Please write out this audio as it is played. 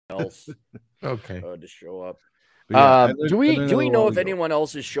else Okay. to show up. But yeah, Do we know if anyone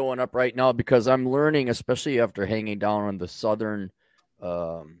else is showing up right now? Because I'm learning, especially after hanging down on the southern,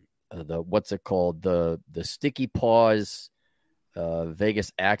 the what's it called, the Sticky Paws,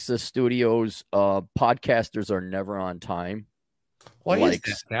 Vegas Access Studios. Podcasters are never on time. Why is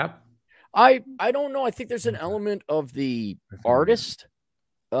that, Cap? I don't know. I think there's an element of the artist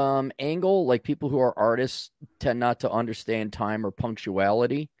angle. Like people who are artists tend not to understand time or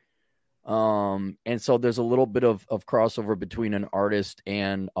punctuality. And so there's a little bit of crossover between an artist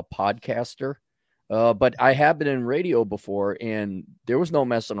and a podcaster. But I have been in radio before and there was no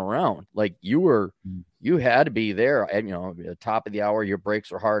messing around. Like you had to be there and, at the top of the hour, your breaks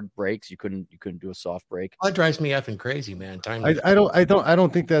were hard breaks. You couldn't do a soft break. That drives me effing crazy, man. Time. I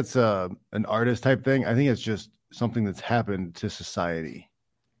don't think that's an artist type thing. I think it's just something that's happened to society.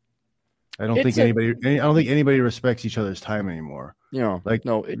 I don't think anybody respects each other's time anymore.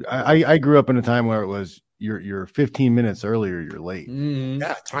 I grew up in a time where it was you're 15 minutes earlier, you're late.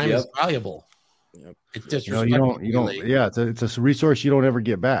 Yeah, time is valuable. Yep. It's just you don't. Yeah, it's a resource you don't ever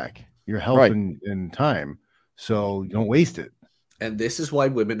get back. Your health and time, so you don't waste it. And this is why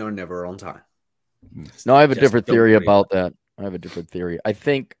women are never on time. No, I have a different theory about that. I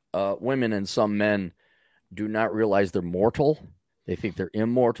think women and some men do not realize they're mortal. They think they're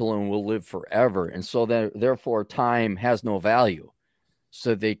immortal and will live forever. And so therefore time has no value.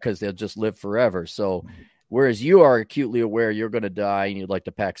 So because they'll just live forever. So whereas you are acutely aware you're going to die and you'd like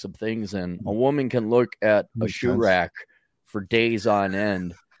to pack some things in, a woman can look at a shoe rack for days on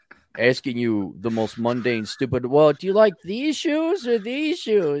end, asking you the most mundane, stupid, well, do you like these shoes or these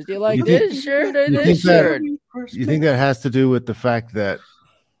shoes? Do you like this shirt or this shirt? You think that has to do with the fact that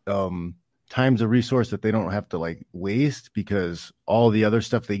time's a resource that they don't have to waste because all the other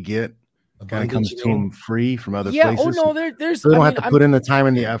stuff they get kind of comes to them free from other places. Oh no, there's so they don't have to put in the time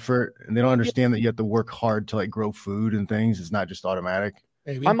and the effort, and they don't understand that you have to work hard to grow food and things. It's not just automatic.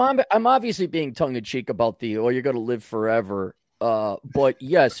 Maybe. I'm obviously being tongue in cheek about you're going to live forever. But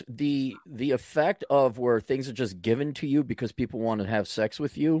yes, the effect of where things are just given to you because people want to have sex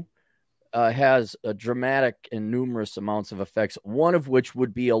with you has a dramatic and numerous amounts of effects, one of which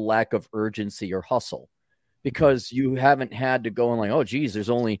would be a lack of urgency or hustle because you haven't had to go and oh, geez, there's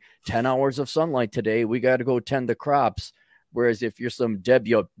only 10 hours of sunlight today. We got to go tend the crops. Whereas if you're some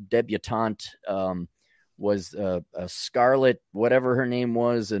debutante, was a Scarlet, whatever her name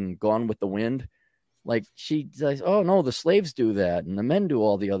was, and Gone with the Wind, she says, oh no, the slaves do that and the men do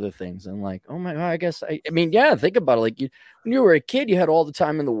all the other things. And oh my God, I guess I mean, yeah, think about it. When you were a kid, you had all the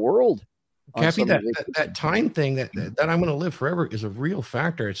time in the world. Cappy, that time thing that I'm going to live forever is a real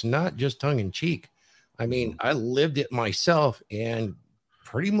factor. It's not just tongue in cheek. I mean, I lived it myself and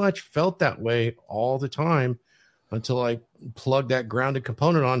pretty much felt that way all the time until I plugged that grounded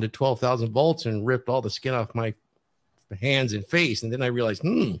component onto 12,000 volts and ripped all the skin off my hands and face. And then I realized,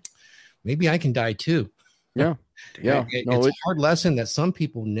 maybe I can die too. Yeah. Yeah. It's a hard lesson that some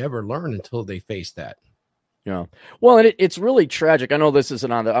people never learn until they face that. Yeah. Well, and it's really tragic. I know this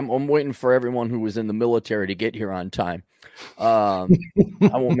isn't on I'm waiting for everyone who was in the military to get here on time. I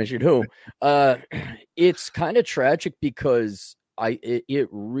won't mention who. It's kind of tragic because it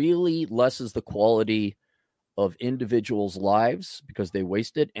really lessens the quality of individuals' lives because they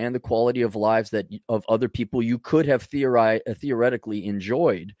waste it, and the quality of lives of other people you could have theoretically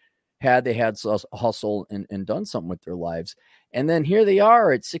enjoyed had they had hustle and done something with their lives. And then here they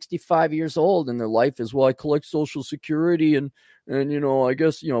are at 65 years old and their life is, well, I collect Social Security and I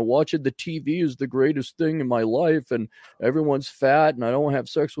guess, watching the TV is the greatest thing in my life and everyone's fat and I don't have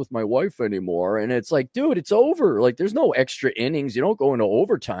sex with my wife anymore. And it's dude, it's over. There's no extra innings. You don't go into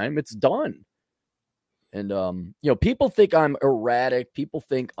overtime. It's done. And, people think I'm erratic. People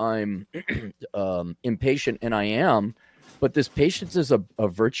think I'm impatient, and I am. But this patience is a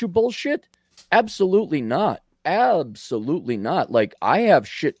virtue bullshit? Absolutely not. Absolutely not. I have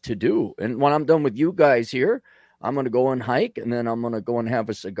shit to do. And when I'm done with you guys here, I'm going to go and hike, and then I'm going to go and have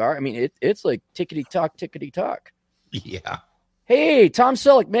a cigar. I mean, it's like tickety-tock, tickety-tock. Yeah. Hey, Tom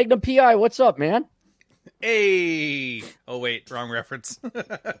Selleck, Magnum PI, what's up, man? Hey. Oh, wait, wrong reference.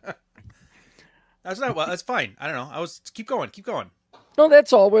 That's not well. That's fine. I don't know. Keep going. No,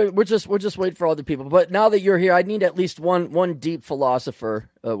 that's all. We're just waiting for other people. But now that you're here, I need at least one deep philosopher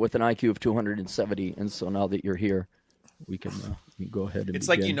with an IQ of 270. And so now that you're here, we can go ahead and. It's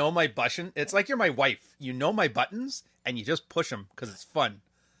begin. My button. It's like you're my wife. You know my buttons, and you just push them because it's fun.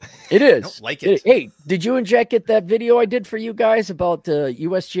 It is. I don't like it. Hey, did you and Jack get that video I did for you guys about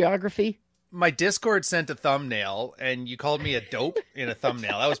U.S. geography? My Discord sent a thumbnail, and you called me a dope in a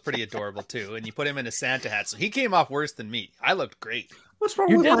thumbnail. That was pretty adorable too. And you put him in a Santa hat, so he came off worse than me. I looked great. What's wrong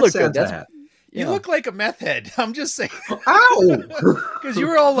You with did my look good. Santa hat? You look like a meth head. I'm just saying. Ow! Because you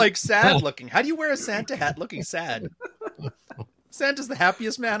were all like sad looking. How do you wear a Santa hat looking sad? Santa's the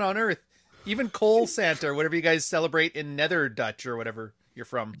happiest man on earth. Even Cole Santa, or whatever you guys celebrate in Nether Dutch or whatever you're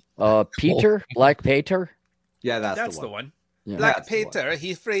from. Peter, Black Peter. Yeah, that's the one. Yeah. Black That's Peter,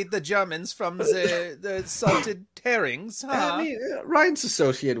 he freed the Germans from the salted herrings. Huh? I mean, Ryan's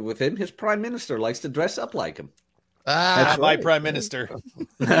associated with him. His prime minister likes to dress up like him. That's my prime minister.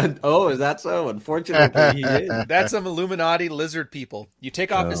 Oh, is that so? Unfortunately, he is. That's some Illuminati lizard people. You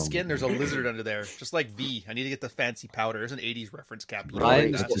take off his skin, there's a lizard under there. Just like V. I need to get the fancy powder. There's an 80s reference, Cappy.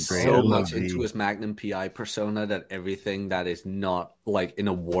 Ryan That's gets great. so much into his Magnum PI persona that everything that is not like in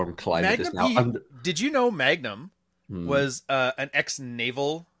a warm climate is now under... Did you know Magnum was an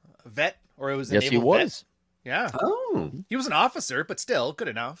ex-naval vet? Or it was a naval he was. Vet? Yeah. Oh. He was an officer, but still good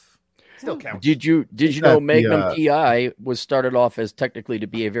enough. Still counts. Did you know Magnum PI was started off as technically to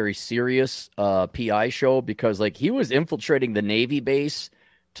be a very serious PI show because like he was infiltrating the Navy base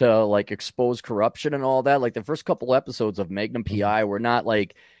to like expose corruption and all that. Like the first couple episodes of Magnum PI were not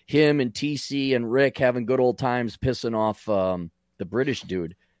like him and TC and Rick having good old times pissing off the British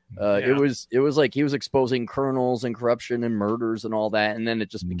dude. It was like he was exposing colonels and corruption and murders and all that, and then it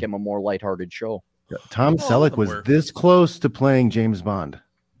just became a more lighthearted show. Yeah, Tom Selleck was this close to playing James Bond.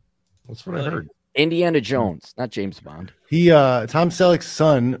 That's what I heard. Indiana Jones, not James Bond. He Tom Selleck's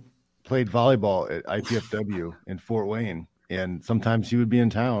son played volleyball at IPFW in Fort Wayne, and sometimes he would be in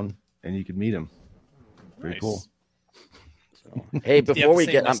town and you could meet him. Pretty cool. So, hey, before we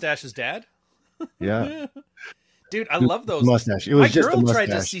get mustache's dad. Yeah. Dude, I love those. Mustache. It was My just girl a mustache.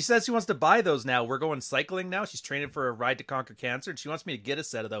 tried to. She says she wants to buy those now. We're going cycling now. She's training for a ride to conquer cancer, and she wants me to get a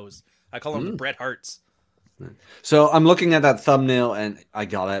set of those. I call them Bret Harts. So I'm looking at that thumbnail, and I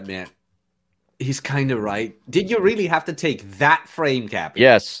gotta admit, he's kind of right. Did you really have to take that frame, Cappy?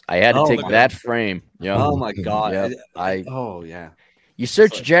 Yes, I had to take that frame. Yeah. Oh my god. Yep. Oh yeah. You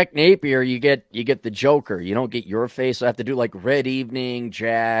search Jack Napier, you get the Joker. You don't get your face. I have to do like Red Evening,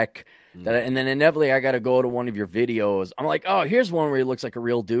 Jack. And then inevitably I got to go to one of your videos. I'm like, oh, here's one where he looks like a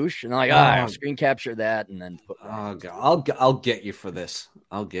real douche, and I'm like, I'll screen capture that and then put. Oh god, I'll get you for this.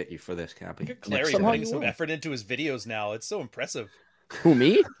 I'll get you for this, Cappy. Look at Clary's putting some effort into his videos now. It's so impressive. Who,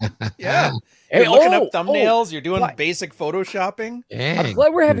 me? Yeah. Hey, you're looking up thumbnails. You're doing basic photoshopping. I'm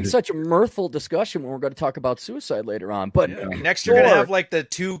glad we're having such a mirthful discussion when we're going to talk about suicide later on. But next, you're going to have like the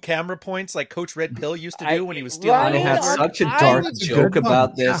 2 camera points like Coach Red Pill used to do when he was stealing. I have such a dark joke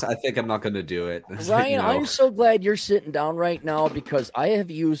about this. I think I'm not going to do it. Ryan, I'm so glad you're sitting down right now because I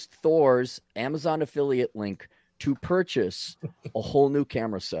have used Thor's Amazon affiliate link to purchase a whole new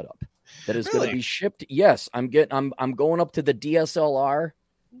camera setup. That is going to be shipped. Yes, I'm going up to the DSLR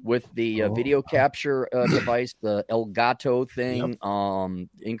with the video capture device, the Elgato thing.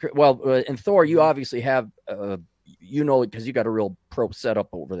 Yep. And Thor, you obviously have, because you got a real pro setup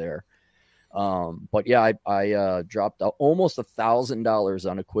over there. But yeah, I dropped almost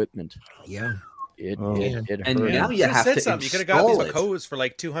 $1,000 on equipment. Yeah, it and hurt. now you have to. You could have got these Mokos for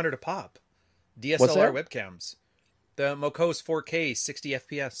like $200 a pop. DSLR webcams. The Mokos 4K 60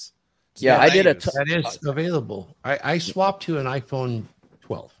 FPS. Yeah, I did that is available. I swapped to an iPhone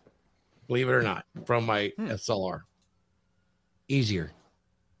 12, believe it or not, from my SLR. Easier.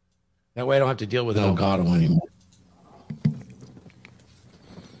 That way I don't have to deal with an Elgato anymore.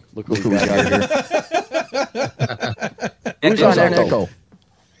 Look who we got here. Who's on Echo?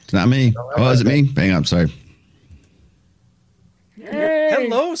 It's not me. Oh, is it me? Hang on, sorry. Hey.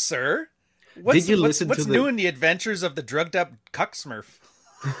 Hello, sir. What's What's new in the adventures of the drugged up cuck smurf?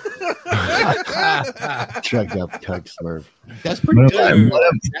 Drugged up cuck smurf. That's pretty good. What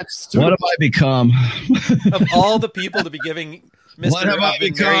have I become? Of all the people to be giving Mr. What have I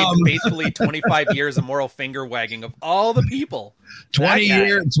become? Faithfully 25 years of moral finger wagging, of all the people. 20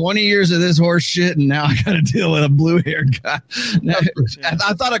 years of this horse shit, and now I got to deal with a blue-haired guy.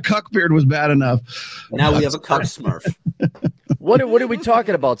 I thought a cuck beard was bad enough. Now we have a cuck smurf. What are we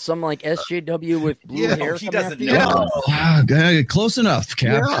talking about? Some like SJW with blue hair? He doesn't know. Close enough,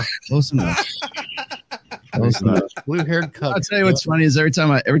 Cap. Yeah. Close enough. Blue-haired cuck. I'll tell you what's funny is every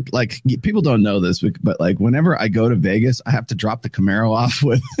time people don't know this, but like whenever I go to Vegas, I have to drop the Camaro off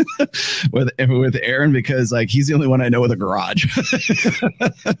with Aaron because like he's the only one I know with a garage.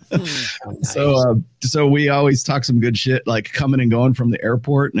 Nice. So we always talk some good shit like coming and going from the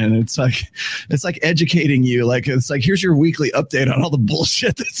airport, and it's like educating you. Like it's like here's your weekly update on all the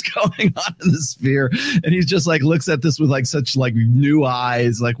bullshit that's going on in the sphere, and he's just like looks at this with like such like new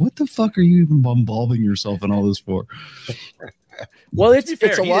eyes, like what the fuck are you even involving yourself in all this for? Well, it's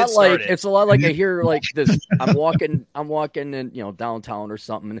fair, a he lot did like start it. it's a lot like I hear like this. I'm walking in downtown or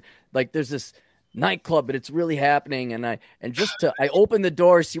something, and like there's this nightclub, but it's really happening, and I open the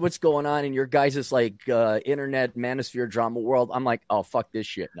door, see what's going on, and your guys is like internet manosphere drama world. I'm like, oh fuck this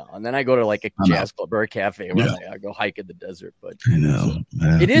shit now, and then I go to like a jazz club or a cafe where I go hike in the desert. But I know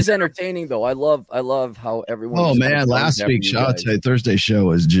it is entertaining though. I love how everyone. Oh man, last week Thursday show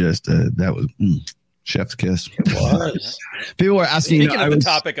was just that was chef's kiss. It was. People were asking. Speaking of the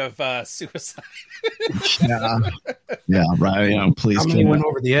topic of suicide. yeah, right. Yeah, please. How many went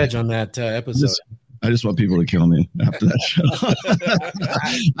over the edge on that episode? I just want people to kill me after that show.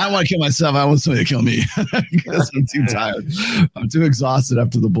 I don't want to kill myself. I want somebody to kill me because I'm too tired. I'm too exhausted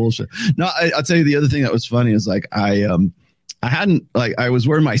after the bullshit. No, I'll tell you the other thing that was funny is like I was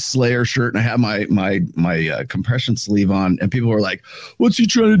wearing my Slayer shirt and I had my compression sleeve on, and people were like, "What's he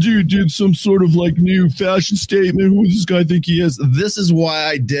trying to do? Did some sort of like new fashion statement? Who does this guy think he is?" This is why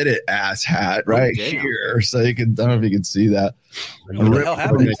I did it, ass hat, right here. So you can, I don't know if you can see that. What the hell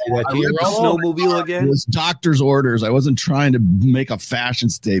happened? Snowmobile again? It was doctor's orders. I wasn't trying to make a fashion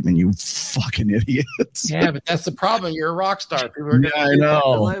statement, you fucking idiots. Yeah, but that's the problem. You're a rock star. People are I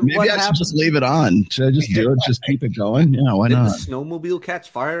know. Maybe I should just leave it on. Should I just do it? Just keep it going? Yeah, why not? Did the snowmobile catch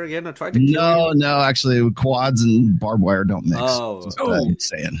fire again? I tried to kill No, actually, quads and barbed wire don't mix. I'm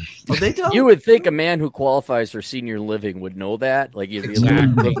saying. Oh, they don't? You would think a man who qualifies for senior living would know that. Like you'd be a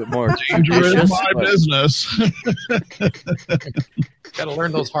little bit more dangerous. My business. Got to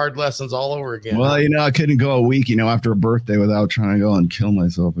learn those hard lessons all over again. Well, I couldn't go a week, after a birthday without trying to go and kill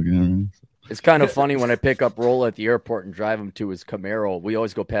myself again. It's kind of funny when I pick up Rolla at the airport and drive him to his Camaro. We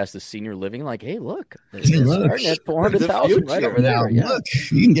always go past the senior living, like, hey, look, starting at 400,000 right over there. Yeah. Look,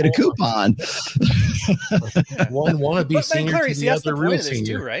 you can get a coupon. One wannabe senior to the other real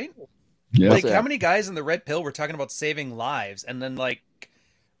senior, too, right? Yeah. Like, how many guys in the red pill were talking about saving lives, and then like,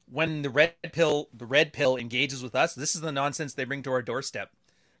 when the red pill engages with us, this is the nonsense they bring to our doorstep.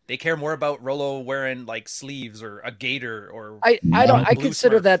 They care more about Rollo wearing like sleeves or a gaiter or I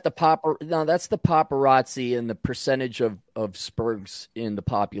consider that that's the paparazzi and the percentage of spurgs in the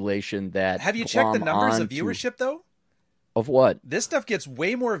population that have you checked the numbers of viewership though? Of what? This stuff gets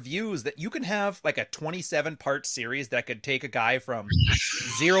way more views. That you can have like a 27-part series that could take a guy from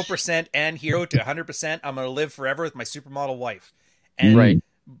 0% and hero to 100%. I'm gonna live forever with my supermodel wife. And right.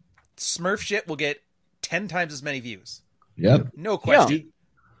 Smurf shit will get 10 times as many views. Yep. No question. Yeah.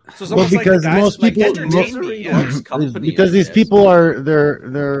 So it's almost because like the guys, most people, because these people are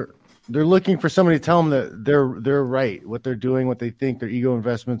they're looking for somebody to tell them that they're right, what they're doing, what they think their ego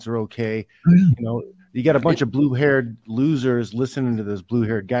investments are okay. You got a bunch of blue-haired losers listening to this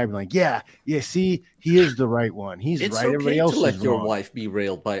blue-haired guy being like, yeah, see, he is the right one. He's it's right. Okay Everybody else to let is your wrong. Wife be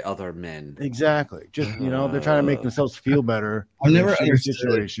railed by other men. Exactly. Just they're trying to make themselves feel better. I've never in a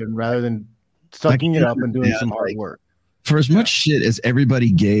situation rather than sucking it up and doing some hard work. For as much shit as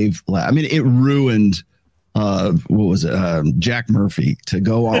everybody gave, I mean, it ruined. What was it? Jack Murphy to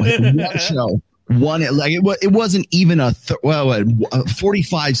go on one show. It wasn't even a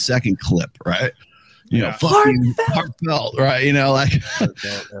 45-second clip, right? Heartfelt, right? And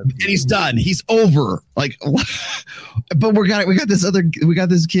he's done. He's over. Like, but we got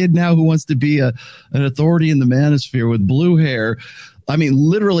this kid now who wants to be an authority in the manosphere with blue hair. I mean,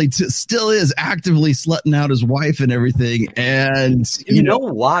 literally, still is actively slutting out his wife and everything. And you know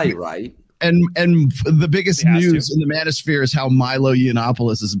why, right? And the biggest news in the manosphere is how Milo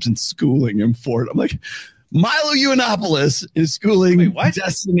Yiannopoulos has been schooling him for it. I'm like, Milo Yiannopoulos is schooling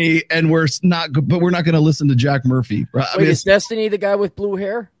Destiny, and we're not going to listen to Jack Murphy. Right? Wait, is Destiny the guy with blue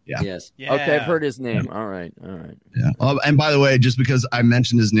hair? Yeah. Yes. Yeah. Okay, I've heard his name. Yeah. All right. Yeah. And by the way, just because I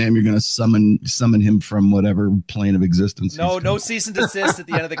mentioned his name, you're going to summon him from whatever plane of existence. No cease and desist at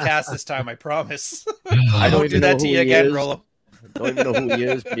the end of the cast this time. I promise. I don't do that to you again, Rollo. Don't even know who he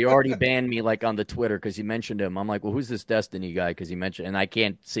is, but he already banned me like on the Twitter because he mentioned him. I'm like, well, who's this Destiny guy? Because he mentioned, and I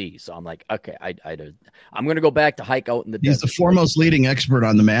can't see, so I'm like, okay, I'm gonna go back to hike out in the. He's desert. The foremost leading expert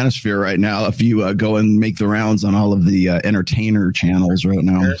on the manosphere right now. If you go and make the rounds on all of the entertainer channels right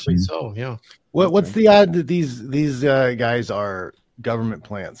now, so yeah. What's the odd that these guys are government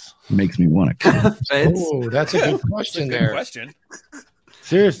plants? Makes me want to. Oh, that's a good question.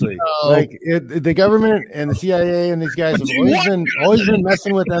 Seriously, the government and the CIA and these guys have always been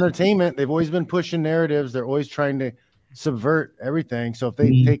messing with entertainment. They've always been pushing narratives. They're always trying to subvert everything. So if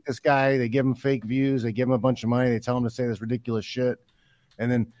they take this guy, they give him fake views, they give him a bunch of money, they tell him to say this ridiculous shit, and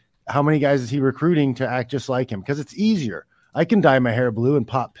then how many guys is he recruiting to act just like him? Because it's easier. I can dye my hair blue and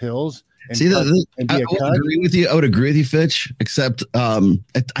pop pills See, I would agree with you. I would agree with you, Fitch. Except, I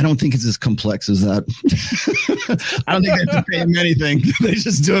don't think it's as complex as that. I don't think they have to pay them anything. They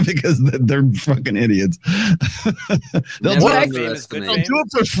just do it because they're fucking idiots. They'll do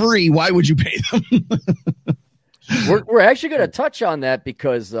it for free. Why would you pay them? We're actually going to touch on that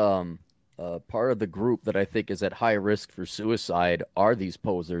because part of the group that I think is at high risk for suicide are these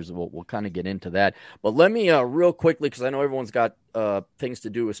posers. We'll kind of get into that. But let me real quickly, because I know everyone's got things to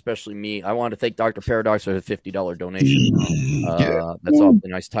do, especially me. I want to thank Dr. Paradox for the $50 donation. That's awfully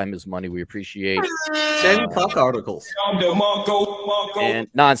nice. Time is money. We appreciate 10 puck articles.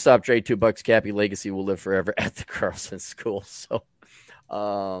 And nonstop trade, $2. Cappy legacy will live forever at the Carlson School. So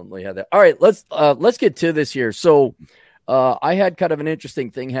we have that. All right, let's get to this here. So I had kind of an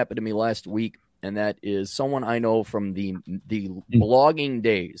interesting thing happen to me last week, and that is someone I know from the blogging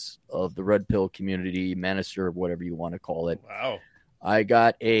days of the Red Pill community, Manister, whatever you want to call it. Wow. I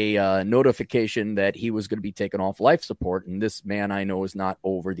got a notification that he was going to be taken off life support, and this man I know is not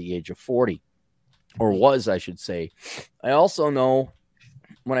over the age of 40, or was, I should say. I also know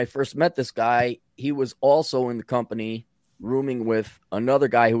when I first met this guy, he was also in the company rooming with another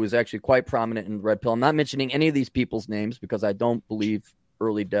guy who was actually quite prominent in Red Pill. I'm not mentioning any of these people's names because I don't believe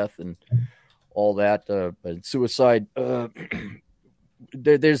early death and all that, and suicide.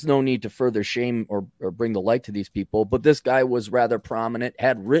 There's no need to further shame or bring the light to these people. But this guy was rather prominent,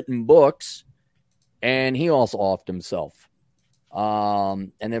 had written books, and he also offed himself.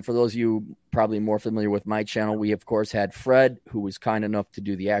 And then for those of you probably more familiar with my channel, we of course had Fred, who was kind enough to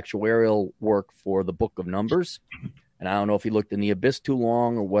do the actuarial work for the Book of Numbers. And I don't know if he looked in the abyss too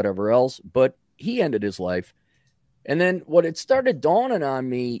long or whatever else, but he ended his life. And then what it started dawning on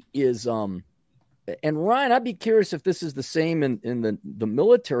me is, and Ryan, I'd be curious if this is the same in the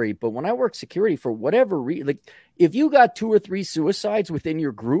military, but when I work security, for whatever reason, like if you got 2 or 3 suicides within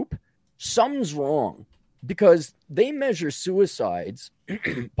your group, something's wrong, because they measure suicides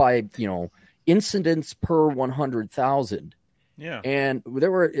by, incidents per 100,000. Yeah. And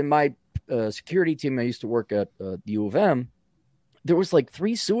there were, in my security team I used to work at the U of M, there was like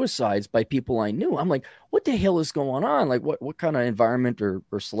 3 suicides by people I knew. I'm like, what the hell is going on? Like, what kind of environment or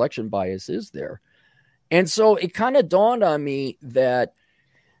selection bias is there? And so it kind of dawned on me that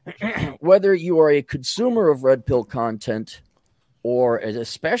whether you are a consumer of Red Pill content, or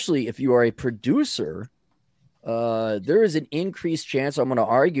especially if you are a producer, there is an increased chance. I'm going to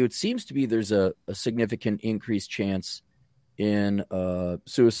argue it seems to be there's a significant increased chance in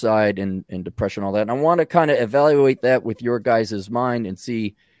suicide and depression, all that. And I want to kind of evaluate that with your guys' mind and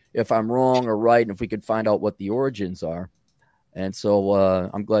see if I'm wrong or right, and if we could find out what the origins are. And so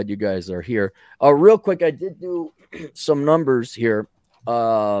I'm glad you guys are here. Real quick, I did do some numbers here.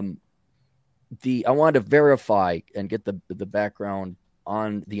 I wanted to verify and get the background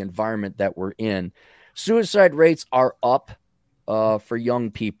on the environment that we're in. Suicide rates are up for young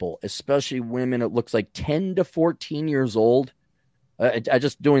people, especially women. It looks like 10 to 14 years old. I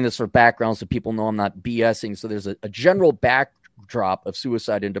just doing this for background so people know I'm not BSing. So there's a general backdrop of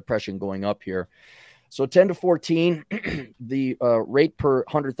suicide and depression going up here. So 10 to 14, the rate per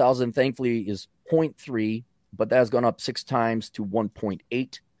 100,000, thankfully, is 0.3, but that has gone up 6 times to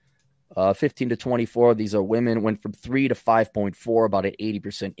 1.8. 15 to 24, these are women, went from 3 to 5.4, about an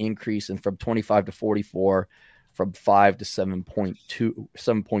 80% increase, and from 25 to 44, from 5 to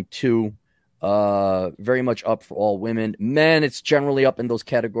 7.2. Very much up for all women. Men, it's generally up in those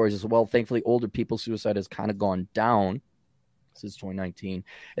categories as well. Thankfully, older people's suicide has kind of gone down since 2019.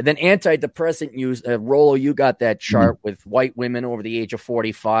 And then antidepressant use. Rolo, you got that chart with white women over the age of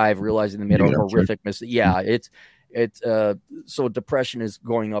 45 realizing they made a horrific mistake. Yeah, it's so depression is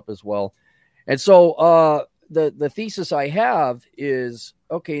going up as well. And so the thesis I have is,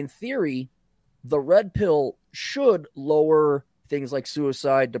 okay, in theory, the red pill should lower things like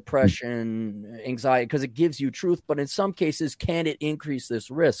suicide, depression, anxiety, because it gives you truth. But in some cases, can it increase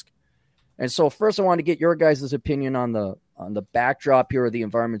this risk? And so first, I want to get your guys' opinion on the backdrop here of the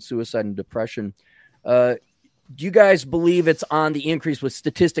environment, suicide and depression. Do you guys believe it's on the increase, which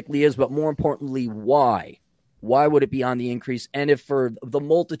statistically is, but more importantly, why? Why would it be on the increase? And if for the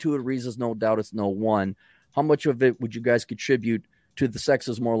multitude of reasons, no doubt it's no one, how much of it would you guys contribute to the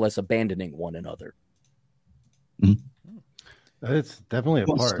sexes more or less abandoning one another? It's definitely a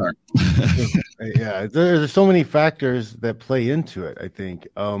part. Yeah, there's so many factors that play into it, I think.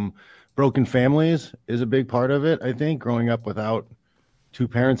 Broken families is a big part of it, I think. Growing up without 2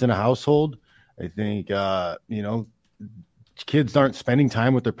 parents in a household, I think, kids aren't spending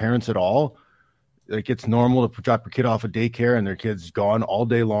time with their parents at all. Like, it's normal to drop your kid off at daycare and their kid's gone all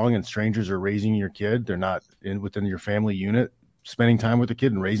day long and strangers are raising your kid. They're not within your family unit spending time with the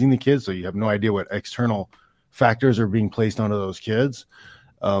kid and raising the kids. So you have no idea what external factors are being placed onto those kids.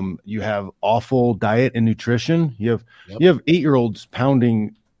 You have awful diet and nutrition. You have 8-year-olds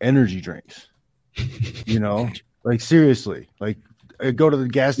pounding energy drinks, like seriously, like go to the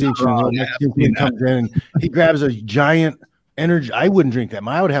gas station. Mexican comes in and he grabs a giant energy. I wouldn't drink that.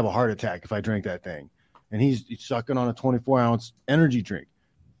 I would have a heart attack if I drank that thing. And he's sucking on a 24-ounce energy drink.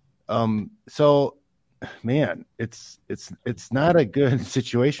 So man, it's not a good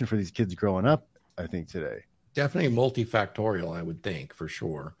situation for these kids growing up, I think, today. Definitely multifactorial, I would think, for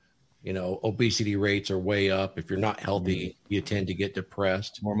sure. Obesity rates are way up. If you're not healthy, you tend to get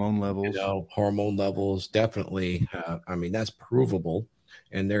depressed. Hormone levels. Definitely. That's provable.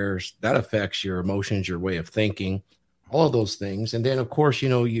 And that affects your emotions, your way of thinking, all of those things. And then, of course,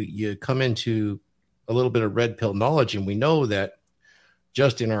 you come into a little bit of red pill knowledge, and we know that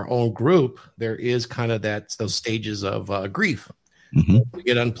just in our own group, there is kind of those stages of grief. Mm-hmm. We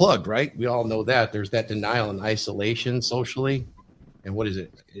get unplugged, right? We all know that. There's that denial and isolation socially. And what is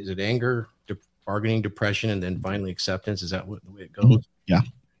it? Is it anger, bargaining, depression, and then finally acceptance? Is that the way it goes? Yeah.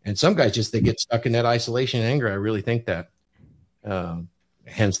 And some guys they get stuck in that isolation and anger. I really think that.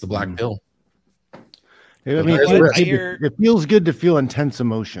 Hence the black pill. It feels good to feel intense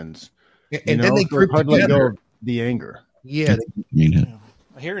emotions. And then they group together. The anger. Yeah.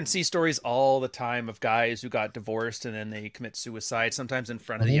 I hear and see stories all the time of guys who got divorced and then they commit suicide, sometimes in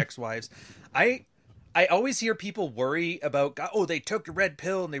front of the ex-wives. I always hear people worry about, they took a red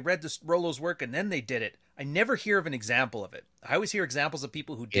pill and they read Rollo's work and then they did it. I never hear of an example of it. I always hear examples of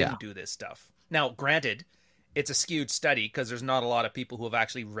people who didn't do this stuff. Now, granted, it's a skewed study because there's not a lot of people who have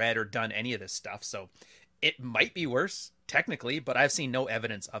actually read or done any of this stuff. So it might be worse, technically, but I've seen no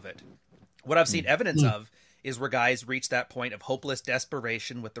evidence of it. What I've seen evidence of is where guys reach that point of hopeless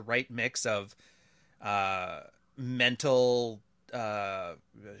desperation with the right mix of mental... I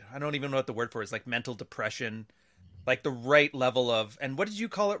don't even know what the word for it is, like mental depression, like the right level of, and what did you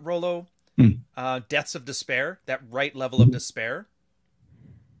call it, Rollo? Deaths of despair, that right level of despair.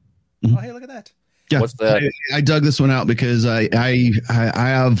 Oh, hey, look at that. Yeah, what's that? I dug this one out because I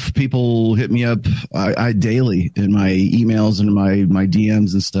have people hit me up I daily in my emails and my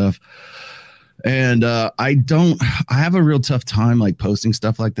DMs and stuff. And I have a real tough time like posting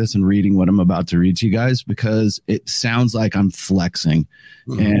stuff like this and reading what I'm about to read to you guys because it sounds like I'm flexing.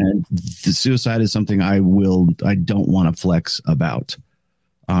 And the suicide is something I don't want to flex about.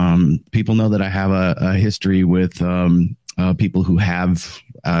 People know that I have a history with people who have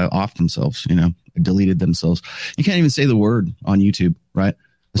off themselves, deleted themselves. You can't even say the word on YouTube, right?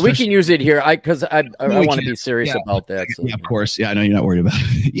 We can use it here because I want to be serious about that. So. Yeah, of course. Yeah, I know you're not worried about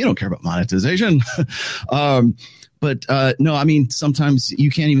it. You don't care about monetization. But no, sometimes you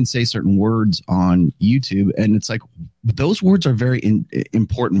can't even say certain words on YouTube. And it's like those words are very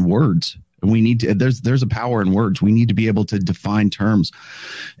important words. And we need to, there's a power in words. We need to be able to define terms.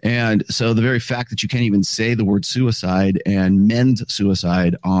 And so the very fact that you can't even say the word suicide and mend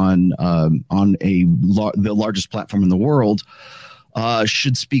suicide on the largest platform in the world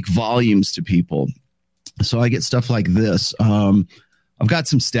should speak volumes to people. So I get stuff like this. I've got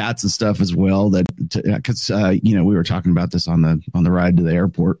some stats and stuff as well that because we were talking about this on the ride to the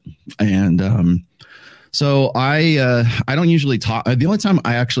airport, and so I don't usually talk. The only time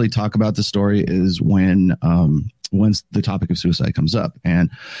I actually talk about the story is when the topic of suicide comes up. And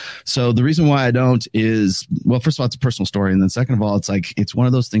so the reason why I don't is, well, first of all, it's a personal story. And then second of all, it's one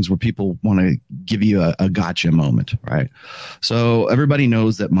of those things where people want to give you a gotcha moment, right? So everybody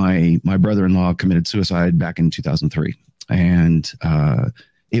knows that my brother-in-law committed suicide back in 2003. And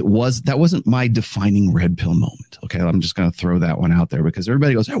that wasn't my defining red pill moment. Okay. I'm just going to throw that one out there because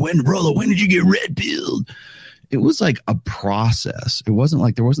everybody goes, hey, when did you get red pilled? It was like a process. It wasn't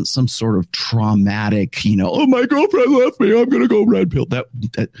like there wasn't some sort of traumatic, oh, my girlfriend left me, I'm going to go red pill. That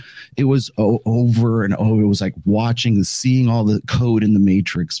it was over and over. It was like seeing all the code in the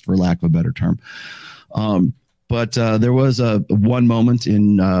matrix, for lack of a better term. But there was one moment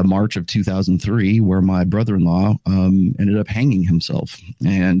in March of 2003 where my brother-in-law ended up hanging himself.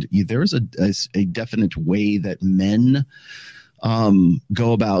 And there's a definite way that men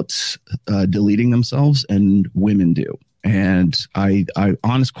go about deleting themselves and women do. And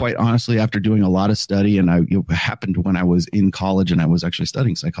quite honestly, after doing a lot of study, and it happened when I was in college and I was actually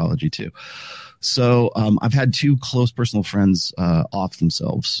studying psychology too. So I've had two close personal friends off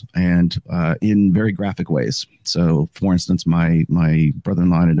themselves, and in very graphic ways. So, for instance, my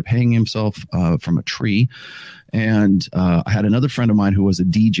brother-in-law ended up hanging himself from a tree. And I had another friend of mine who was a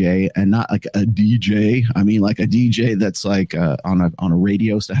DJ, and not like a DJ. I mean, like a DJ that's like on a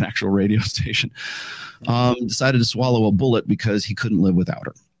radio, an actual radio station. Decided to swallow a bullet because he couldn't live without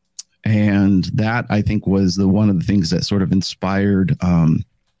her. And that, I think, was one of the things that sort of inspired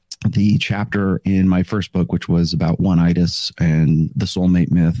the chapter in my first book, which was about one-itis and the soulmate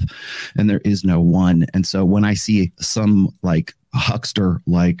myth. And there is no one. And so when I see some like huckster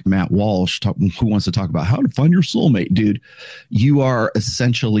like Matt Walsh who wants to talk about how to find your soulmate, dude, you are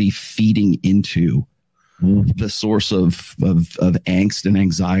essentially feeding into the source of angst and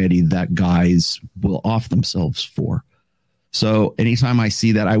anxiety that guys will off themselves for. So anytime I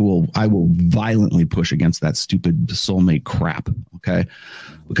see that, I will violently push against that stupid soulmate crap. Okay.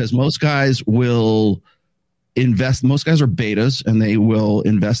 Because most guys will invest. Most guys are betas, and they will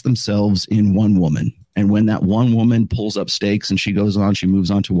invest themselves in one woman. And when that one woman pulls up stakes and she goes on, she moves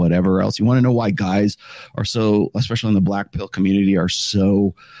on to whatever else. You want to know why guys are so, especially in the black pill community, are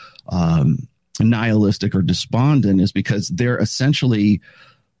so nihilistic or despondent, is because they're essentially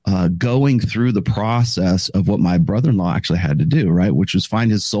going through the process of what my brother-in-law actually had to do, right? Which was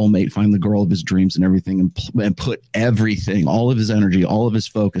find his soulmate, find the girl of his dreams and everything, and put everything, all of his energy, all of his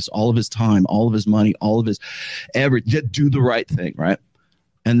focus, all of his time, all of his money, all of his do the right thing, right?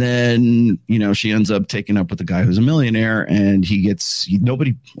 And then, she ends up taking up with the guy who's a millionaire, and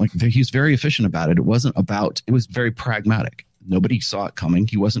he's very efficient about it. It was very pragmatic. Nobody saw it coming.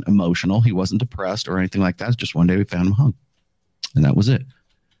 He wasn't emotional. He wasn't depressed or anything like that. Just one day we found him hung, and that was it.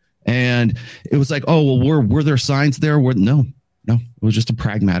 And it was like, oh, well, were there signs there? No, it was just a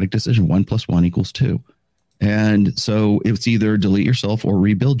pragmatic decision. 1 + 1 = 2. And so it's either delete yourself or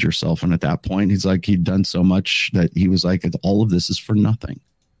rebuild yourself. And at that point, he'd done so much that he was like, all of this is for nothing.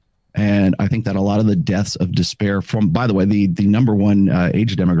 And I think that a lot of the deaths of despair by the way, the number one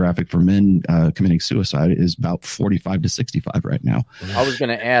age demographic for men committing suicide is about 45 to 65 right now. I was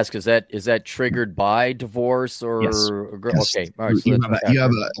going to ask, is that triggered by divorce or? Yes. Okay. All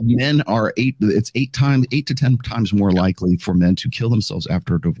right. Men are 8 to 10 times more likely for men to kill themselves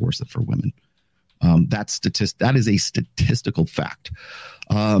after a divorce than for women. That is a statistical fact.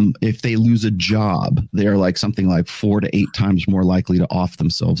 If they lose a job, they're like something like 4 to 8 times more likely to off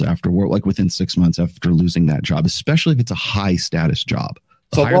themselves after work, like within 6 months after losing that job, especially if it's a high status job.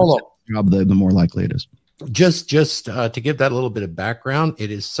 The higher the job, the more likely it is. Just to give that a little bit of background,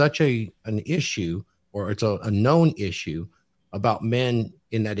 it is such an issue, or it's a known issue about men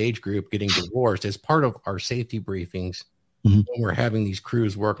in that age group getting divorced. As part of our safety briefings, when we're having these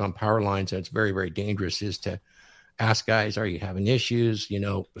crews work on power lines, and it's very, very dangerous, is to ask guys, are you having issues,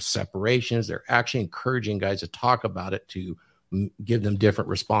 separations? They're actually encouraging guys to talk about it, to give them different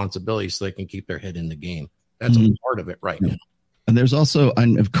responsibilities so they can keep their head in the game. That's a part of it right now. And there's also,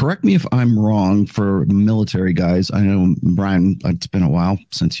 and correct me if I'm wrong, for military guys, I know, Brian, it's been a while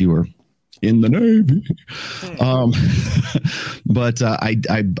since you were in the Navy. But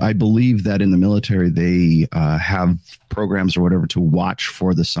I believe that in the military, they have programs or whatever to watch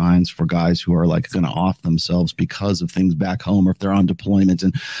for the signs for guys who are like going to off themselves because of things back home, or if they're on deployment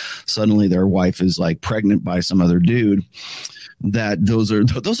and suddenly their wife is like pregnant by some other dude. That those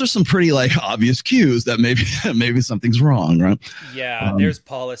are some pretty like obvious cues that maybe something's wrong, right? Yeah, there's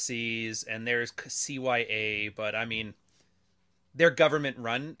policies and there's CYA, but I mean, they're government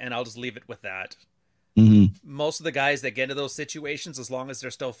run, and I'll just leave it with that. Most of the guys that get into those situations, as long as they're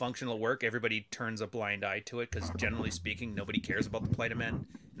still functional work, everybody turns a blind eye to it, because generally speaking, nobody cares about the plight of men.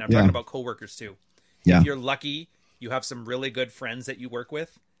 And I'm talking about coworkers too. Yeah. If you're lucky, you have some really good friends that you work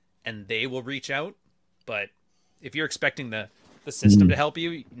with, and they will reach out. But if you're expecting the system to help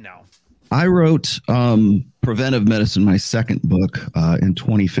you, no. I wrote Preventive Medicine, my second book, in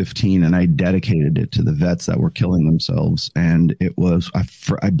 2015, and I dedicated it to the vets that were killing themselves. And it was,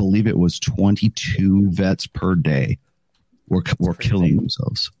 I believe it was 22 vets per day were killing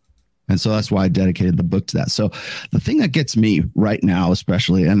themselves. And so that's why I dedicated the book to that. So the thing that gets me right now,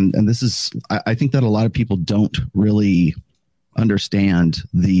 especially, and this is, I think that a lot of people don't really understand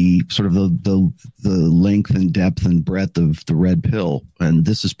the sort of the length and depth and breadth of the red pill. And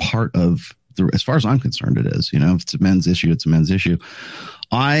this is part of as far as I'm concerned, it is, if it's a men's issue, it's a men's issue.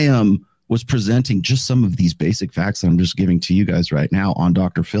 I was presenting just some of these basic facts that I'm just giving to you guys right now on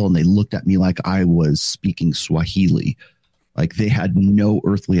Dr. Phil, and they looked at me like I was speaking Swahili. Like they had no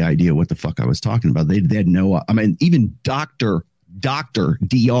earthly idea what the fuck I was talking about. They had no, I mean, even Dr.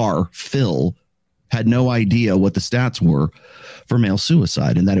 Phil had no idea what the stats were for male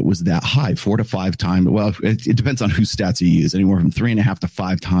suicide and that it was that high, 4 to 5 times. Well, it depends on whose stats you use, anywhere from 3.5 to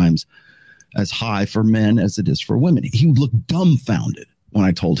 5 times as high for men as it is for women. He would look dumbfounded when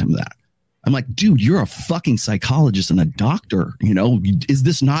I told him that. I'm like, dude, you're a fucking psychologist and a doctor. You know, is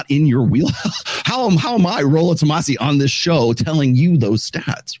this not in your wheelhouse? How am I, Rollo Tomasi, on this show telling you those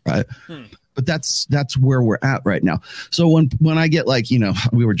stats, right? But that's where we're at right now. So when I get like, you know,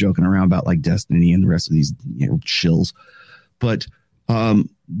 we were joking around about like Destiny and the rest of these, you know, shills, but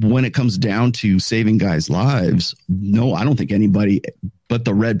when it comes down to saving guys' lives, no, I don't think anybody but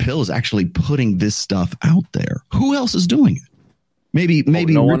the red pill is actually putting this stuff out there. Who else is doing it? Maybe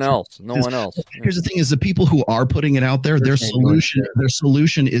no one else. Here's the thing: is the people who are putting it out there, their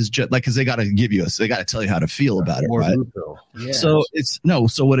solution is just like, because they got to give you they got to tell you how to feel about it, right? Yes. So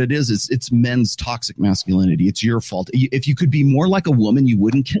so what it is it's men's toxic masculinity. It's your fault. If you could be more like a woman, you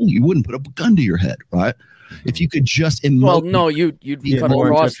wouldn't kill you. You wouldn't put a gun to your head, right? If you could just you'd cut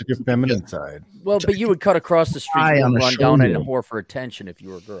across your feminine side. Well, but you would cut across the street and run down at a whore for attention if you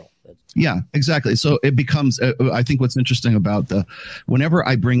were a girl. Yeah, exactly. So it becomes, I think what's interesting about whenever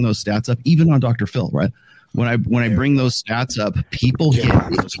I bring those stats up, even on Dr. Phil, right? When I bring those stats up, people hit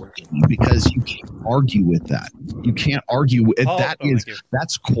it because you can't argue with that. You can't argue with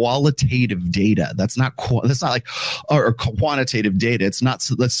that's qualitative data. That's not like or quantitative data. It's not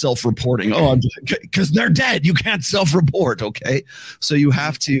that's self-reporting. Oh, because they're dead. You can't self-report. Okay, so you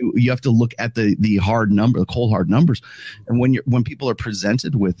have to look at the hard number, the cold hard numbers, and when people are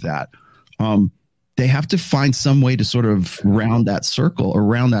presented with that, they have to find some way to sort of round that circle,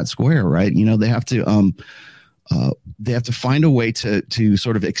 around that square, right? You know, they have to find a way to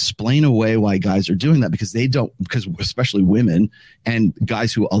sort of explain away why guys are doing that, because especially women and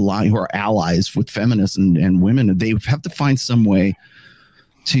guys who are allies with feminists and women, they have to find some way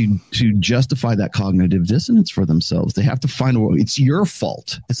to justify that cognitive dissonance for themselves. They have to find a way. It's your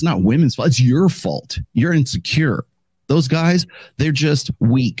fault. It's not women's fault. It's your fault. You're insecure. Those guys, they're just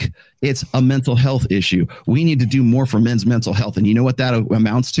weak. It's a mental health issue. We need to do more for men's mental health. And you know what that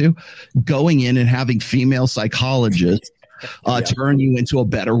amounts to? Going in and having female psychologists turn you into a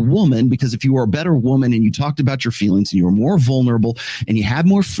better woman, because if you were a better woman and you talked about your feelings and you were more vulnerable and you had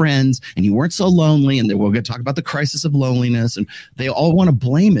more friends and you weren't so lonely, and we're going to talk about the crisis of loneliness, and they all want to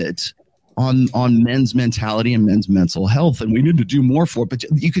blame it on men's mentality and men's mental health, and we need to do more for it. But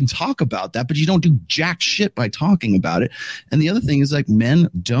you can talk about that, but you don't do jack shit by talking about it. And the other thing is, like, men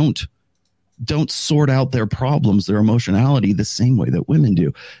don't sort out their problems, their emotionality, the same way that women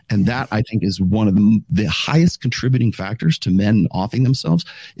do. And that, I think, is one of the highest contributing factors to men offing themselves,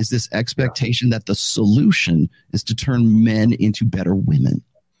 is this expectation that the solution is to turn men into better women.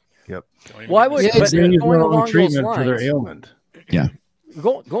 Yep. Why would going along treatment those lines, for their ailment? Yeah.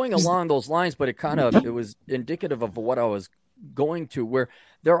 Going along those lines, but it was indicative of what I was going to, where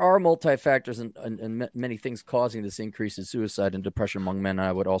there are multi-factors and many things causing this increase in suicide and depression among men.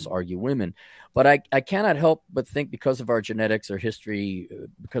 I would also argue women, but I cannot help but think, because of our genetics, our history,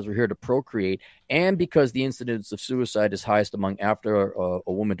 because we're here to procreate, and because the incidence of suicide is highest after a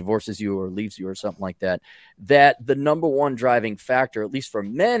woman divorces you or leaves you or something like that, that the number one driving factor, at least for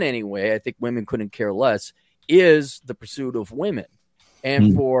men anyway, I think women couldn't care less, is the pursuit of women.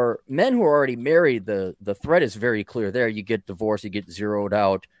 And for men who are already married, the threat is very clear there. You get divorced, you get zeroed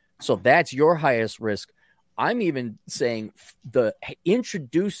out. So that's your highest risk. I'm even saying the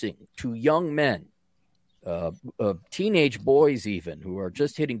introducing to young men, teenage boys even, who are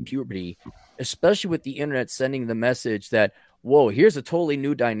just hitting puberty, especially with the internet sending the message that, whoa, here's a totally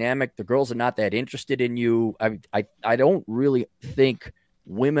new dynamic. The girls are not that interested in you. I don't really think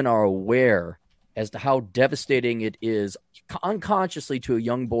women are aware as to how devastating it is unconsciously to a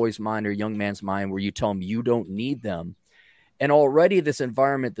young boy's mind or young man's mind, where you tell them you don't need them. And already this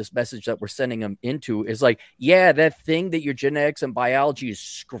environment, this message that we're sending them into is like, yeah, that thing that your genetics and biology is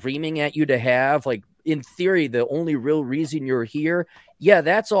screaming at you to have, like, in theory, the only real reason you're here, yeah,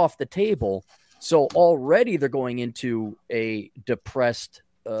 that's off the table. So already they're going into a depressed,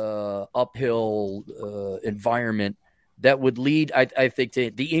 uphill environment that would lead, I think,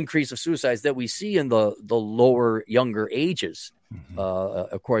 to the increase of suicides that we see in the lower, younger ages,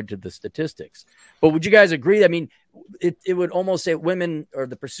 according to the statistics. But would you guys agree? I mean, it would almost say women, or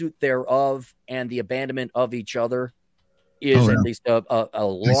the pursuit thereof and the abandonment of each other, is at least a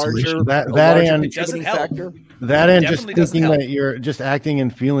larger contributing factor. That and just thinking that you're just acting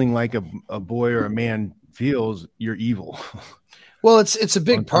and feeling like a boy or a man feels, you're evil. Well, it's a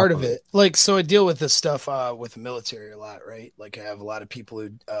big part of it. Like, so I deal with this stuff with the military a lot, right? Like, I have a lot of people who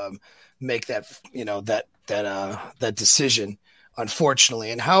make that, that decision.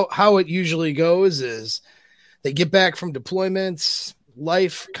 unfortunately. And how it usually goes is they get back from deployments,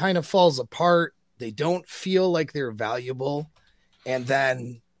 life kind of falls apart. They don't feel like they're valuable. And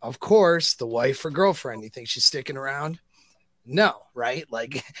then, of course, the wife or girlfriend, you think she's sticking around? No, right?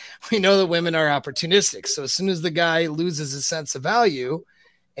 Like, we know that women are opportunistic. So as soon as the guy loses his sense of value,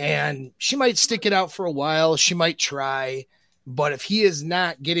 and she might stick it out for a while, she might try, but if he is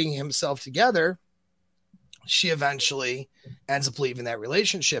not getting himself together, she eventually ends up leaving that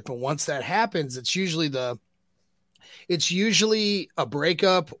relationship. And once that happens, it's usually a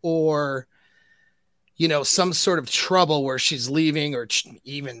breakup or, you know, some sort of trouble where she's leaving or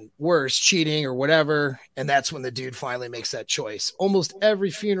even worse, cheating or whatever. And that's when the dude finally makes that choice. Almost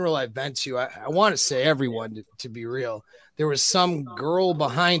every funeral I've been to, I want to say everyone, to be real, there was some girl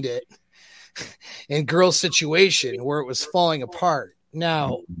behind it and girl situation where it was falling apart.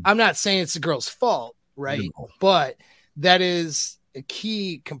 Now, I'm not saying it's the girl's fault, right? But that is a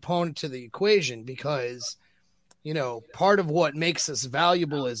key component to the equation because, you know, part of what makes us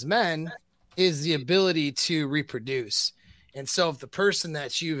valuable as men is the ability to reproduce. And so if the person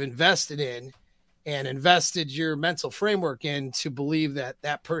that you've invested in and invested your mental framework in to believe that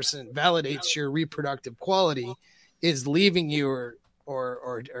that person validates your reproductive quality is leaving you or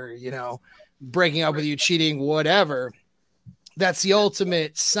you know, breaking up with you, cheating, whatever, that's the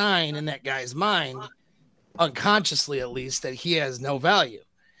ultimate sign in that guy's mind, unconsciously at least, that he has no value.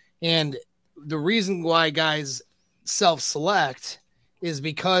 And the reason why guys self-select is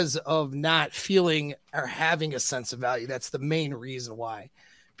because of not feeling or having a sense of value. That's the main reason why,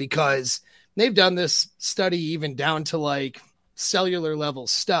 because they've done this study even down to like cellular level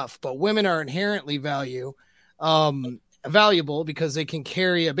stuff, but women are inherently valuable because they can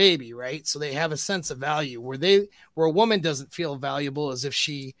carry a baby, right? So they have a sense of value where a woman doesn't feel valuable as if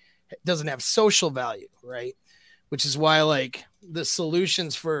she doesn't have social value, right? Which is why like the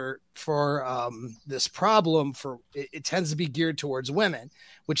solutions for this problem it tends to be geared towards women,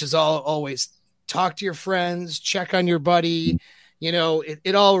 which is always talk to your friends, check on your buddy. You know,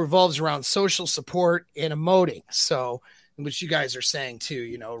 it all revolves around social support and emoting. So, which you guys are saying too,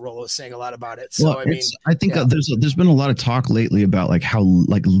 you know, Rolo is saying a lot about it. So, well, I think there's been a lot of talk lately about like how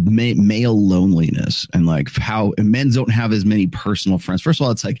like male loneliness and like how men don't have as many personal friends. First of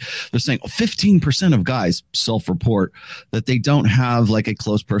all, it's like they're saying 15% of guys self-report that they don't have like a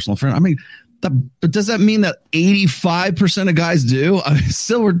close personal friend. I mean, but does that mean that 85% of guys do? I mean,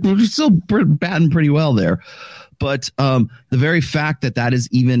 we're still batting pretty well there. But the very fact that is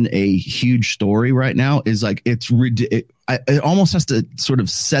even a huge story right now is like it almost has to sort of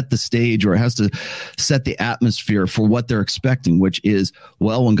set the stage, or it has to set the atmosphere for what they're expecting, which is,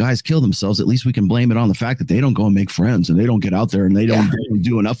 well, when guys kill themselves, at least we can blame it on the fact that they don't go and make friends and they don't get out there and they don't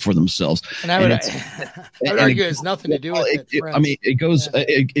do enough for themselves. And I would argue it has nothing to do with it. I mean,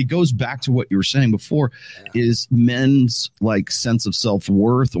 it goes back to what you were saying before, is men's like sense of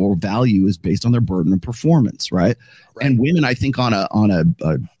self-worth or value is based on their burden of performance, right? And women, I think on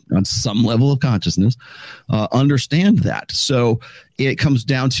some level of consciousness, understand that. So it comes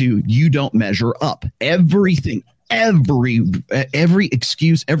down to you don't measure up. Everything, every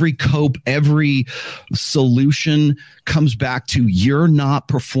excuse, every cope, every solution comes back to you're not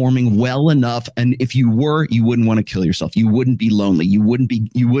performing well enough. And if you were, you wouldn't want to kill yourself. You wouldn't be lonely. You wouldn't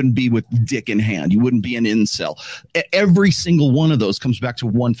be with dick in hand. You wouldn't be an incel. Every single one of those comes back to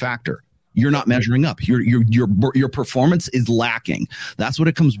one factor. You're not measuring up. Your performance is lacking. That's what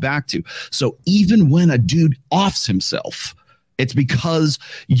it comes back to. So even when a dude offs himself, it's because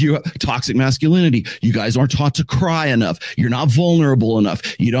you're toxic masculinity. You guys aren't taught to cry enough. You're not vulnerable enough.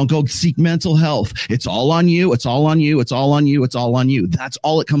 You don't go seek mental health. It's all on you. It's all on you. It's all on you. It's all on you. That's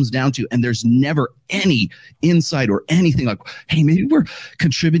all it comes down to. And there's never any insight or anything like, hey, maybe we're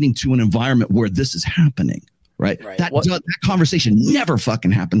contributing to an environment where this is happening. Right. That conversation never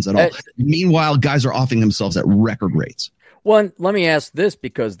fucking happens at all. Meanwhile, guys are offing themselves at record rates. Well, let me ask this,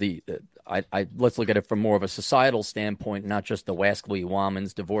 because let's look at it from more of a societal standpoint, not just the wascally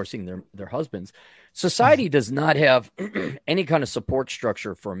womans divorcing their husbands. Society does not have any kind of support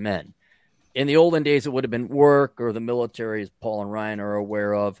structure for men. In the olden days, it would have been work or the military, as Paul and Ryan are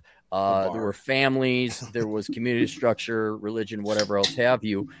aware of. There were families, there was community structure, religion, whatever else have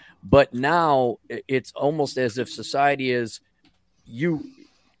you. But now it's almost as if society is we're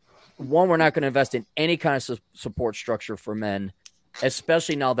not going to invest in any kind of support structure for men,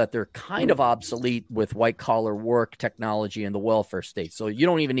 especially now that they're kind of obsolete with white collar work, technology, and the welfare state. So you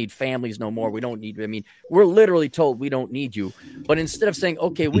don't even need families no more. We're literally told we don't need you. But instead of saying,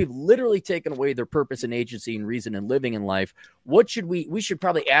 okay, we've literally taken away their purpose and agency and reason in living in life, what should we should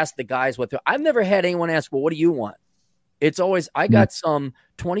probably ask the guys I've never had anyone ask, well, what do you want? It's always, I got some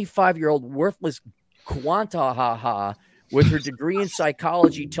 25-year-old worthless quanta with her degree in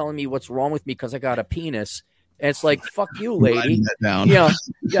psychology telling me what's wrong with me because I got a penis. And it's like, fuck you, lady.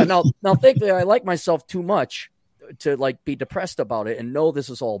 Yeah. Now, thankfully, I like myself too much to like be depressed about it and know this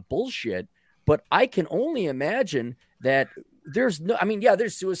is all bullshit. But I can only imagine that there's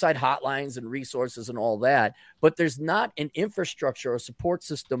suicide hotlines and resources and all that, but there's not an infrastructure or support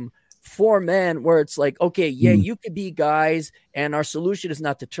system for men where it's like, okay, yeah, you could be guys and our solution is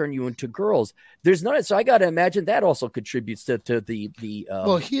not to turn you into girls. There's none. So I got to imagine that also contributes to the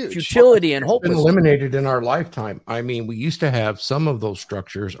futility and hopelessness. Been eliminated in our lifetime. I mean, we used to have some of those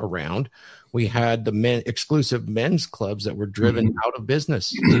structures around. We had the exclusive men's clubs that were driven out of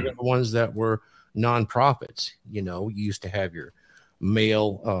business, even the ones that were nonprofits. You used to have your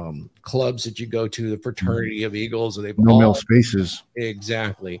male clubs that you go to, the fraternity of Eagles, or male spaces.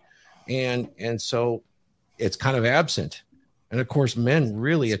 Exactly. And so it's kind of absent. And of course, men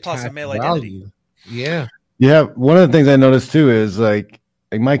really attack male value. identity. Yeah. Yeah. One of the things I noticed too is like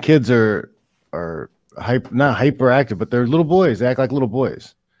my kids are not hyperactive, but they're little boys. They act like little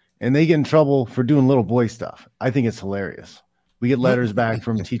boys, and they get in trouble for doing little boy stuff. I think it's hilarious. We get letters back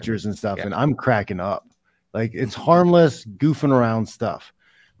from teachers and stuff, and I'm cracking up. Like, it's harmless, goofing around stuff.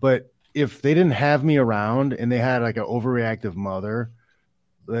 But if they didn't have me around and they had like an overreactive mother,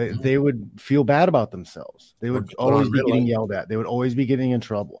 they would feel bad about themselves. They would always be getting yelled at. They would always be getting in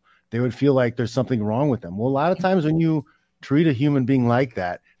trouble. They would feel like there's something wrong with them. Well, a lot of times when you treat a human being like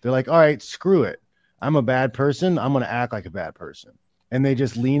that, they're like, all right, screw it. I'm a bad person. I'm going to act like a bad person. And they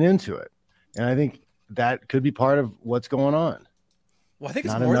just lean into it. And I think that could be part of what's going on. Well, I think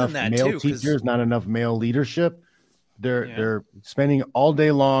it's more than that male too. Teachers, not enough male leadership. They're spending all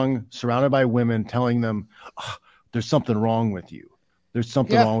day long surrounded by women telling them, oh, there's something wrong with you. There's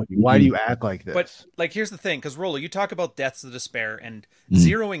something wrong with you. Why do you act like this? But like, here's the thing, because Rollo, you talk about deaths of despair and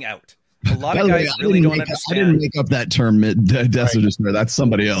zeroing out. A lot of guys really don't understand. I didn't make up that term, deaths of despair. That's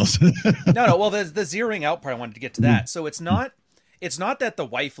somebody else. No. Well, the zeroing out part, I wanted to get to that. So it's not that the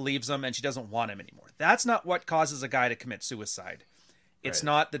wife leaves him and she doesn't want him anymore. That's not what causes a guy to commit suicide. It's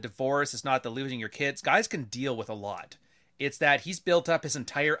not the divorce. It's not the losing your kids. Guys can deal with a lot. It's that he's built up his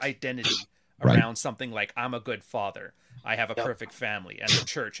entire identity around something like, I'm a good father. I have a perfect family and the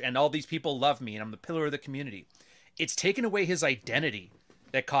church and all these people love me and I'm the pillar of the community. It's taken away his identity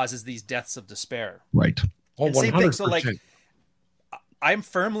that causes these deaths of despair. Right. And same thing. So like, I'm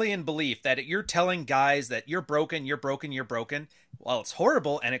firmly in belief that you're telling guys that you're broken. Well, it's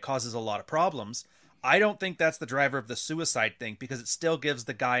horrible and it causes a lot of problems. I don't think that's the driver of the suicide thing, because it still gives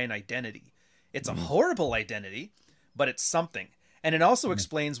the guy an identity. It's a horrible identity, but it's something. And it also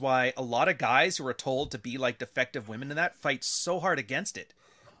explains why a lot of guys who are told to be like defective women and that fight so hard against it.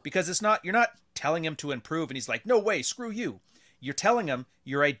 Because you're not telling him to improve and he's like, no way, screw you. You're telling him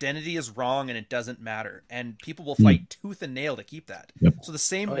your identity is wrong and it doesn't matter. And people will fight tooth and nail to keep that. Yep. So the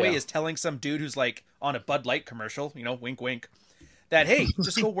same way as telling some dude who's like on a Bud Light commercial, wink, wink, that, hey,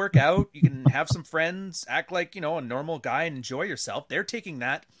 just go work out. You can have some friends, act like, a normal guy and enjoy yourself. They're taking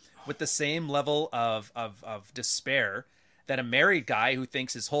that with the same level of despair that a married guy who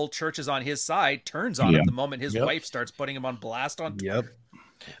thinks his whole church is on his side turns on him the moment his wife starts putting him on blast on Twitter.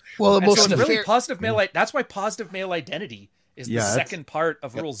 Well, so it's really positive male. That's why positive male identity is the second part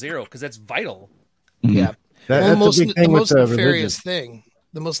of Rule Zero, because that's vital. Yeah. The most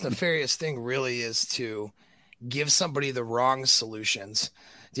nefarious thing really is to give somebody the wrong solutions.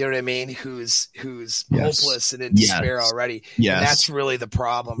 Do you know what I mean? Who's hopeless and in despair already. Yes. And that's really the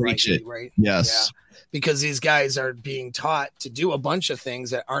problem, right? Yes. Yeah. Because these guys are being taught to do a bunch of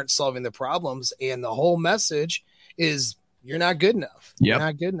things that aren't solving the problems. And the whole message is, you're not good enough. You're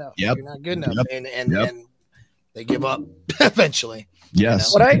not good enough. You're not good enough. And they give up eventually.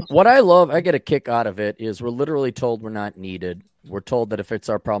 Yes. What I love, I get a kick out of it, is we're literally told we're not needed. We're told that if it's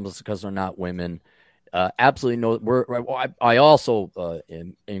our problems, it's because we're not women. Absolutely no. I also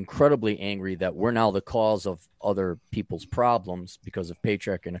am incredibly angry that we're now the cause of other people's problems because of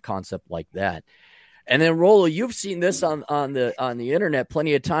patriarchy and a concept like that. And then Rollo, you've seen this on the internet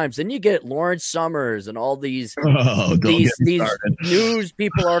plenty of times. Then you get Lawrence Summers and all these news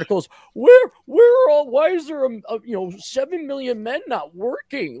people articles. Why is there 7 million men not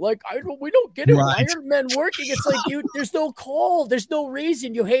working? Like, we don't get it. Why are men working? It's like there's no call, there's no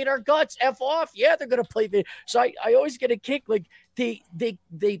reason. You hate our guts. F off. Yeah, they're gonna play the. So I always get a kick. Like they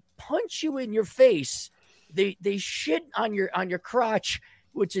punch you in your face. They shit on your crotch,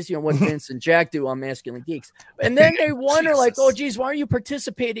 which is what Vince and Jack do on Masculine Geeks. And then they wonder, like, oh, geez, why are you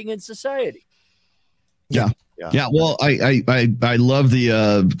participating in society? Yeah. Yeah, well, I love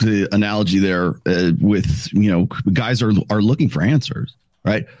the analogy there with guys are looking for answers,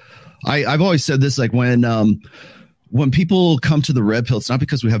 right? I've always said this, like when people come to the Red Pill, it's not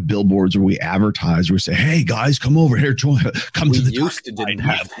because we have billboards or we advertise or we say, "Hey guys, come over here, come to the used to didn't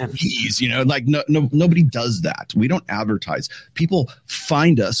have them. Like nobody does that. We don't advertise. People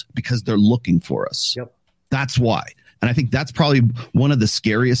find us because they're looking for us. Yep. That's why. And I think that's probably one of the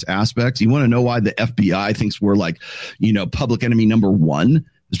scariest aspects. You want to know why the FBI thinks we're like, public enemy number one?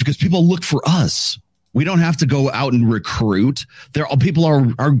 Is because people look for us. We don't have to go out and recruit. People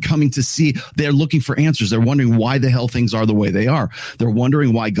are coming to see. They're looking for answers. They're wondering why the hell things are the way they are. They're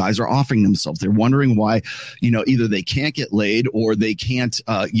wondering why guys are offering themselves. They're wondering why, either they can't get laid or they can't,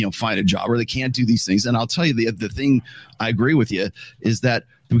 find a job or they can't do these things. And I'll tell you, the thing I agree with you is that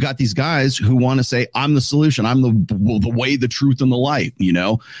we got these guys who want to say, I'm the solution. I'm the way, the truth, and the light,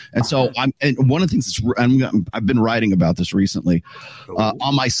 And so and one of the things I've been writing about this recently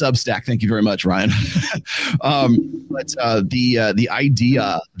on my Substack. Thank you very much, Ryan. But the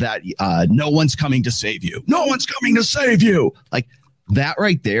idea that no one's coming to save you. No one's coming to save you. Like that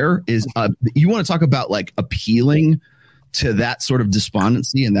right there is you want to talk about like appealing to that sort of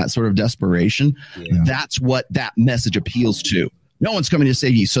despondency and that sort of desperation. Yeah. That's what that message appeals to. No one's coming to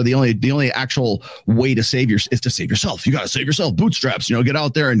save you. So the only actual way to save is to save yourself. You got to save yourself. Bootstraps. Get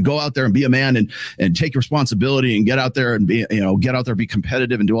out there and go out there and be a man and take responsibility and get out there and be be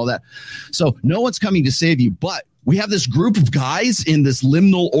competitive and do all that. So no one's coming to save you, but we have this group of guys in this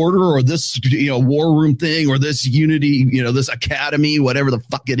liminal order or this war room thing or this unity, this academy, whatever the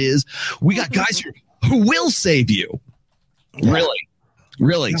fuck it is. We got guys here who will save you. Yeah.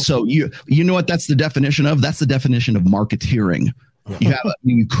 Really. So you know what that's the definition of? That's the definition of marketeering.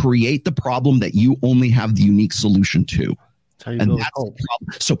 You create the problem that you only have the unique solution to. And that's the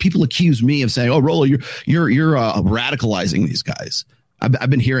problem. So people accuse me of saying, "Oh, Rollo, you're radicalizing these guys."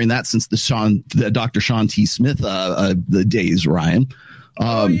 I've been hearing that since the Dr. Sean T. Smith the days, Ryan.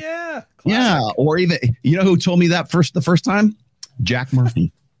 Yeah. Or even who told me that the first time? Jack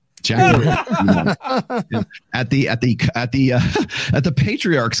Murphy. At the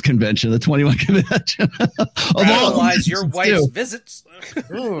Patriarchs Convention, the 21 Convention. Radicalize your wife's visits.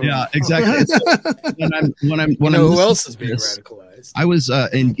 Yeah, exactly. Who else is being radicalized? I was,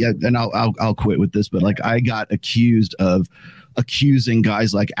 and I'll quit with this, but like I got accused of accusing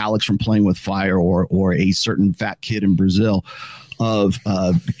guys like Alex from Playing with Fire or a certain fat kid in Brazil of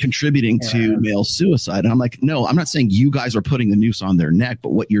contributing to male suicide. And I'm like, no, I'm not saying you guys are putting the noose on their neck,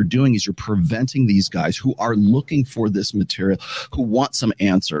 but what you're doing is you're preventing these guys who are looking for this material, who want some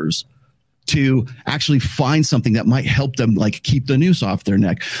answers, to actually find something that might help them, like keep the noose off their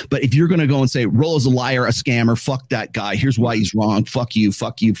neck. But if you're going to go and say, Rollo's a liar, a scammer, fuck that guy, here's why he's wrong, fuck you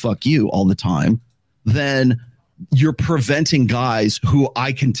all the time, then you're preventing guys who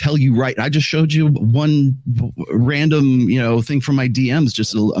I can tell you right. I just showed you one random, thing from my DMs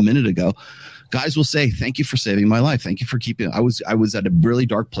just a minute ago. Guys will say, thank you for saving my life. Thank you for keeping. I was at a really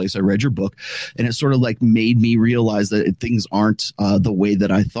dark place. I read your book and it sort of like made me realize that things aren't the way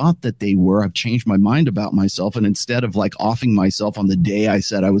that I thought that they were. I've changed my mind about myself. And instead of like offing myself on the day I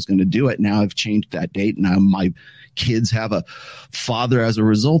said I was going to do it, now I've changed that date. Now my kids have a father as a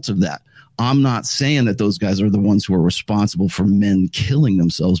result of that. I'm not saying that those guys are the ones who are responsible for men killing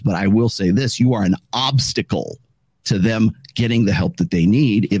themselves, but I will say this: you are an obstacle to them getting the help that they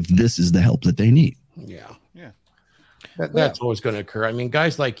need if this is the help that they need. Yeah. That's always going to occur. I mean,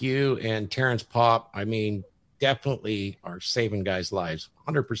 guys like you and Terrence Popp, definitely are saving guys' lives,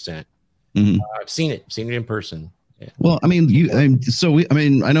 100%. Mm-hmm. I've seen it in person. Yeah. Well, I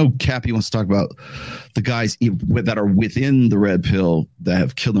know Cappy wants to talk about the guys that are within the Red Pill that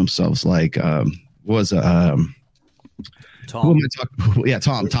have killed themselves. Like, Tom. Who am I talking? Yeah,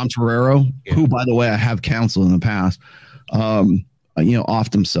 Tom Torero, who, by the way, I have counseled in the past.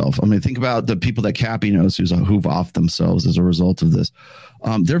 Offed himself. Think about the people that Cappy knows who've offed themselves as a result of this.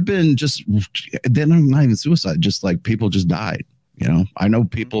 There have been they're not even suicide, just like people just died. I know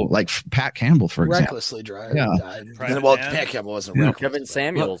people like Pat Campbell, for example. Recklessly died. Pat Campbell wasn't reckless. Kevin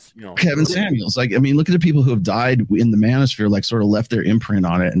Samuels. Kevin Samuels. Like, look at the people who have died in the manosphere, like sort of left their imprint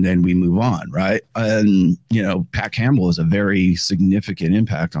on it, and then we move on, right? And, Pat Campbell is a very significant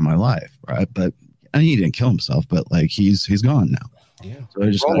impact on my life, right? But he didn't kill himself, but like he's gone now. Yeah.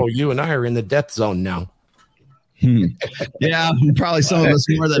 So you and I are in the death zone now. Yeah, probably some of us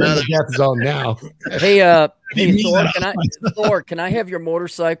more than others. Death zone now. Hey, Thor, can I have your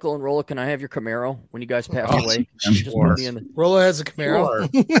motorcycle, and Rolla, can I have your Camaro when you guys pass away? Just put me in the... Rolla has a Camaro.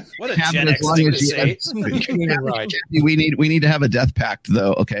 What a Gen X thing to say. We need to have a death pact,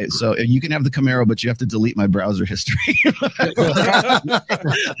 though. Okay, so you can have the Camaro, but you have to delete my browser history. You'll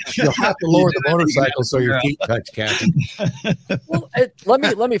have to lower the motorcycle so your feet touch, Cappy. Well,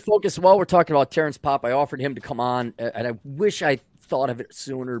 let me focus. While we're talking about Terrence Popp, I offered him to come on, and I wish I thought of it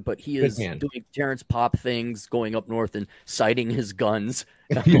sooner, but he is doing Terrence Popp things, going up north and sighting his guns.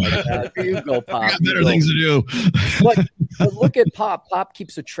 And I'm like, here you go, Popp. I got better things to do. But look at Popp. Popp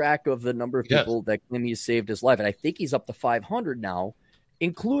keeps a track of the number of people that claim he saved his life, and I think he's up to 500 now,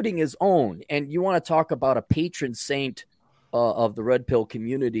 including his own. And you want to talk about a patron saint of the red pill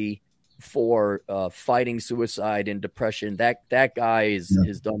community for fighting suicide and depression. That guy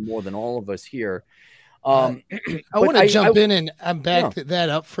has done more than all of us here. I want to jump in and back that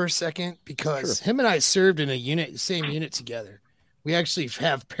up for a second, because him and I served in a same unit together. We actually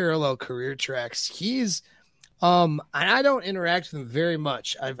have parallel career tracks. He's and I don't interact with him very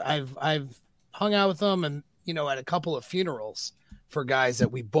much. I've hung out with him and at a couple of funerals for guys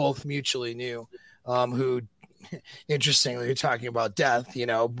that we both mutually knew, who interestingly you're talking about death,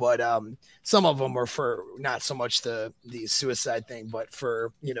 but some of them were for not so much the suicide thing, but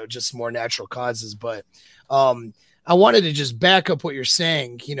for just more natural causes. But I wanted to just back up what you're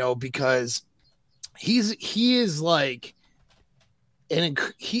saying, because he is like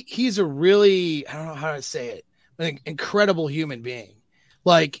he's a really, I don't know how to say it, an incredible human being.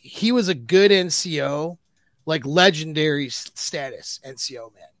 Like, he was a good NCO, like legendary status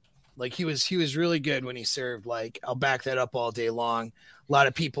NCO, man. Like, he was really good when he served. Like, I'll back that up all day long. A lot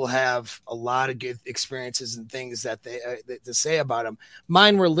of people have a lot of good experiences and things that they to say about him.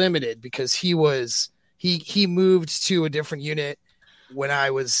 Mine were limited because he moved to a different unit when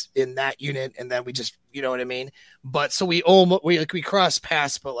I was in that unit, and then we just, you know what I mean? But so we crossed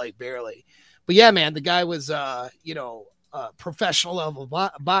paths, but like barely. But yeah, man, the guy was a professional level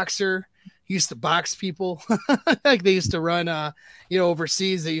boxer. He used to box people. Like, they used to run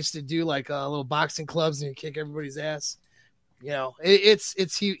overseas. They used to do like little boxing clubs and you kick everybody's ass.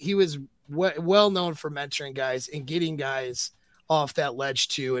 He was well known for mentoring guys and getting guys off that ledge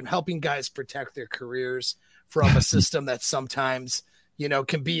too, and helping guys protect their careers from a system that sometimes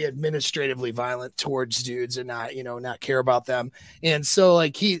can be administratively violent towards dudes and not care about them. And so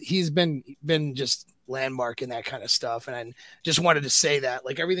like he's been just landmark in that kind of stuff. And I just wanted to say that,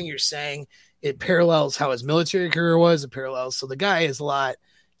 like, everything you're saying, it parallels how his military career was. It parallels. So the guy is a lot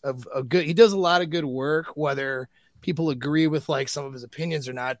of good. He does a lot of good work, whether people agree with like some of his opinions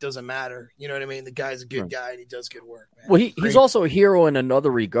or not, doesn't matter. You know what I mean? The guy's a good guy and he does good work, man. Well, he's also a hero in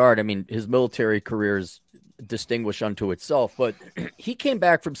another regard. I mean, his military career is distinguished unto itself, but he came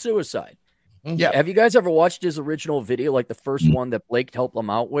back from suicide. Yeah. Have you guys ever watched his original video, like the first one that Blake helped him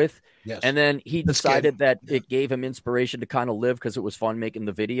out with? Yes. And then he decided that it gave him inspiration to kind of live because it was fun making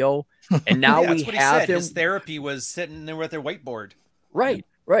the video. And now we have him. His therapy was sitting there with their whiteboard. Right.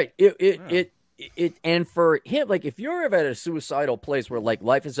 It and for him, like, if you're ever at a suicidal place where like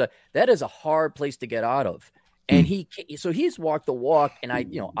life is that is a hard place to get out of. And he's walked the walk, and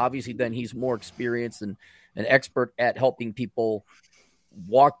obviously then he's more experienced and an expert at helping people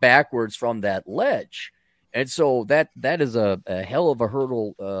walk backwards from that ledge. And so that is a hell of a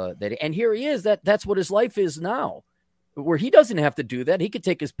hurdle and here he is, that's what his life is now, where he doesn't have to do that. He could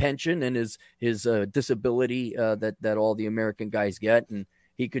take his pension and his disability that all the American guys get, and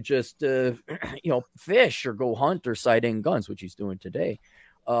he could just fish or go hunt or sight in guns, which he's doing today.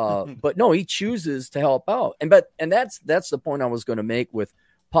 But no, he chooses to help out. And that's the point I was going to make with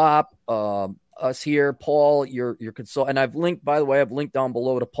Popp, us here, Paul, your consult. And I've linked down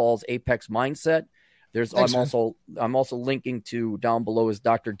below to Paul's Apex Mindset. I'm also linking to down below is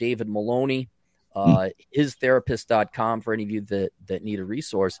Dr. David Maloney, histherapist.com for any of you that need a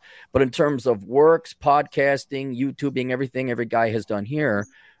resource. But in terms of works, podcasting, YouTubing, everything every guy has done here,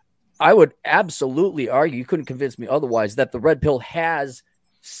 I would absolutely argue, you couldn't convince me otherwise, that the red pill has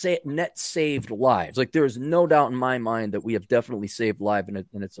net saved lives. Like, there's no doubt in my mind that we have definitely saved lives,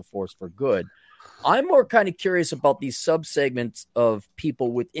 and it's a force for good. I'm more kind of curious about these subsegments of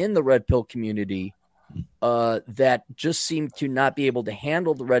people within the red pill community that just seem to not be able to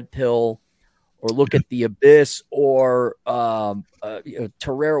handle the red pill or look at the abyss or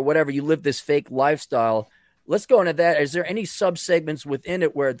Terrera, whatever. You live this fake lifestyle. Let's go into that. Is there any subsegments within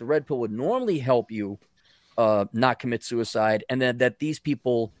it where the red pill would normally help you not commit suicide, and then that these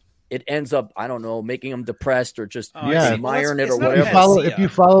people, it ends up, I don't know, making them depressed or just admiring it or whatever? If you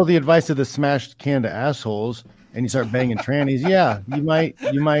follow the advice of the smashed can to assholes, and you start banging trannies, yeah, you might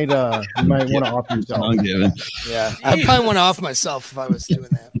want to off yourself. Yeah, I'd probably want to off myself if I was doing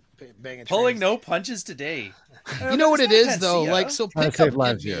that. Banging Pulling trannies. no punches today. You know what it is though? Panacea. Like, so Trying to pickup save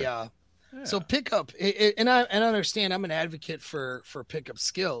lives can be, here. so pickup, and I understand. I'm an advocate for pickup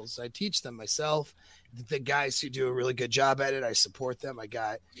skills. I teach them myself. The guys who do a really good job at it, I support them. I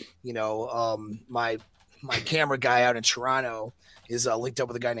got, my camera guy out in Toronto is linked up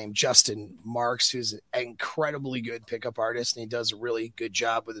with a guy named Justin Marks, who's an incredibly good pickup artist, and he does a really good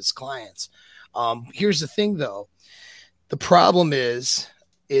job with his clients. Here's the thing, though. The problem is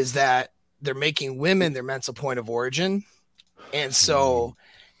that they're making women their mental point of origin. And so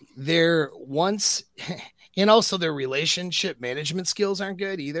and also their relationship management skills aren't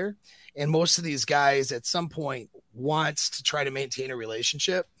good either. And most of these guys at some point wants to try to maintain a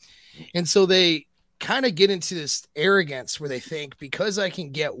relationship. And so they kind of get into this arrogance where they think, because I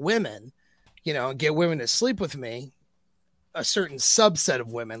can get women, get women to sleep with me, a certain subset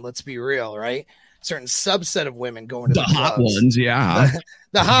of women, let's be real, right? Certain subset of women going to the hot clubs. ones, yeah.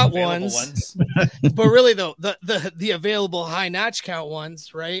 The hot ones. But really though, the available high notch count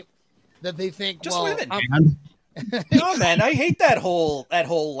ones, right? That they think just women. No, man, I hate that whole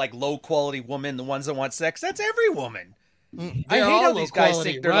like low quality woman, the ones that want sex. That's every woman. I hate how these guys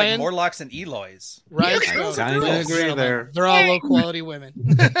think they're like Morlocks and Eloys. Right? I agree there. They're all low quality women.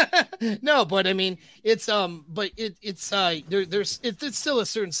 No, but I mean, it's it's still a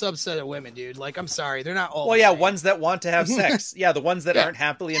certain subset of women, dude. Like, I'm sorry, they're not all. Well, yeah, ones that want to have sex. Yeah, the ones that aren't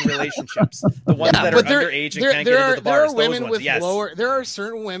happily in relationships. The ones that are underage and can't get into the bars. There are women with lower. There are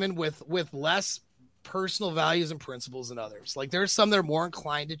certain women with less personal values and principles than others. Like, there are some that are more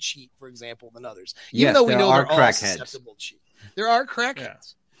inclined to cheat, for example, than others. Even though we know they're all susceptible to cheat. There are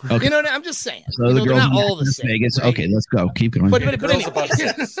crackheads. Yeah. Okay. You know what I'm just saying. So the girls not all the same. Vegas. Right? Okay, let's go. Keep going. But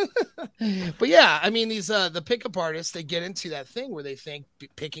anyway. But yeah, I mean, these the pickup artists, they get into that thing where they think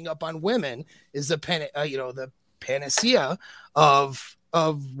picking up on women is the panacea of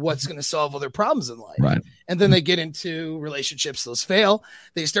what's going to solve all their problems in life. Right. And then they get into relationships, those fail.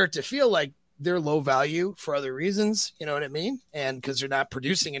 They start to feel like they're low value for other reasons. You know what I mean? And because they're not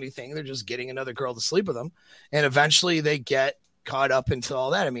producing anything, they're just getting another girl to sleep with them. And eventually they get caught up into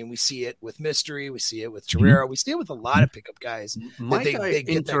all that. I mean, we see it with Mystery. We see it with Torero. We see it with a lot of pickup guys. Might I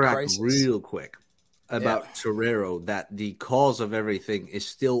interact real quick about Torero, that the cause of everything is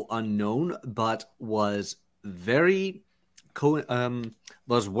still unknown, but was very close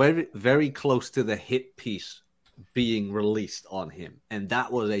to the hit piece being released on him, and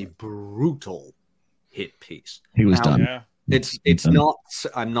that was a brutal hit piece. He was done. Yeah. It's not.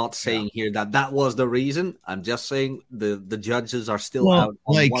 I'm not saying here that was the reason. I'm just saying the judges are still out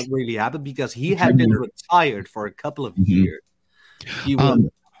on what really happened, because he had been retired for a couple of years. He was,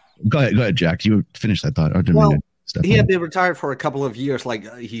 go ahead, Jack. You finish that thought. He had been retired for a couple of years.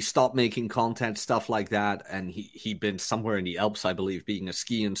 Like, he stopped making content, stuff like that, and he'd been somewhere in the Alps, I believe, being a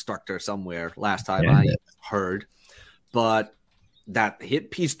ski instructor somewhere. Last time I heard, but that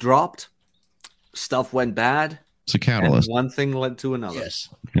hit piece dropped. Stuff went bad. It's a catalyst. One thing led to another. Yes,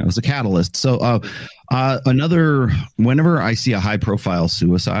 it was a catalyst. So whenever I see a high profile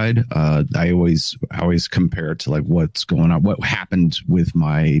suicide, I always compare it to like what's going on, what happened with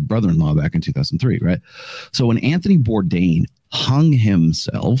my brother-in-law back in 2003, right? So when Anthony Bourdain hung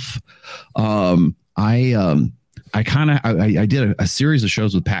himself, I did a series of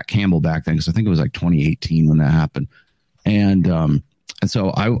shows with Pat Campbell back then, because I think it was like 2018 when that happened. And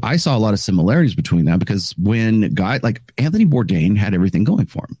so I saw a lot of similarities between that, because when a guy like Anthony Bourdain had everything going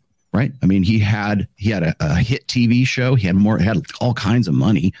for him, right? I mean, he had a hit TV show. He had all kinds of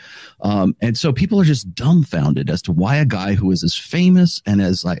money. And so people are just dumbfounded as to why a guy who is as famous and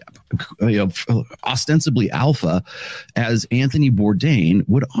as ostensibly alpha as Anthony Bourdain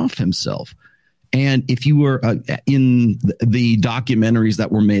would off himself. And if you were in the documentaries that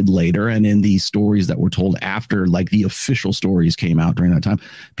were made later and in the stories that were told after, like the official stories came out during that time,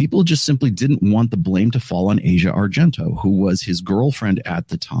 people just simply didn't want the blame to fall on Asia Argento, who was his girlfriend at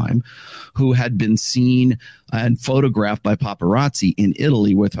the time, who had been seen and photographed by paparazzi in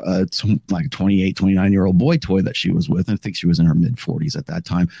Italy with a 28, 29-year-old boy toy that she was with. I think she was in her mid-40s at that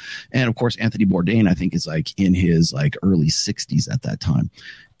time. And of course, Anthony Bourdain, I think, is like in his like early 60s at that time.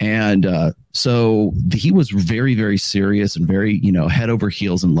 And so he was very, very serious and very, head over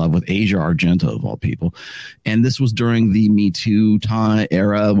heels in love with Asia Argento, of all people. And this was during the Me Too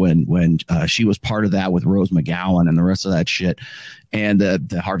era when she was part of that with Rose McGowan and the rest of that shit, and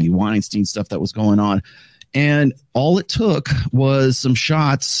the Harvey Weinstein stuff that was going on. And all it took was some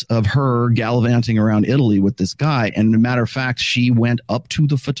shots of her gallivanting around Italy with this guy. And as a matter of fact, she went up to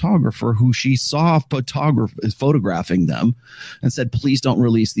the photographer who she saw photographing them and said, please don't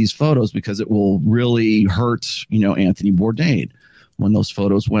release these photos because it will really hurt, Anthony Bourdain. When those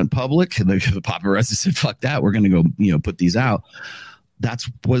photos went public, the paparazzi said, fuck that. We're going to go, put these out. That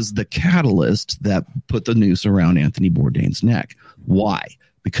was the catalyst that put the noose around Anthony Bourdain's neck. Why?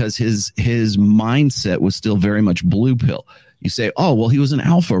 Because his mindset was still very much blue pill. You say, oh, well, he was an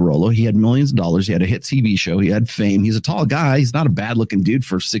alpha Rolo. He had millions of dollars. He had a hit TV show. He had fame. He's a tall guy. He's not a bad looking dude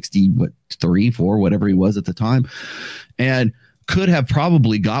for 63, 4, whatever he was at the time. And could have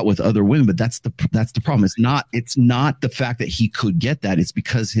probably got with other women, but that's the problem. It's not the fact that he could get that. It's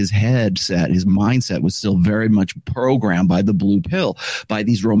because his mindset was still very much programmed by the blue pill, by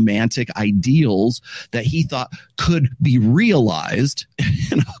these romantic ideals that he thought could be realized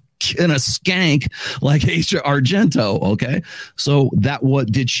in a skank like Asia Argento. Okay. So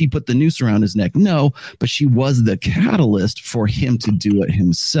did she put the noose around his neck? No, but she was the catalyst for him to do it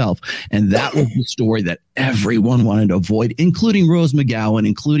himself. And that was the story that everyone wanted to avoid, including Rose McGowan,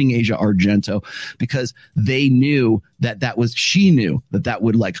 including Asia Argento, because they knew she knew that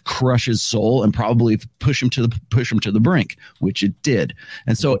would like crush his soul and probably push him to the brink, which it did.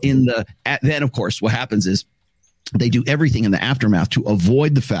 And so then of course what happens is they do everything in the aftermath to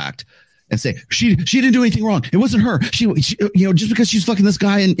avoid the fact and say she didn't do anything wrong. It wasn't her. She just because she's fucking this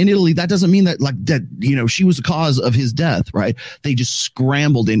guy in Italy, that doesn't mean that she was the cause of his death, right? They just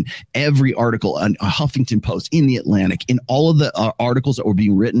scrambled in every article on Huffington Post, in the Atlantic, in all of the articles that were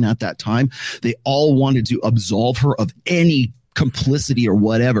being written at that time. They all wanted to absolve her of any complicity or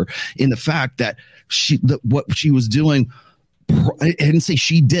whatever in the fact that what she was doing. I didn't say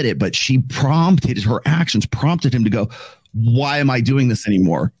she did it, but her actions prompted him to go, why am I doing this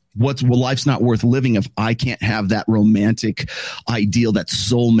anymore? Life's not worth living if I can't have that romantic ideal, that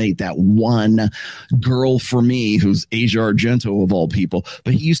soulmate, that one girl for me, who's Asia Argento of all people.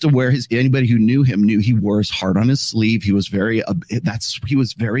 But he used to wear anybody who knew him knew he wore his heart on his sleeve. He was very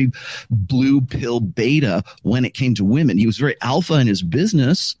blue pill beta when it came to women. He was very alpha in his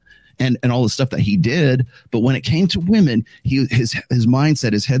business and all the stuff that he did. But when it came to women, his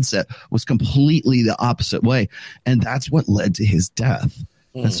mindset, his headset was completely the opposite way. And that's what led to his death.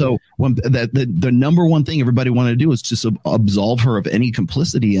 And so when the number one thing everybody wanted to do was just absolve her of any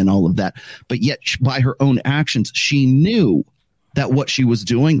complicity and all of that. But yet by her own actions, she knew that what she was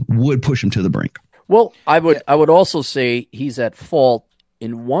doing would push him to the brink. Well, I would also say he's at fault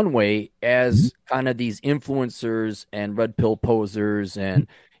in one way as kind of these influencers and red pill posers and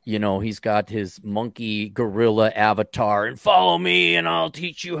he's got his monkey gorilla avatar and follow me and I'll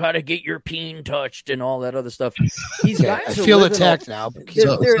teach you how to get your peen touched and all that other stuff. I feel attacked now.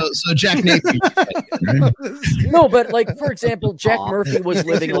 So Jack Napier. No, but like, for example, Jack Murphy was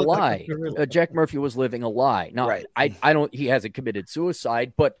living a lie. Jack Murphy was living a lie. Now, right. He hasn't committed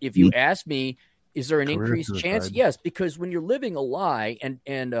suicide, but if you ask me, is there an increased chance? Yes, because when you're living a lie and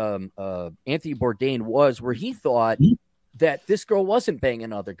Anthony Bourdain was where he thought that this girl wasn't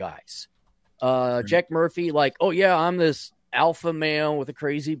banging other guys. Jack Murphy, like, oh yeah, I'm this alpha male with a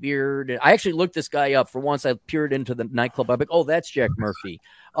crazy beard. And I actually looked this guy up for once. I peered into the nightclub. I'm like, oh, that's Jack Murphy.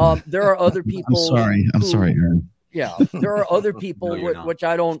 There are other people. I'm sorry, Aaron. Yeah, there are other people which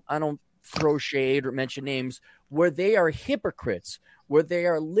I don't throw shade or mention names where they are hypocrites, where they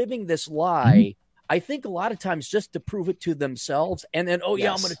are living this lie. I think a lot of times just to prove it to themselves and then, I'm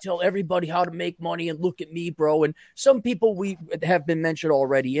going to tell everybody how to make money and look at me, bro. And some people we have been mentioned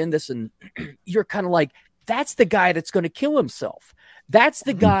already in this. And you're kind of like, that's the guy that's going to kill himself. That's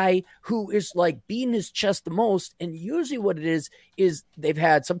the guy who is like beating his chest the most. And usually what it is they've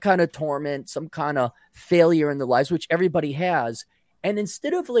had some kind of torment, some kind of failure in their lives, which everybody has. And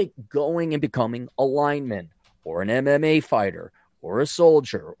instead of like going and becoming a lineman or an MMA fighter or a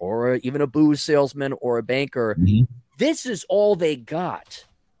soldier, or even a booze salesman, or a banker. This is all they got,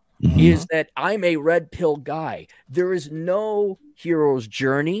 is that I'm a red pill guy. There is no hero's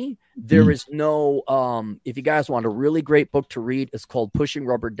journey. There is no, if you guys want a really great book to read, it's called Pushing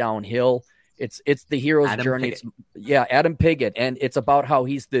Rubber Downhill. It's the hero's journey. Adam Piggott. And it's about how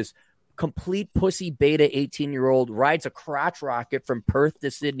he's this complete pussy beta 18-year-old, rides a crotch rocket from Perth to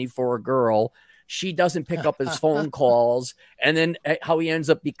Sydney for a girl. She doesn't pick up his phone calls, and then how he ends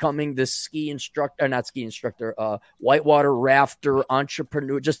up becoming this whitewater rafter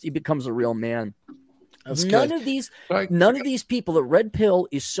entrepreneur. Just he becomes a real man. None of these people, the red pill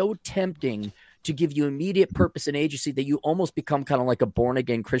is so tempting to give you immediate purpose and agency that you almost become kind of like a born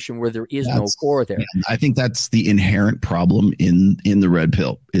again Christian where there is no core there. Yeah, I think that's the inherent problem in the red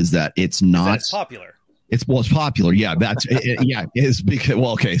pill is that it's not popular. It's popular. Yeah, that's yeah. It's because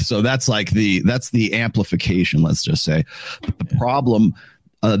okay. So that's the amplification. Let's just say, but the problem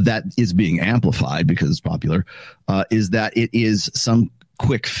that is being amplified because it's popular is that it is some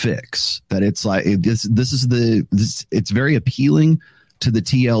quick fix. That it's like this. It's very appealing to the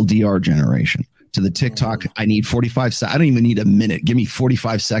TLDR generation. To the TikTok, I need 45 seconds. I don't even need a minute. Give me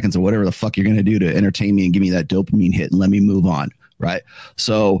 45 seconds of whatever the fuck you're going to do to entertain me and give me that dopamine hit and let me move on. Right.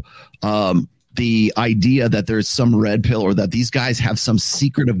 So, the idea that there's some red pill or that these guys have some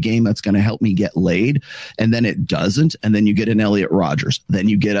secretive game that's going to help me get laid, and then it doesn't, and then you get an Elliot Rodgers, then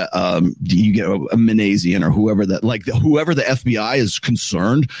you get a Manassian or whoever the FBI is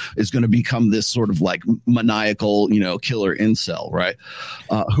concerned is going to become this sort of like maniacal, killer incel, right?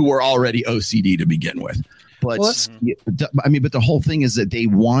 Who are already OCD to begin with. But but the whole thing is that they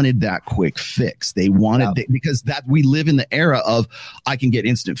wanted that quick fix. They wanted because that we live in the era of I can get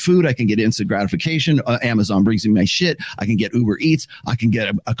instant food, I can get instant gratification. Amazon brings me my shit. I can get Uber Eats. I can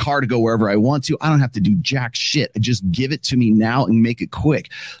get a car to go wherever I want to. I don't have to do jack shit. Just give it to me now and make it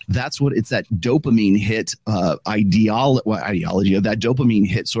quick. That's what it's that dopamine hit ideology of that dopamine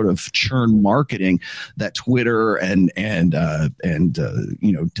hit sort of churn marketing that Twitter and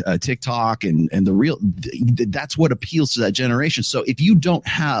TikTok and the real. That's what appeals to that generation. So if you don't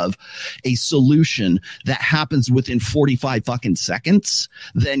have a solution that happens within 45 fucking seconds,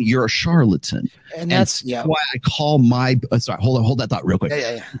 then you're a charlatan. And that's why I call my sorry, hold that thought real quick.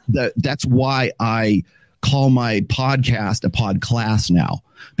 That's why I call my podcast a pod class now,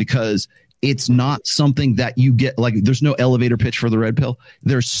 because it's not something that you get like there's no elevator pitch for the red pill.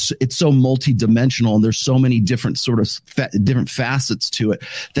 It's so multidimensional and there's so many different sort of different facets to it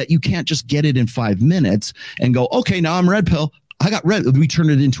that you can't just get it in 5 minutes and go, okay, now I'm red pill. I got red. We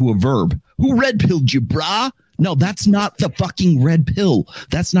turn it into a verb. Who red pilled you, brah? No, that's not the fucking red pill.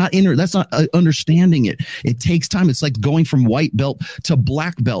 That's not That's not understanding it. It takes time. It's like going from white belt to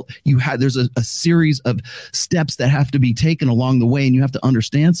black belt. There's a series of steps that have to be taken along the way, and you have to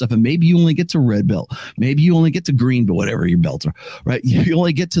understand stuff. And maybe you only get to red belt. Maybe you only get to green, but whatever your belts are, right? You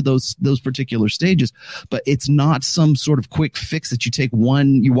only get to those particular stages. But it's not some sort of quick fix that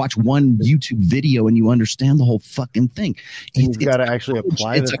you watch one YouTube video and you understand the whole fucking thing. You've got to actually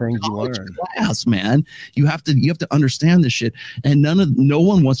apply the things you learn. Class, man. You have to understand this shit, and no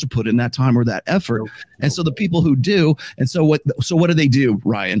one wants to put in that time or that effort. And so the people who do, and so what do they do,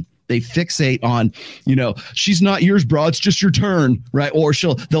 Ryan? They fixate on, she's not yours, bro. It's just your turn, right? Or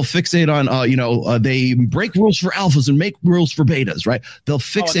they'll fixate on, they break rules for alphas and make rules for betas, right? They'll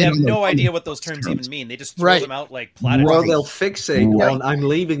fixate. They have no idea what those terms even mean. They just throw them out like platitudes. Well, they'll fixate on "I'm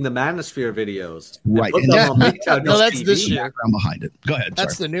leaving the Manosphere" videos, right? No, that's this year. Background behind it. Go ahead.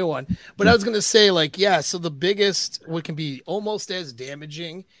 That's the new one. But I was going to say, so the biggest, what can be almost as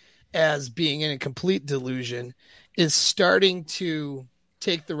damaging as being in a complete delusion, is starting to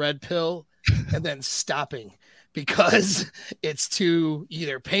take the red pill and then stopping because it's too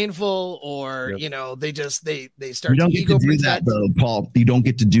either painful or they start. You don't get to do that though, Paul. You don't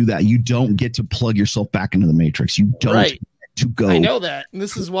get to do that. You don't get to plug yourself back into the matrix. You don't get to go. I know that, and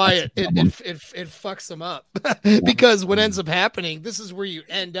this is why it fucks them up because what ends up happening, this is where you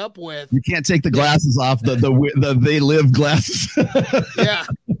end up with. You can't take the glasses off the they live glasses. yeah.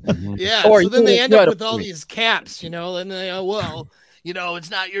 Or so then they end up with all these caps, and they it's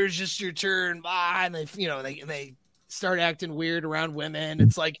not yours, just your turn. And they start acting weird around women.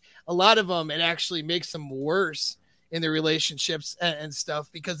 It's like a lot of them, it actually makes them worse in their relationships and stuff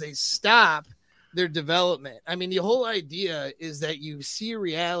because they stop their development. I mean, the whole idea is that you see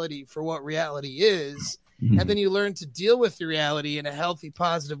reality for what reality is, and then you learn to deal with the reality in a healthy,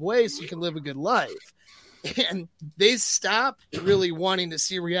 positive way so you can live a good life. And they stop really wanting to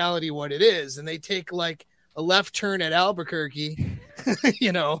see reality what it is, and they take like a left turn at Albuquerque,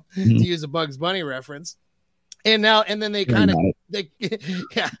 to use a Bugs Bunny reference. And then they kind of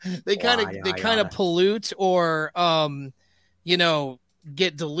pollute or,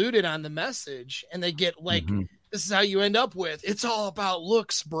 get diluted on the message, and they get like, this is how you end up with, it's all about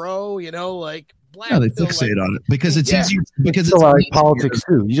looks, bro, black. Yeah, they fixate on it because it's easier. Because it's like politics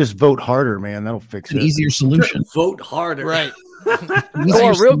too. You just vote harder, man. That'll fix it. An easier solution. Vote harder, right?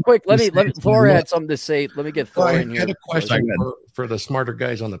 Thor, real quick, let me Thor had something to say. Let me get Thor in here. I had a question for the smarter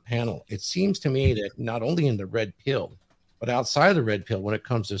guys on the panel. It seems to me that not only in the red pill, but outside of the red pill, when it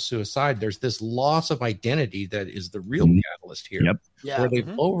comes to suicide, there's this loss of identity that is the real catalyst here. Yep. Yeah. Where they've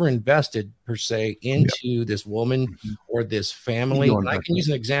overinvested per se into this woman or this family. And I can use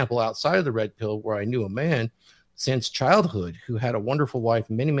an example outside of the red pill where I knew a man since childhood who had a wonderful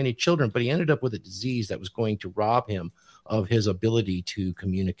wife, many, many children, but he ended up with a disease that was going to rob him of his ability to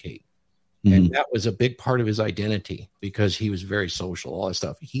communicate. And that was a big part of his identity because he was very social, all that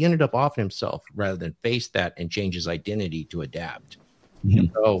stuff. He ended up offing himself rather than face that and change his identity to adapt.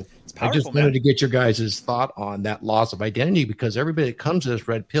 So I just wanted to get your guys' thought on that loss of identity, because everybody that comes to this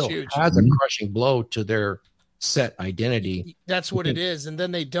red pill has a crushing blow to their set identity. That's what it is. And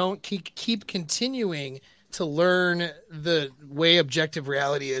then they don't keep continuing to learn the way objective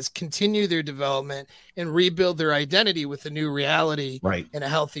reality is, continue their development and rebuild their identity with a new reality in a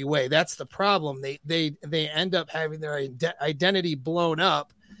healthy way. That's the problem. They end up having their identity blown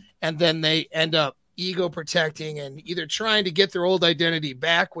up, and then they end up ego protecting and either trying to get their old identity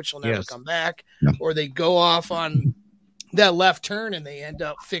back, which will never come back, or they go off on that left turn and they end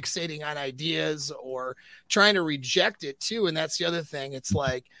up fixating on ideas or trying to reject it too. And that's the other thing. It's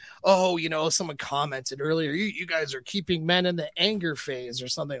like, oh, you know, someone commented earlier, you guys are keeping men in the anger phase or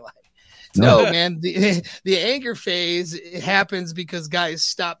something like. No, man, the anger phase, it happens because guys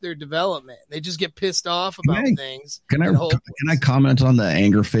stop their development. They just get pissed off about things. Can I comment on the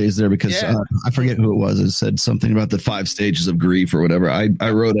anger phase there? Because I forget who it was. It said something about the 5 stages of grief or whatever. I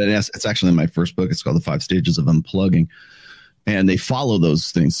wrote it. It's actually in my first book. It's called The 5 Stages of Unplugging. And they follow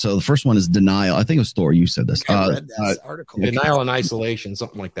those things. So the first one is denial. I think it was Thor. You said this. I read this article. Denial and isolation,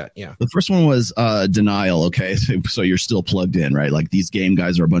 something like that. Yeah. The first one was denial. Okay. So you're still plugged in, right? Like, these game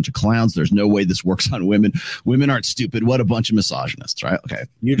guys are a bunch of clowns. There's no way this works on women. Women aren't stupid. What a bunch of misogynists, right? Okay.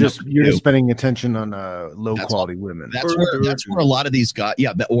 You're just spending attention on low quality women. That's where a lot of these guys,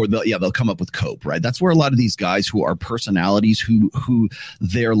 they'll come up with cope, right? That's where a lot of these guys who are personalities who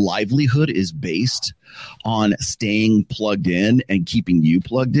their livelihood is based on staying plugged in and keeping you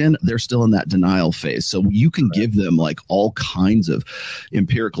plugged in, they're still in that denial phase. So you can give them like all kinds of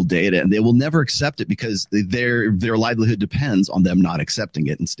empirical data and they will never accept it because their livelihood depends on them not accepting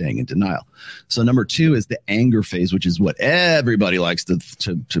it and staying in denial. So number 2 is the anger phase, which is what everybody likes to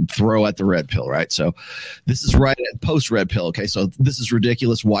throw at the red pill, right? So this is right at post red pill. Okay, so this is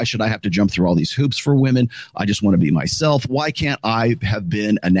ridiculous. Why should I have to jump through all these hoops for women? I just want to be myself. Why can't I have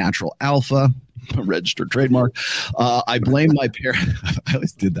been a natural alpha? A registered trademark. I blame my parents. I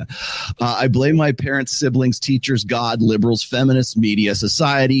always did that. I blame my parents, siblings, teachers, God, liberals, feminists, media,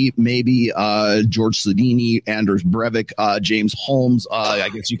 society, maybe George Sedini, Anders Breivik, James Holmes. I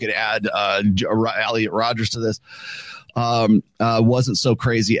guess you could add Elliot Rogers to this. Wasn't so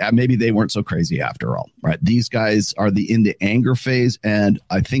crazy. Maybe they weren't so crazy after all, right? These guys are in the anger phase. And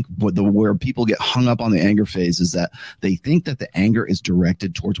I think where people get hung up on the anger phase is that they think that the anger is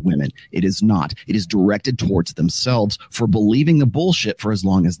directed towards women. It is not. It is directed towards themselves for believing the bullshit for as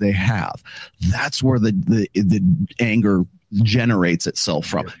long as they have. That's where the anger generates itself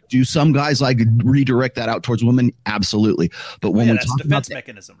from. Do some guys like redirect that out towards women? Absolutely. But when we talk about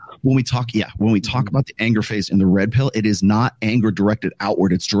mechanism. When we talk about the anger phase in the red pill, it is not anger directed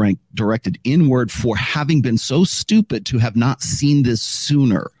outward. It's directed inward for having been so stupid to have not seen this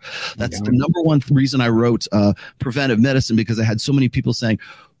sooner. That's the number one reason I wrote Preventive Medicine, because I had so many people saying,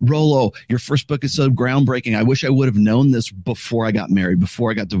 Rollo, your first book is so groundbreaking. I wish I would have known this before I got married,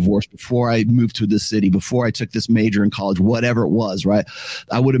 before I got divorced, before I moved to this city, before I took this major in college, whatever it was, right?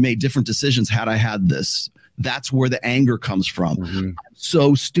 I would have made different decisions had I had this. That's where the anger comes from. I'm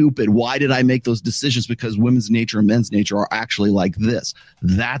so stupid. Why did I make those decisions? Because women's nature and men's nature are actually like this.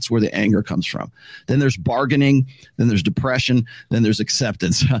 That's where the anger comes from. Then there's bargaining. Then there's depression. Then there's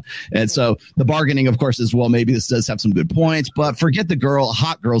acceptance. And so the bargaining, of course, is, well, maybe this does have some good points, but forget the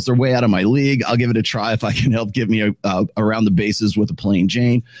hot girls. They're way out of my league. I'll give it a try if I can help give me around the bases with a plain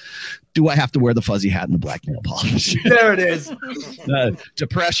Jane. Do I have to wear the fuzzy hat and the black nail polish? There it is.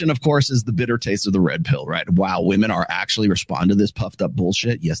 Depression, of course, is the bitter taste of the red pill, right? Wow, women are actually respond to this puffed up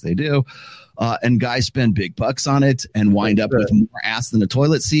bullshit. Yes, they do. And guys spend big bucks on it and wind up with more ass than a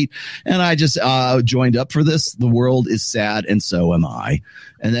toilet seat. And I just joined up for this. The world is sad, and so am I.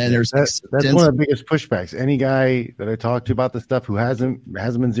 And then that's one of the biggest pushbacks. Any guy that I talk to about this stuff who hasn't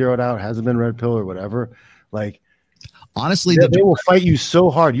been zeroed out, hasn't been red pill or whatever, like, honestly, they will fight you so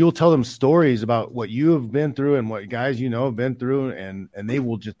hard. You'll tell them stories about what you have been through and what guys have been through, and they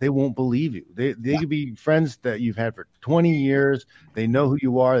won't believe you. They could be friends that you've had for 20 years. They know who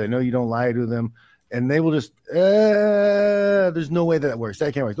you are. They know you don't lie to them, and they will just there's no way that works.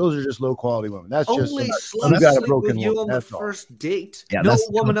 That can't work. Those are just low quality women. That's only just you got a broken with you on the first date. Yeah, no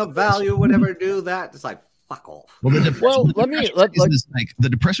woman of value would ever do that. It's like, fuck off. Well, the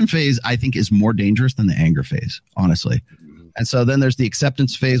depression phase, I think, is more dangerous than the anger phase, honestly. And so then there's the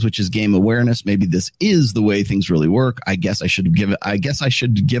acceptance phase, which is game awareness. Maybe this is the way things really work. I guess I should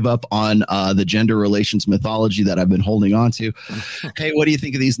give up on the gender relations mythology that I've been holding on to. Hey, what do you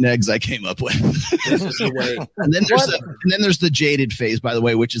think of these negs I came up with? This is the way. And then there's the jaded phase, by the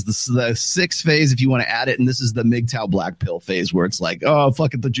way, which is the sixth phase, if you want to add it. And this is the MGTOW black pill phase, where it's like, oh,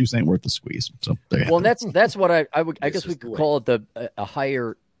 fuck it, the juice ain't worth the squeeze. So that's what I guess we could call it a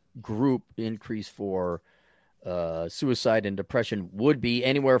higher group increase for suicide and depression would be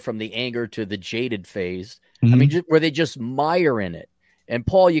anywhere from the anger to the jaded phase. I mean, where they just mire in it. And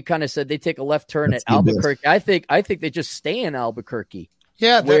Paul, you kind of said they take a left turn at Albuquerque. I think they just stay in Albuquerque.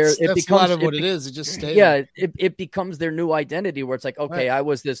 Yeah, that's a lot of what it is. It just stays. Yeah, it becomes their new identity, where it's like, okay, right. I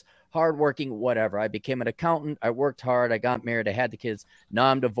was this hardworking whatever. I became an accountant. I worked hard. I got married. I had the kids. Now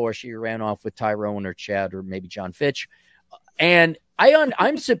I'm divorced. She ran off with Tyrone or Chad or maybe John Fitch. And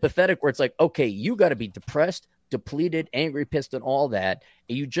I'm sympathetic, where it's like, okay, you got to be depressed, depleted, angry, pissed, and all that.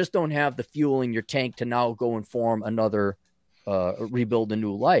 And you just don't have the fuel in your tank to now go and form another, rebuild a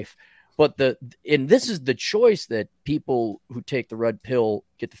new life. But this is the choice that people who take the red pill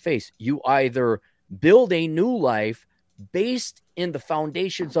get to face. You either build a new life based in the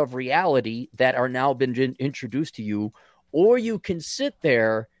foundations of reality that are now been introduced to you, or you can sit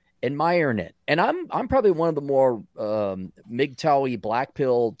there and mire in it. And I'm probably one of the more MGTOW-y black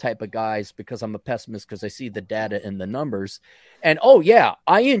pill type of guys, because I'm a pessimist, because I see the data and the numbers. And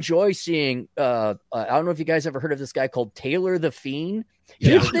I enjoy seeing I don't know if you guys ever heard of this guy called Taylor the Fiend.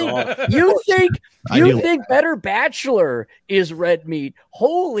 You think Better Bachelor is red meat?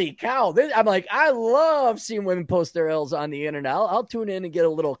 Holy cow. I'm like, I love seeing women post their L's on the internet. I'll tune in and get a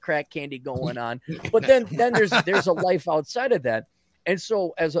little crack candy going on. But then there's a life outside of that. And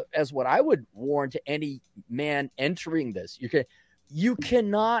so as what I would warn to any man entering this, you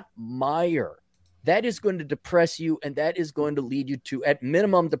cannot mire. That is going to depress you, and that is going to lead you to, at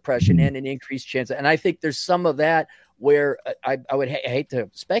minimum, depression and an increased chance. And I think there's some of that where I would hate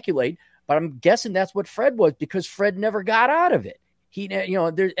to speculate, but I'm guessing that's what Fred was, because Fred never got out of it.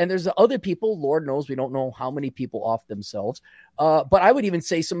 There's other people, Lord knows, we don't know how many people off themselves. But I would even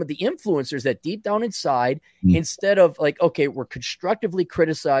say some of the influencers that deep down inside, instead of like, okay, we're constructively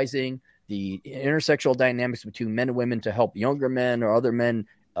criticizing the intersexual dynamics between men and women to help younger men or other men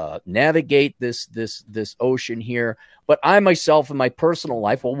navigate this ocean here. But I myself in my personal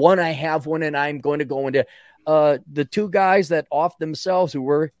life, I have one, and I'm going to go into the two guys that off themselves who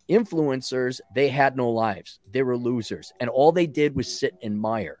were influencers. They had no lives. They were losers, and all they did was sit and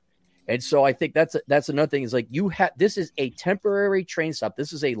mire. And so I think that's another thing, is like, this is a temporary train stop.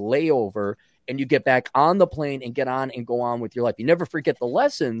 This is a layover, and you get back on the plane and get on and go on with your life. You never forget the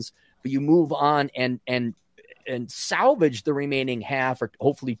lessons, but you move on and salvage the remaining half or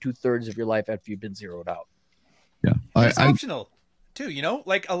hopefully 2/3 of your life after you've been zeroed out. Yeah. It's optional too,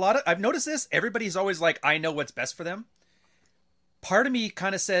 like I've noticed this. Everybody's always like, I know what's best for them. Part of me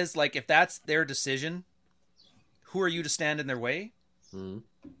kind of says, like, if that's their decision, who are you to stand in their way?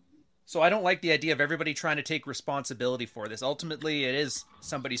 So I don't like the idea of everybody trying to take responsibility for this. Ultimately, it is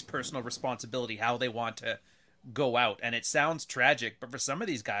somebody's personal responsibility how they want to go out. And it sounds tragic, but for some of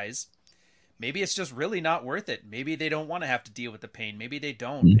these guys, maybe it's just really not worth it. Maybe they don't want to have to deal with the pain. Maybe they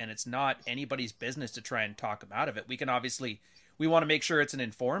don't. And it's not anybody's business to try and talk them out of it. We want to make sure it's an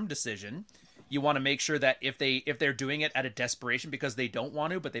informed decision. You want to make sure that if they're doing it out of desperation because they don't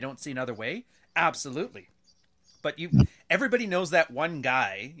want to, but they don't see another way, absolutely. But everybody knows that one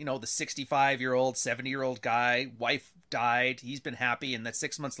guy, the 65-year-old, 70-year-old guy, wife died, he's been happy, and that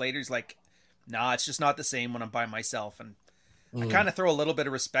 6 months later he's like, nah, it's just not the same when I'm by myself. And I kind of throw a little bit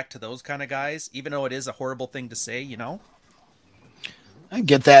of respect to those kind of guys, even though it is a horrible thing to say, I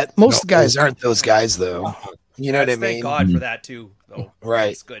get that. Most guys aren't those guys, though. You know what I mean? Thank God for that, too, though.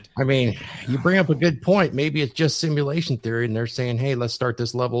 Right. It's good. I mean, you bring up a good point. Maybe it's just simulation theory, and they're saying, hey, let's start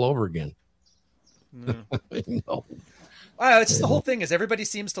this level over again. It's just the whole thing is everybody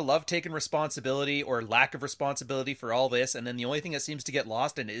seems to love taking responsibility or lack of responsibility for all this, and then the only thing that seems to get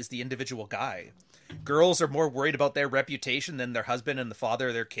lost in it is the individual guy. Girls are more worried about their reputation than their husband and the father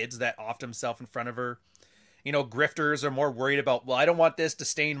of their kids that offed himself in front of her. Grifters are more worried about, I don't want this to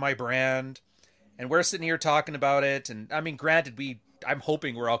stain my brand. And we're sitting here talking about it. And I mean, granted, I'm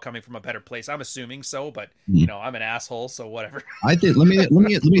hoping we're all coming from a better place. I'm assuming so, but I'm an asshole, so whatever. I think I'm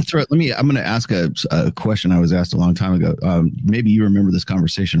going to ask a question I was asked a long time ago. Maybe you remember this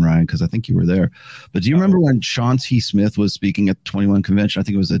conversation, Ryan, because I think you were there. But do you remember when Sean T. Smith was speaking at the 21 convention? I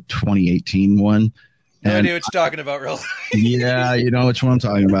think it was a 2018 one. No idea what you're talking about, real. Yeah, you know which one I'm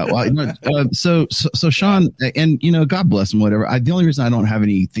talking about. Well, so Sean, and God bless him, whatever. The only reason I don't have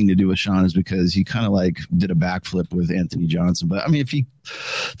anything to do with Sean is because he kind of like did a backflip with Anthony Johnson. But I mean,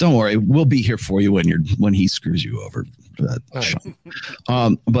 don't worry, we'll be here for you when he screws you over.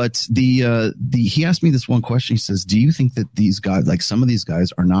 Sean. But he asked me this one question. He says, "Do you think that these guys, like some of these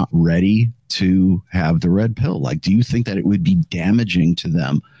guys, are not ready to have the red pill? Like, do you think that it would be damaging to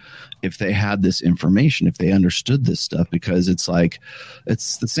them if they had this information, if they understood this stuff?" Because it's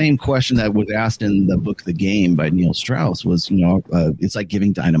the same question that was asked in the book The Game by Neil Strauss was, it's like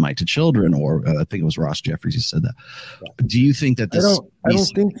giving dynamite to children, or I think it was Ross Jeffries who said that. Do you think that this? I don't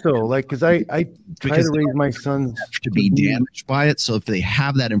think so. Like, because I try to raise my sons to be damaged by it. So if they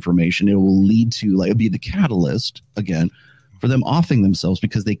have that information, it will lead to it'll be the catalyst again for them offing themselves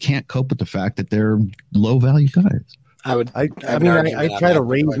because they can't cope with the fact that they're low value guys. I try to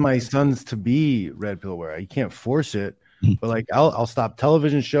raise my sons to be red pill wearer. You can't force it, but like I'll stop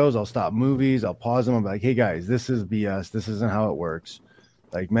television shows, I'll stop movies, I'll pause them. I'm like, hey guys, this is BS. This isn't how it works.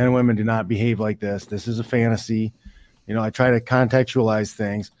 Like, men and women do not behave like this. This is a fantasy. I try to contextualize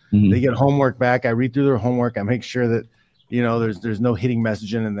things. Mm-hmm. They get homework back. I read through their homework. I make sure that there's no hitting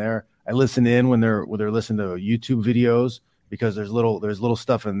messaging in there. I listen in when they're listening to YouTube videos because there's little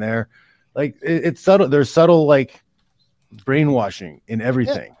stuff in there. Like it's subtle. There's subtle like brainwashing in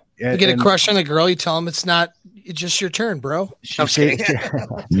everything. Yeah. You get a crush on a girl, you tell them it's just your turn, bro. No,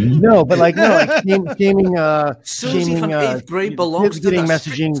 but shaming from 8th grade belongs to getting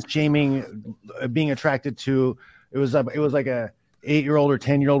messaging, shaming, being attracted to. It was like a 8-year-old or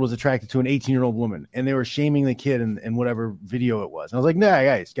 10-year-old was attracted to an 18-year-old woman, and they were shaming the kid in whatever video it was. And I was like, nah,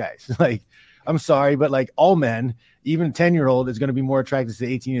 guys, like, I'm sorry, but like all men, even a 10-year-old is going to be more attracted to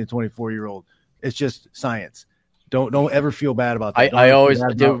the 18 to 24-year-old. It's just science. Don't ever feel bad about that. I always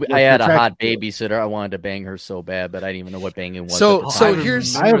do. I had a hot babysitter. I wanted to bang her so bad, but I didn't even know what banging was. So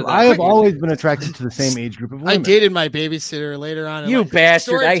here's I have always been attracted to the same age group of women. I dated my babysitter later on. You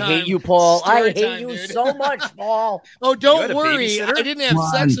bastard! I hate you, Paul. I hate you so much, Paul. Oh, don't worry. I didn't have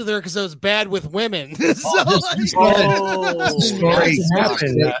sex with her because I was bad with women. Story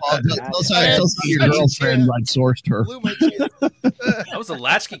happened. Your girlfriend like sourced her. I was a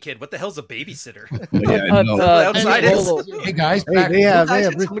latchkey kid. What the hell's a babysitter? Hey guys, they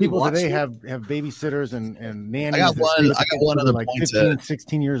have rich people today have babysitters and nannies. I got one other like point 15,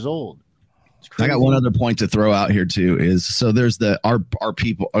 16 years old. I got one other point to throw out here too. Is so there's our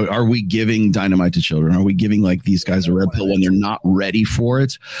people. Are we giving dynamite to children? Are we giving like these guys a red pill when they're not ready for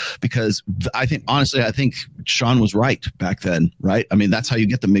it? Because I think Sean was right back then, right? I mean, that's how you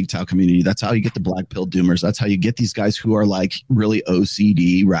get the MGTOW community. That's how you get the black pill doomers. That's how you get these guys who are like really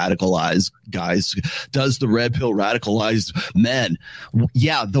OCD radicalized guys. Does the red pill radicalized men?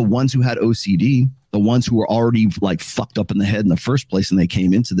 Yeah, the ones who had OCD. The ones who were already like fucked up in the head in the first place and they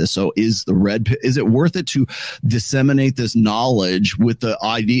came into this. So is it worth it to disseminate this knowledge with the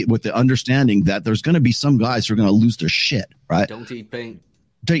idea, with the understanding that there's going to be some guys who are going to lose their shit, right? Don't eat paint.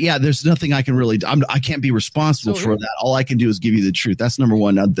 Yeah, there's nothing I can really do. I can't be responsible for that. All I can do is give you the truth. That's number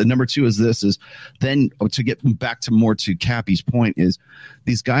one. Now, the number two is then to get back to Cappy's point is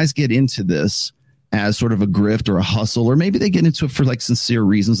these guys get into this as sort of a grift or a hustle, or maybe they get into it for like sincere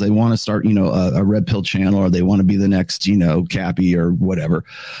reasons. They want to start, a red pill channel, or they want to be the next, Cappy or whatever.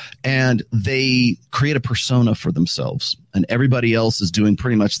 And they create a persona for themselves, and everybody else is doing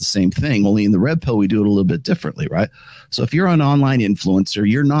pretty much the same thing. Only in the red pill, we do it a little bit differently, right? So if you're an online influencer,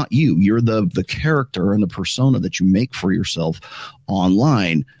 you're not you. You're the character and the persona that you make for yourself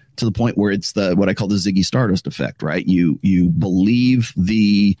online, to the point where it's what I call the Ziggy Stardust effect, right? You believe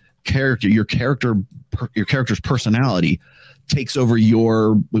the character, your character's personality takes over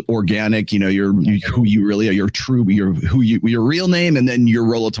your organic, who you really are, your real name, and then your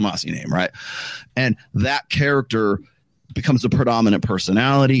Rollo Tomasi name, right? And that character becomes a predominant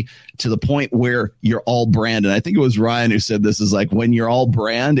personality to the point where you're all brand. And I think it was Ryan who said this is like, when you're all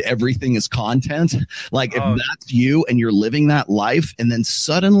brand, everything is content. Like if that's you and you're living that life, and then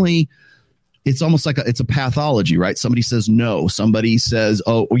suddenly it's almost like it's a pathology, right? Somebody says no. Somebody says,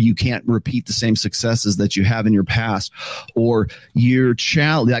 oh, or you can't repeat the same successes that you have in your past, or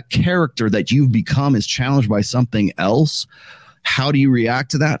that character that you've become is challenged by something else. How do you react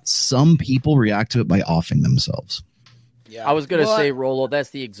to that? Some people react to it by offing themselves. Yeah. I was going to say, Rollo,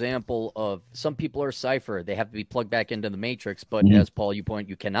 that's the example of some people are Cypher. They have to be plugged back into the matrix. But as Paul, you point,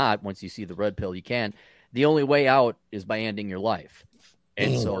 you cannot. Once you see the red pill, you can. The only way out is by ending your life.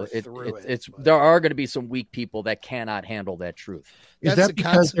 And so there are going to be some weak people that cannot handle that truth. Is that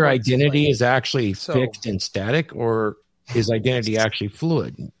because their identity is actually fixed and static, or is identity actually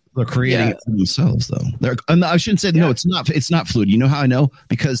fluid? They're creating it for themselves, though. I shouldn't say no. It's not. It's not fluid. You know how I know?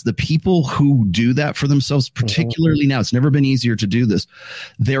 Because the people who do that for themselves, particularly now, it's never been easier to do this.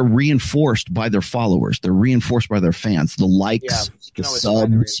 They're reinforced by their followers. They're reinforced by their fans. The likes, the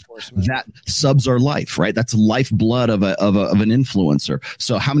subs. That subs are life, right? That's lifeblood of an influencer.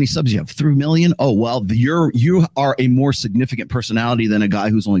 So how many subs you have? 3 million. Oh well, you are a more significant personality than a guy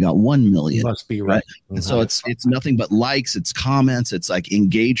who's only got 1 million. Must be right. And so it's nothing but likes, it's comments, it's like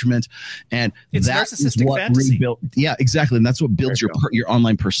engagement, and it's that is narcissistic what fantasy. Yeah, exactly, and that's what builds your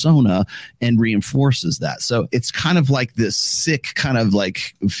online persona and reinforces that. So it's kind of like this sick kind of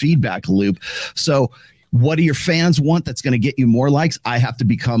like feedback loop. So what do your fans want that's going to get you more likes? I have to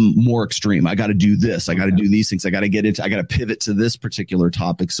become more extreme. I got to do this. I got to do these things. I got to pivot to this particular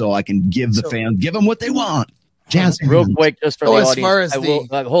topic so I can give them what they want. Real quick, just for the audience, as far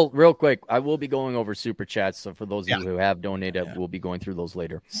as real quick, I will be going over super chats. So for those of you who have donated, we'll be going through those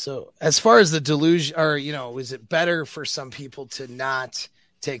later. So as far as the delusion, or is it better for some people to not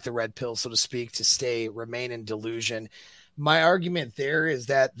take the red pill, so to speak, to remain in delusion? My argument there is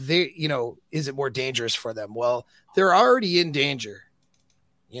that is it more dangerous for them? Well, they're already in danger.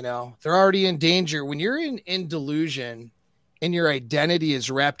 They're already in danger when you're in delusion, and your identity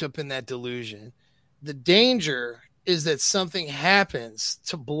is wrapped up in that delusion. The danger is that something happens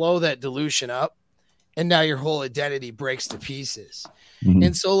to blow that delusion up, and now your whole identity breaks to pieces. Mm-hmm.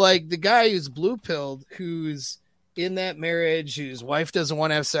 And so, like the guy who's blue-pilled, who's in that marriage, whose wife doesn't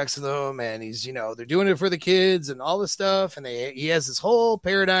want to have sex with him, and he's, they're doing it for the kids and all this stuff, and he has this whole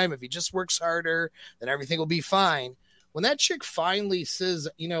paradigm, if he just works harder, then everything will be fine. When that chick finally says,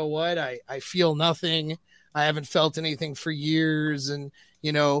 you know what, I feel nothing, I haven't felt anything for years, and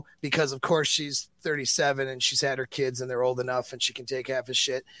because of course she's 37 and she's had her kids and they're old enough and she can take half his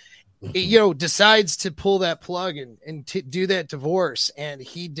shit, decides to pull that plug and do that divorce. And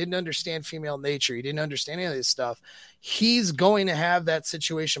he didn't understand female nature. He didn't understand any of this stuff. He's going to have that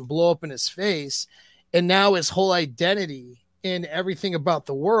situation blow up in his face. And now his whole identity and everything about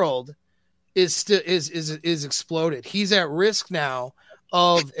the world is exploded. He's at risk now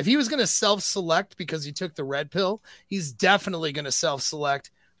of, if he was going to self-select because he took the red pill, he's definitely going to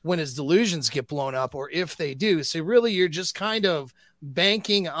self-select when his delusions get blown up, or if they do. So really, you're just kind of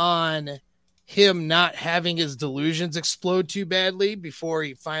banking on him not having his delusions explode too badly before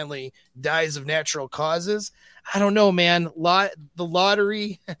he finally dies of natural causes. I don't know, man. The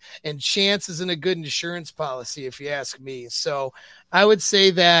lottery and chance isn't a good insurance policy, if you ask me. So I would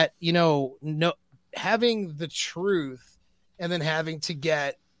say that, having the truth and then having to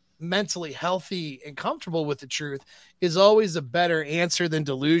get mentally healthy and comfortable with the truth is always a better answer than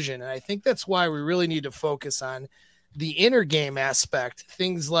delusion. And I think that's why we really need to focus on the inner game aspect,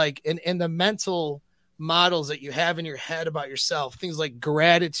 things like, and the mental models that you have in your head about yourself, things like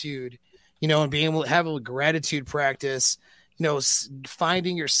gratitude, and being able to have a gratitude practice,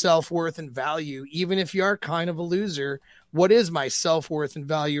 finding your self-worth and value, even if you are kind of a loser. What is my self-worth and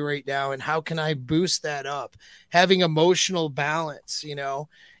value right now? And how can I boost that up? Having emotional balance,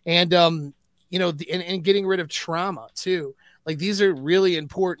 and getting rid of trauma too. Like, these are really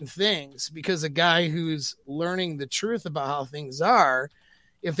important things, because a guy who's learning the truth about how things are,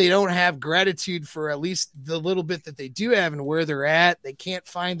 if they don't have gratitude for at least the little bit that they do have and where they're at, they can't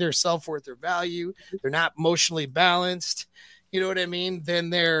find their self-worth or value. They're not emotionally balanced. You know what I mean? Then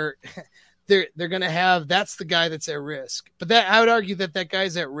they're going to have, that's the guy that's at risk. But that, I would argue that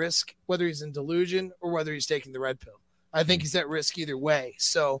guy's at risk, whether he's in delusion or whether he's taking the red pill. I think he's at risk either way.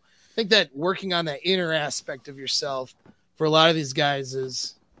 So I think that working on that inner aspect of yourself for a lot of these guys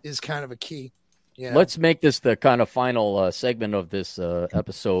is kind of a key. Yeah. Let's make this the kind of final segment of this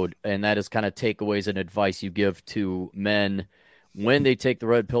episode, and that is kind of takeaways and advice you give to men when they take the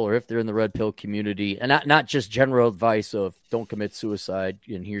red pill, or if they're in the red pill community, and not just general advice of don't commit suicide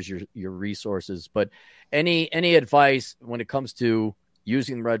and here's your resources, but any advice when it comes to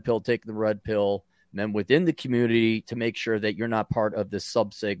using the red pill, taking the red pill, men within the community, to make sure that you're not part of this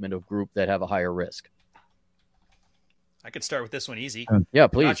subsegment of group that have a higher risk. I could start with this one easy. Yeah,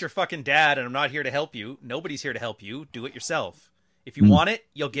 please. I'm not your fucking dad, and I'm not here to help you. Nobody's here to help you. Do it yourself. If you want it,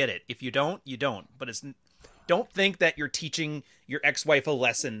 you'll get it. If you don't, you don't. But don't think that you're teaching your ex-wife a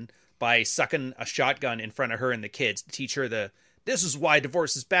lesson by sucking a shotgun in front of her and the kids to teach her this is why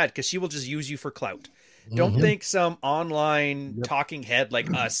divorce is bad, because she will just use you for clout. Don't think some online talking head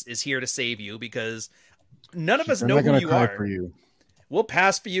like us is here to save you, because none of us know who you are. For you. We'll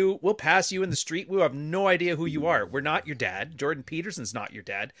pass for you. We'll pass you in the street. We have no idea who you are. We're not your dad. Jordan Peterson's not your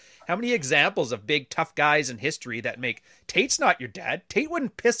dad. How many examples of big tough guys in history that make Tate's not your dad? Tate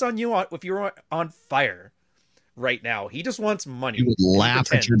wouldn't piss on you if you were on fire. right now. He just wants money. He would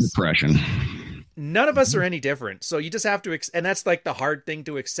laugh at your depression. None of us are any different. So you just have to, and that's like the hard thing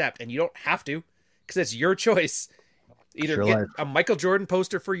to accept. And you don't have to, because it's your choice. Either get a Michael Jordan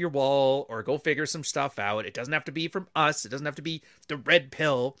poster for your wall or go figure some stuff out. It doesn't have to be from us. It doesn't have to be the red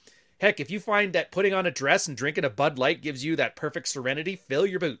pill. Heck, if you find that putting on a dress and drinking a Bud Light gives you that perfect serenity, fill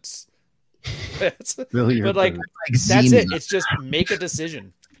your boots. That's it. It's just make a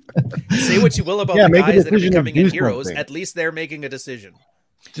decision. Say what you will about the guys that are becoming heroes. At least they're making a decision.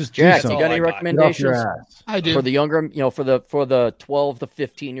 Just Jack, you got any recommendations? I do. For the younger, for the 12 to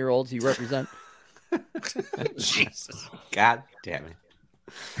 15-year-olds you represent. Jesus, God damn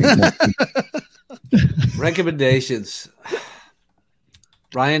it! Recommendations.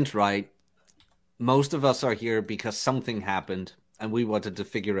 Ryan's right. Most of us are here because something happened and we wanted to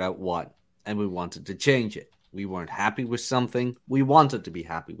figure out what, and we wanted to change it. We weren't happy with something. We wanted to be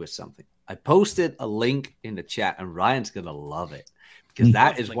happy with something. I posted a link in the chat, and Ryan's going to love it because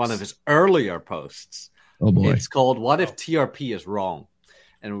that is one of his earlier posts. Oh, boy. It's called What If TRP is Wrong?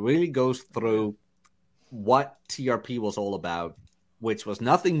 And it really goes through what TRP was all about, which was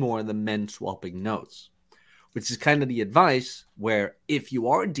nothing more than men swapping notes, which is kind of the advice where if you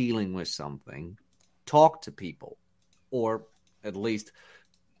are dealing with something, talk to people, or at least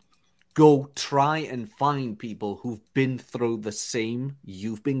go try and find people who've been through the same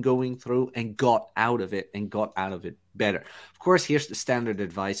you've been going through and got out of it better. Of course, here's the standard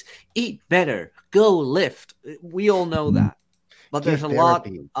advice: eat better, go lift. We all know that. But there's a lot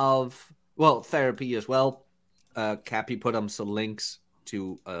of, therapy as well. Cappy put up some links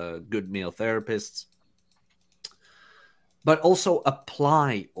to good male therapists. But also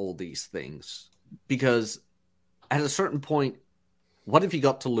apply all these things, because at a certain point, what have you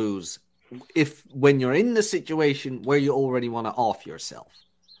got to lose when you're in the situation where you already want to off yourself?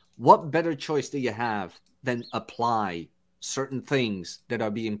 What better choice do you have than apply certain things that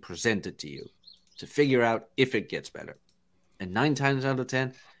are being presented to you to figure out if it gets better? And 9 times out of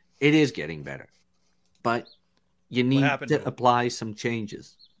 10, it is getting better. But you need to apply some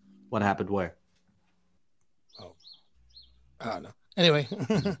changes. What happened where? I don't know. Anyway.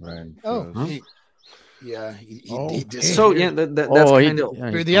 Right. He that's kind of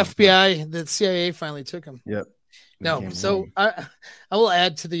the FBI, the CIA finally took him. Yep. No, so I will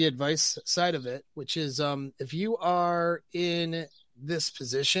add to the advice side of it, which is if you are in this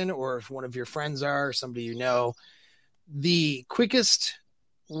position, or if one of your friends are, or somebody you know, the quickest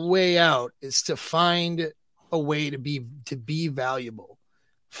way out is to find a way to be valuable.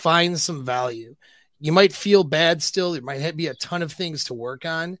 Find some value. You might feel bad still. There might be a ton of things to work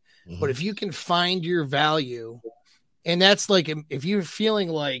on, but if you can find your value, and that's like, if you're feeling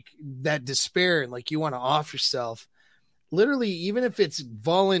like that despair and like you want to off yourself, literally, even if it's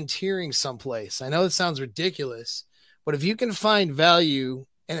volunteering someplace, I know it sounds ridiculous, but if you can find value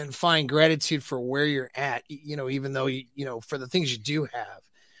and then find gratitude for where you're at, even though for the things you do have,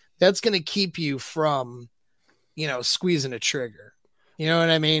 that's going to keep you from, squeezing a trigger. You know what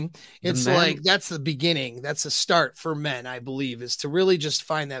I mean? It's like, that's the beginning. That's the start for men, I believe, is to really just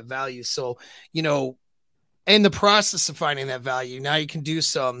find that value. So, in the process of finding that value, now you can do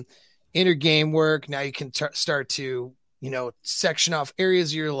some inner game work. Now you can start to, section off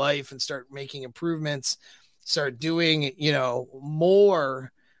areas of your life and start making improvements, start doing,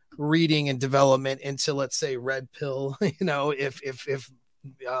 more reading and development into, let's say, red pill, if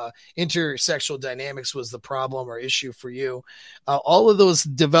intersexual dynamics was the problem or issue for you. All of those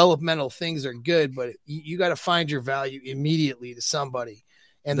developmental things are good, but you got to find your value immediately to somebody.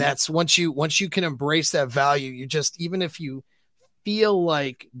 And that's once you can embrace that value, you just, even if you feel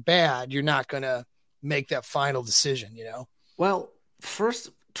like bad, you're not going to make that final decision, Well, first,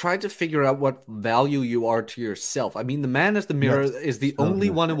 try to figure out what value you are to yourself. I mean, the man as the mirror is the only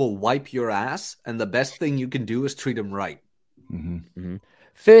one who will wipe your ass, and the best thing you can do is treat him right.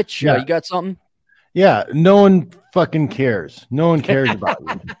 Fitch, you got something? Yeah, no one fucking cares. No one cares about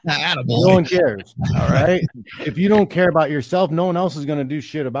you. No one cares. All right. If you don't care about yourself, no one else is going to do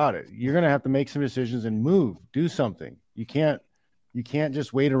shit about it. You're going to have to make some decisions and move. Do something. You can't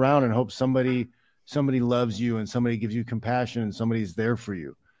just wait around and hope somebody loves you and somebody gives you compassion and somebody's there for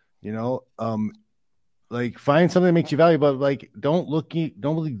you. Like, find something that makes you valuable. Like, don't be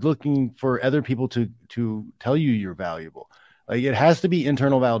looking for other people to tell you you're valuable. Like, it has to be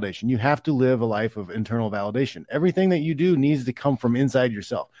internal validation. You have to live a life of internal validation. Everything that you do needs to come from inside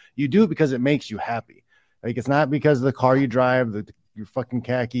yourself. You do it because it makes you happy. Like, it's not because of the car you drive, your fucking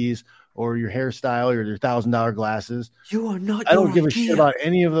khakis, or your hairstyle, or your $1,000 glasses. You are not. I don't give a shit about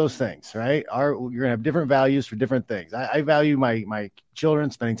any of those things, right? You're gonna have different values for different things. I value my children,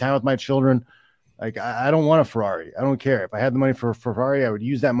 spending time with my children. Like, I don't want a Ferrari. I don't care. If I had the money for a Ferrari, I would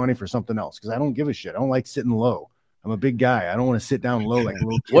use that money for something else because I don't give a shit. I don't like sitting low. I'm a big guy. I don't want to sit down low like a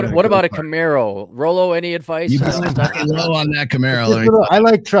little kid. What about a Camaro? Rolo, any advice? You got low on that Camaro. I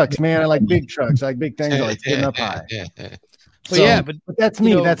like trucks, man. I like big trucks. I like big things. I like sitting up high. But but that's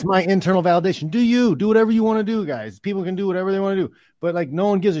me. That's my internal validation. Do whatever you want to do, guys. People can do whatever they want to do. But like, no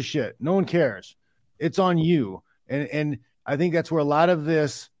one gives a shit. No one cares. It's on you. And I think that's where a lot of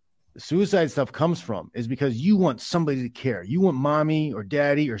this suicide stuff comes from, is because you want somebody to care. You want mommy or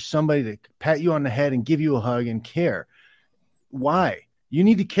daddy or somebody to pat you on the head and give you a hug and care. Why? You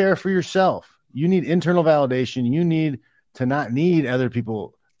need to care for yourself. You need internal validation. You need to not need other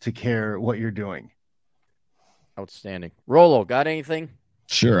people to care what you're doing. Outstanding. Rolo, got anything?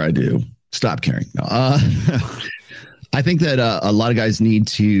 Sure, I do. Stop caring. No, I think that a lot of guys need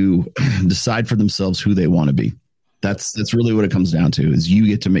to decide for themselves who they want to be. That's really what it comes down to, is you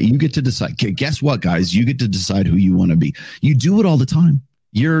get to decide. Guess what, guys? You get to decide who you want to be. You do it all the time.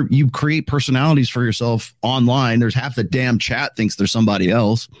 You create personalities for yourself online. There's half the damn chat thinks there's somebody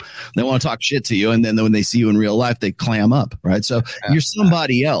else. They want to talk shit to you, and then when they see you in real life, they clam up, right? So you're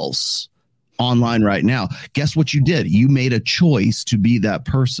somebody else online right now. Guess what you did? You made a choice to be that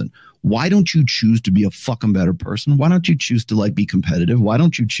person. Why don't you choose to be a fucking better person? Why don't you choose to like be competitive? Why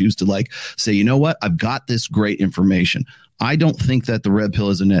don't you choose to like say, you know what? I've got this great information. I don't think that the red pill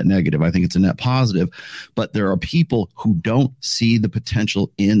is a net negative. I think it's a net positive, but there are people who don't see the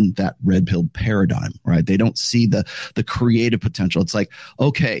potential in that red pill paradigm, right? They don't see the creative potential. It's like,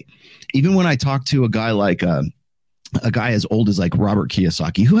 okay, even when I talk to a guy like, a guy as old as like Robert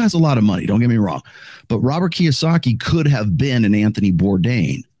Kiyosaki, who has a lot of money, don't get me wrong, but Robert Kiyosaki could have been an Anthony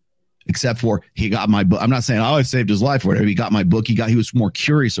Bourdain, except for he got my book. I'm not saying I saved his life or whatever. He got my book. He was more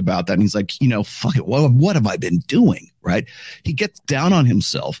curious about that. And he's like, fuck it. What have I been doing? Right. He gets down on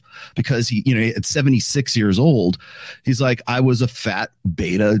himself because he, at 76 years old, he's like, I was a fat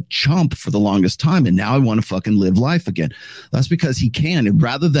beta chump for the longest time. And now I want to fucking live life again. That's because he can. And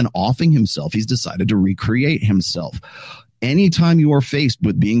rather than offing himself, he's decided to recreate himself. Anytime you are faced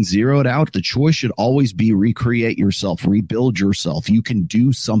with being zeroed out, the choice should always be recreate yourself, rebuild yourself. You can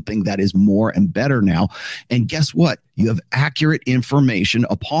do something that is more and better now. And guess what? You have accurate information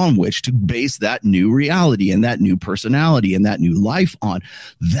upon which to base that new reality and that new personality and that new life on.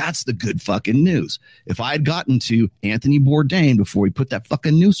 That's the good fucking news. If I had gotten to Anthony Bourdain before he put that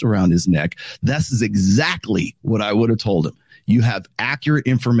fucking noose around his neck, this is exactly what I would have told him. You have accurate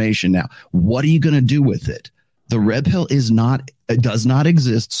information now. What are you going to do with it? The red pill does not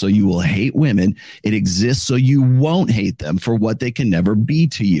exist so you will hate women. It exists so you won't hate them for what they can never be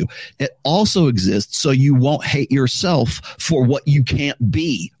to you. It also exists so you won't hate yourself for what you can't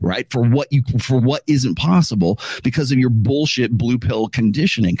be, right? For what isn't possible because of your bullshit blue pill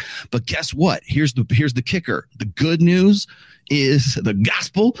conditioning. But guess what? Here's the kicker. The good news is the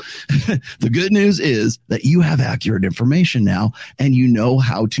gospel. The good news is that you have accurate information now and you know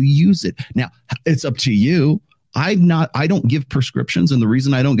how to use it. Now, it's up to you. I don't give prescriptions. And the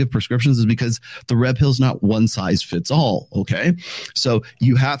reason I don't give prescriptions is because the red pill is not one size fits all. Okay. So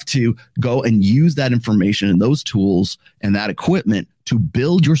you have to go and use that information and those tools and that equipment to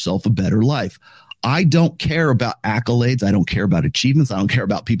build yourself a better life. I don't care about accolades. I don't care about achievements. I don't care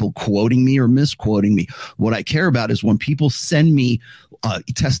about people quoting me or misquoting me. What I care about is when people send me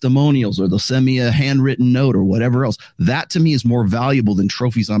testimonials or they'll send me a handwritten note or whatever else. That to me is more valuable than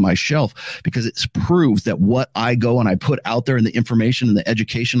trophies on my shelf because it proves that what I go and I put out there and the information and the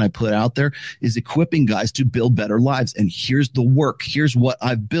education I put out there is equipping guys to build better lives. And here's the work. Here's what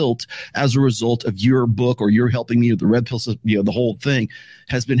I've built as a result of your book or you're helping me with the red pill. The whole thing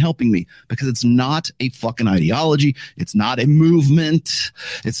has been helping me because it's not a fucking ideology. It's not a movement.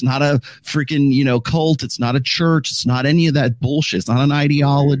 It's not a freaking, cult. It's not a church. It's not any of that bullshit. It's not an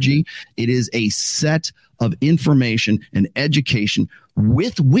ideology. It is a set of information and education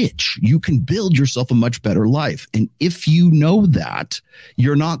with which you can build yourself a much better life. And if you know that,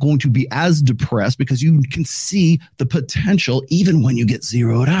 you're not going to be as depressed because you can see the potential even when you get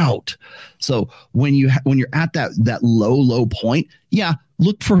zeroed out. So when you're at that low point, yeah,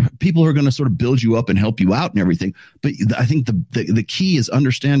 look for people who are going to sort of build you up and help you out and everything. But I think the key is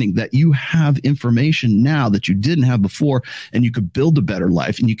understanding that you have information now that you didn't have before, and you could build a better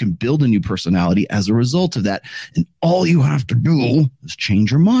life and you can build a new personality as a result of that. And all you have to do is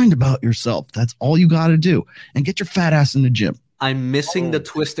change your mind about yourself. That's all you got to do. And get your fat ass in the gym. I'm missing the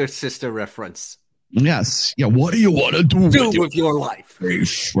Twister Sister reference. Yes. Yeah. What do you want to do with your life?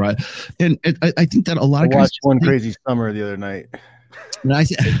 Right. And I think that a lot of guys watched One Crazy Summer the other night. And I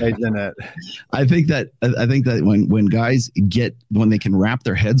think that when guys when they can wrap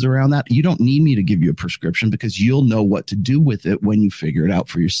their heads around that, you don't need me to give you a prescription because you'll know what to do with it when you figure it out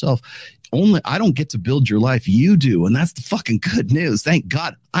for yourself. I don't get to build your life. You do. And that's the fucking good news. Thank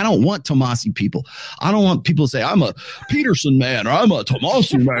God. I don't want Tomasi people. I don't want people to say, I'm a Peterson man or I'm a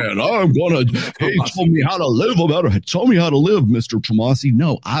Tomasi man. He told me how to live. Tell me how to live, Mr. Tomasi.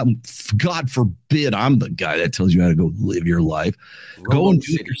 No, God forbid I'm the guy that tells you how to go live your life. Go and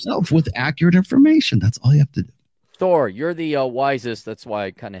do it yourself with accurate information. That's all you have to do. Thor, you're the wisest. That's why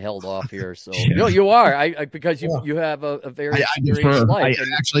I kind of held off here. So you are. Because you have a very experienced life. I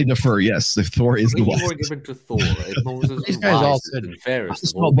actually defer. Yes, Thor is the wisest. More given to Thor. Moses These guys all said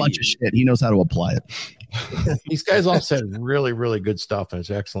a whole bunch of shit. He knows how to apply it. These guys all said really, really good stuff, and it's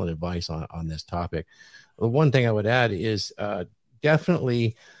excellent advice on this topic. The one thing I would add is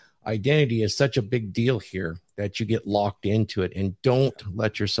definitely identity is such a big deal here that you get locked into it, and don't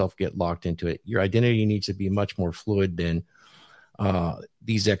let yourself get locked into it. Your identity needs to be much more fluid than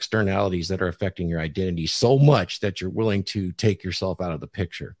these externalities that are affecting your identity so much that you're willing to take yourself out of the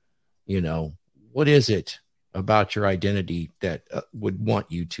picture. What is it about your identity that would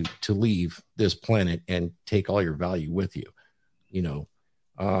want you to leave this planet and take all your value with you?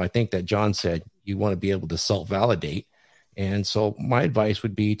 I think that John said you want to be able to self-validate. And so my advice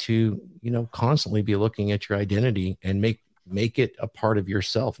would be to, constantly be looking at your identity and make it a part of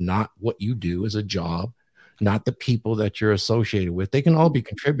yourself, not what you do as a job, not the people that you're associated with. They can all be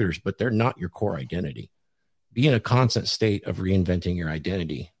contributors, but they're not your core identity. Be in a constant state of reinventing your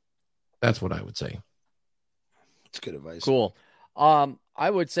identity. That's what I would say. It's good advice. Cool. I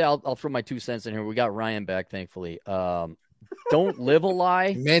would say I'll throw my 2 cents in here. We got Ryan back, thankfully. Don't live a lie.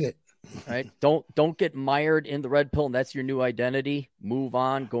 You made it. Right. Don't get mired in the red pill, and that's your new identity. Move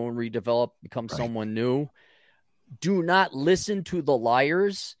on, go and redevelop, become someone new. Do not listen to the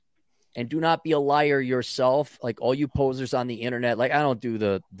liars, and do not be a liar yourself. Like all you posers on the internet, like I don't do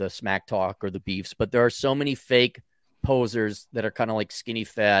the smack talk or the beefs, but there are so many fake posers that are kind of like skinny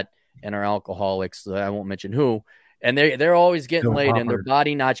fat and are alcoholics. I won't mention who. And they're always getting laid, and their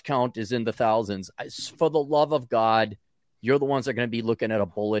body notch count is in the thousands. For the love of God, you're the ones that are going to be looking at a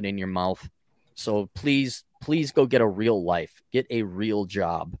bullet in your mouth. So please go get a real life. Get a real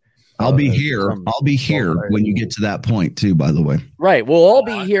job. I'll be here. I'll be here when you get to that point too, by the way. Right. We'll all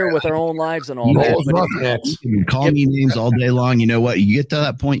be here with our own lives and all that. You can call me names all day long. You know what? You get to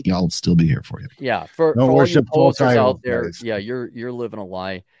that point, I'll still be here for you. Yeah. For all you posters out there, guys. Yeah, you're living a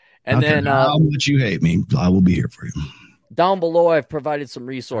lie. And then how much you hate me, I will be here for you. Down below, I've provided some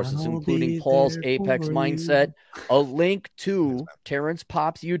resources, including Paul's Apex Mindset, a link to Terrence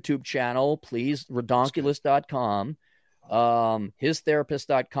Pop's YouTube channel, please, redonkulous.com,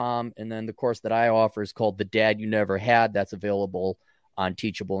 histherapist.com, and then the course that I offer is called The Dad You Never Had. That's available on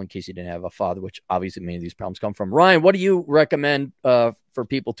Teachable in case you didn't have a father, which obviously many of these problems come from. Ryan, what do you recommend for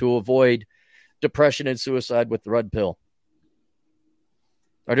people to avoid depression and suicide with the red pill?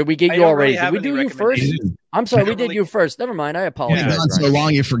 Or did we get you already? Did we do you first? I'm sorry, we did you first. Never mind. I apologize. It's been so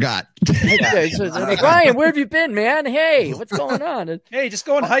long you forgot. Ryan, where have you been, man? Hey, what's going on? Hey, just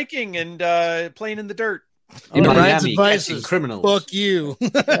going hiking and playing in the dirt. Ryan's advice is criminals. Fuck you.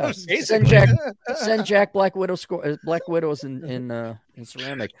 Yeah. Send Jack Black Widows in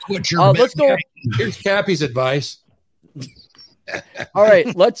ceramic. Let's go. Here's Cappy's advice. All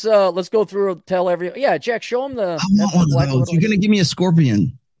right, let's go through. Jack, show him the. I want one of those. You're gonna give me a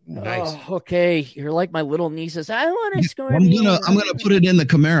scorpion. Nice. Okay, you're like my little nieces. I want a scorpion. I'm gonna put it in the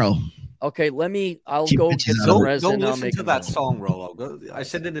Camaro. Okay, I'll go get some resin. Don't listen to that song, Rolo. I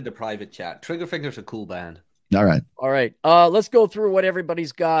sent it in the private chat. Triggerfinger's a cool band. All right. Let's go through what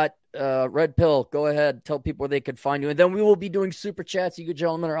everybody's got. Red Pill, go ahead. Tell people where they could find you. And then we will be doing super chats. You good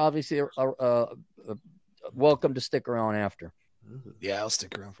gentlemen are obviously welcome to stick around after. Yeah, I'll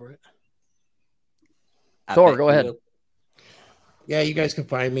stick around for it. Thor, go ahead. Yeah, you guys can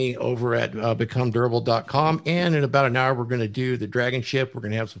find me over at becomedurable.com. And in about an hour, we're going to do the Dragon Ship. We're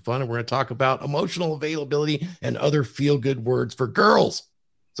going to have some fun, and we're going to talk about emotional availability and other feel-good words for girls.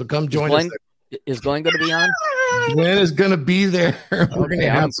 So come join us. Is Glenn going to be on? Glenn is going to be there. We're going to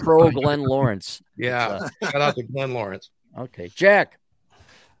have pro Glenn Lawrence. Yeah, shout out to Glenn Lawrence. Okay, Jack.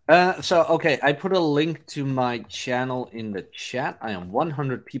 I put a link to my channel in the chat. I am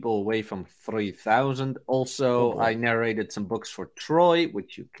 100 people away from 3,000. Also, I narrated some books for Troy,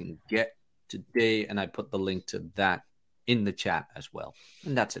 which you can get today, and I put the link to that in the chat as well.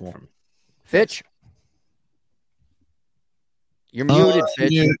 And that's it from me. Fitch? You're muted, Fitch.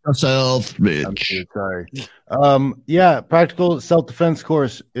 Mute yourself, bitch. Sorry. Practical self-defense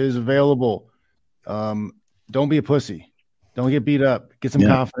course is available. Don't be a pussy. Don't get beat up. Get some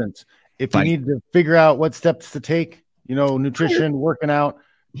confidence. If you need to figure out what steps to take, nutrition, working out,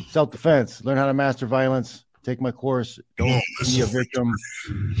 self-defense, learn how to master violence, take my course. Don't be a victim.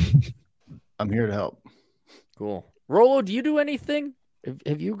 I'm here to help. Cool. Rolo, do you do anything?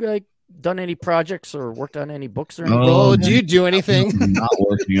 Have you done any projects or worked on any books or anything? Rolo, do you do anything? I'm not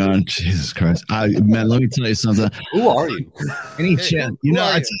working on. Jesus Christ. Man, let me tell you something. Who are you? Any chance?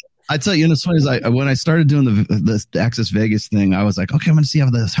 I tell you, it's funny is when I started doing the Access Vegas thing, I was like, okay, I'm going to see how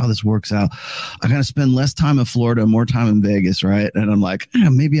this works out. I'm going to spend less time in Florida, more time in Vegas, right? And I'm like,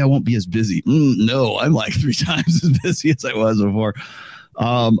 maybe I won't be as busy. No, I'm like 3 times as busy as I was before.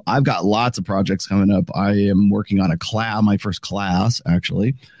 I've got lots of projects coming up. I am working on my first class,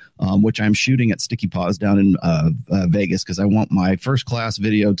 actually, which I'm shooting at Sticky Paws down in Vegas because I want my first class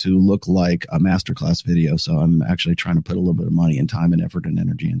video to look like a masterclass video. So I'm actually trying to put a little bit of money and time and effort and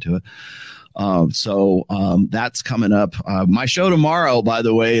energy into it. So that's coming up. My show tomorrow, by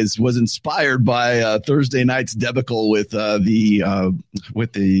the way, was inspired by Thursday night's debacle with the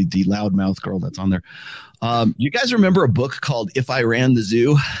loudmouth girl that's on there. You guys remember a book called If I Ran the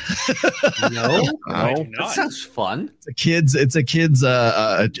Zoo? No. That sounds fun. It's a kid's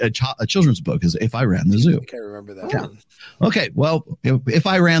children's book. Is If I Ran the Zoo? I can't remember that. Yeah. Okay. Well, if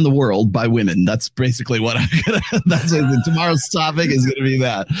I ran the world by women, that's basically what tomorrow's topic is going to be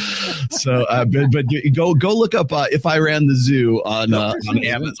that. So, but go look up If I Ran the Zoo on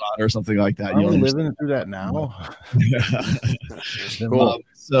Amazon or something like that. Are we living through that now? Cool.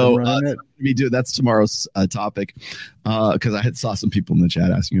 So that's tomorrow's topic because I saw some people in the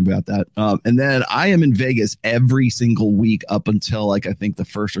chat asking about that. And then I am in Vegas every single week up until I think the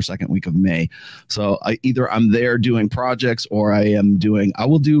first or second week of May. So I'm there doing projects or I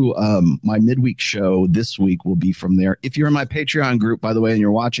will do my midweek show this week will be from there. If you're in my Patreon group, by the way, and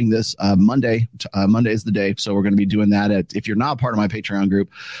you're watching this Monday is the day. So we're going to be doing that if you're not part of my Patreon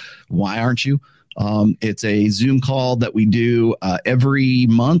group, why aren't you? It's a Zoom call that we do every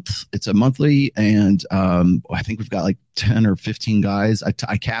month. It's a monthly, and I think we've got like 10 or 15 guys.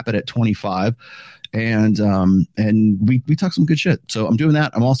 I cap it at 25, and we talk some good shit. So I'm doing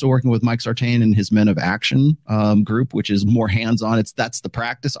that. I'm also working with Mike Sartain and his Men of Action group, which is more hands-on. That's the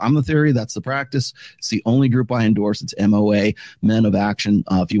practice. I'm the theory. That's the practice. It's the only group I endorse. It's MOA, Men of Action.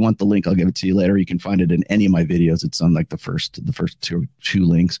 If you want the link, I'll give it to you later. You can find it in any of my videos. It's on like the first two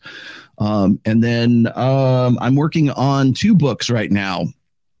links. And then I'm working on 2 books right now.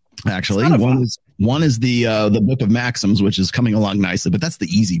 Actually, one is the Book of Maxims, which is coming along nicely, but that's the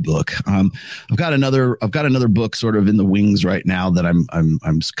easy book. I've got another book sort of in the wings right now that I'm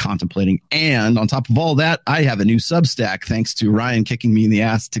contemplating. And on top of all that, I have a new Substack thanks to Ryan kicking me in the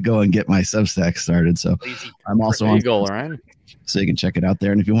ass to go and get my Substack started. So I'm also on. Go, Ryan. So you can check it out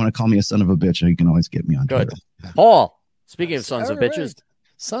there. And if you want to call me a son of a bitch, you can always get me on Twitter. Good. Paul, speaking of sons of bitches.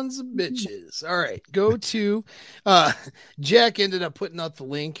 Sons of bitches. All right. Go to Jack ended up putting out the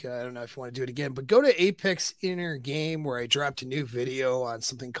link. I don't know if you want to do it again, but go to Apex Inner Game where I dropped a new video on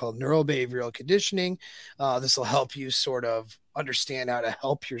something called neurobehavioral conditioning. This will help you sort of understand how to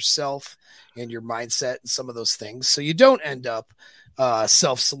help yourself and your mindset and some of those things. So you don't end up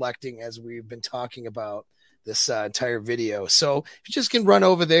self-selecting as we've been talking about this entire video. So if you just can run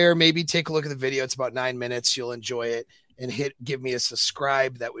over there, maybe take a look at the video. It's about 9 minutes. You'll enjoy it. And give me a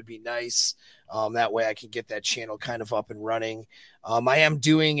subscribe. That would be nice. That way I can get that channel kind of up and running. I am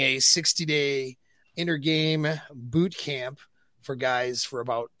doing a 60-day inner game boot camp for guys for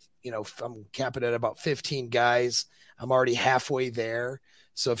about, I'm capping at about 15 guys. I'm already halfway there.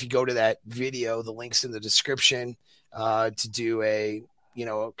 So if you go to that video, the link's in the description to do a,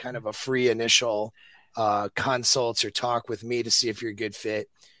 kind of a free initial consults or talk with me to see if you're a good fit.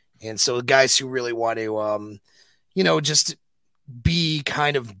 And so the guys who really want to, just be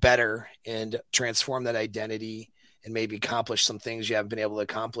kind of better and transform that identity and maybe accomplish some things you haven't been able to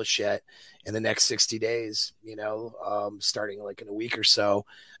accomplish yet in the next 60 days, starting like in a week or so.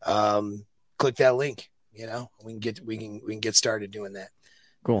 Click that link, we can get started doing that.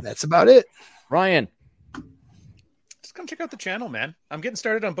 Cool. And that's about it. Ryan. Just come check out the channel, man. I'm getting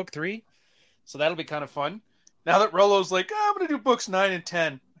started on book 3. So that'll be kind of fun. Now that Rolo's like, I'm going to do books 9 and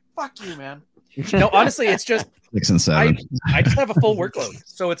 10. Fuck you, man. No, honestly, it's just 6 and 7. I just have a full workload,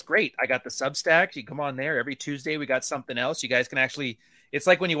 so it's great. I got the Substack. You come on there every Tuesday. We got something else. You guys can actually. It's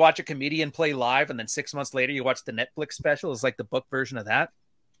like when you watch a comedian play live, and then 6 months later you watch the Netflix special. It's like the book version of that.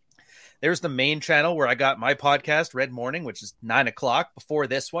 There's the main channel where I got my podcast, Red Morning, which is 9:00. Before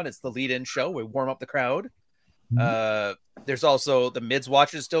this one, it's the lead-in show. We warm up the crowd. There's also the Mids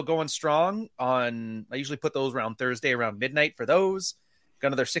Watch is still going strong. I usually put those around Thursday, around midnight for those. Got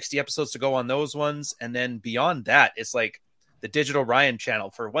another 60 episodes to go on those ones. And then beyond that, it's like the Digital Ryan channel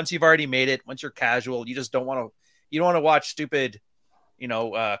for once you've already made it, once you're casual, you just don't want to watch stupid,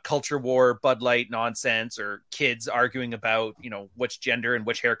 culture war, Bud Light nonsense, or kids arguing about, which gender and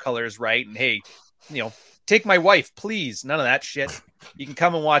which hair color is right. And hey, take my wife, please. None of that shit. You can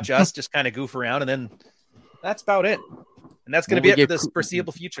come and watch us just kind of goof around, and then that's about it. And that's going to be it for this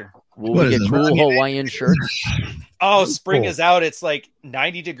foreseeable future. Will we get cool Hawaiian shirts? Oh, spring is out. It's like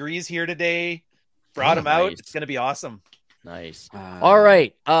 90 degrees here today. Brought them out. It's going to be awesome. Nice. All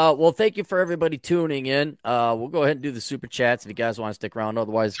right. Well, thank you for everybody tuning in. We'll go ahead and do the super chats if you guys want to stick around.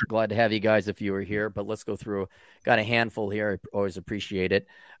 Otherwise, glad to have you guys if you were here. But let's go through. Got a handful here. I always appreciate it.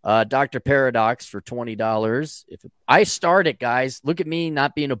 Dr. Paradox for $20. If I start it, guys, look at me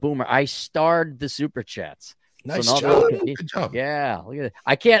not being a boomer. I starred the super chats. Nice job. Good job. Yeah, look at it.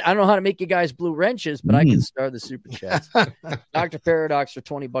 I don't know how to make you guys blue wrenches, but I can start the super chats. Dr. Paradox for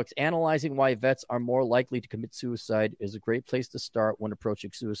 $20. Analyzing why vets are more likely to commit suicide is a great place to start when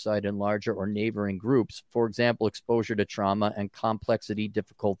approaching suicide in larger or neighboring groups. For example, exposure to trauma and complexity,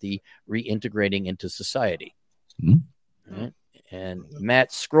 difficulty reintegrating into society. Right. And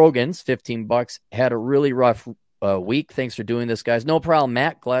Matt Scroggins, $15, had a really rough week. Thanks for doing this, guys. No problem,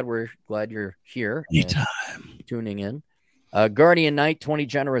 Matt. Glad you're here. Anytime. Tuning in. Guardian Knight, $20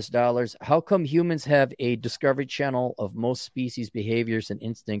 generous dollars. How come humans have a Discovery Channel of most species behaviors and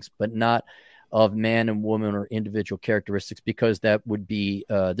instincts, but not of man and woman or individual characteristics? Because that would be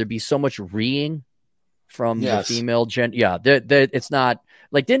there'd be so much reeing from the female gen. Yeah, it's not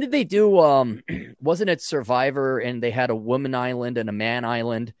like, didn't they do wasn't it Survivor, and they had a woman island and a man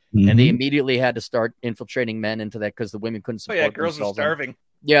island, and they immediately had to start infiltrating men into that because the women couldn't support girls were starving.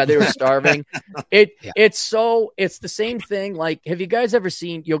 Yeah, they were starving. It's the same thing. Like, have you guys ever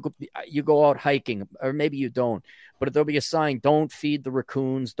seen, you go out hiking, or maybe you don't, but there'll be a sign, don't feed the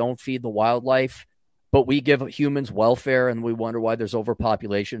raccoons, don't feed the wildlife, but we give humans welfare and we wonder why there's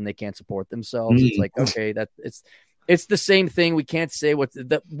overpopulation and they can't support themselves. It's like, okay, it's the same thing. We can't say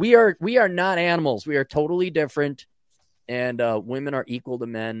we are not animals. We are totally different, and women are equal to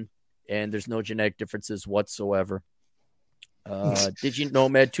men, and there's no genetic differences whatsoever. Did you know,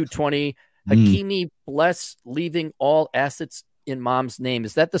 Med 220, Hakimi Bless leaving all assets in mom's name?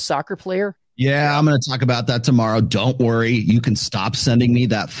 Is that the soccer player? Yeah, I'm going to talk about that tomorrow. Don't worry. You can stop sending me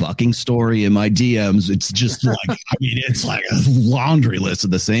that fucking story in my DMs. It's just like, it's like a laundry list of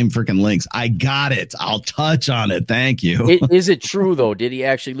the same freaking links. I got it. I'll touch on it. Thank you. Is it true, though? Did he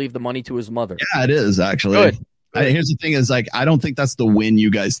actually leave the money to his mother? Yeah, it is, actually. Good. Here's the thing is, like, I don't think that's the win you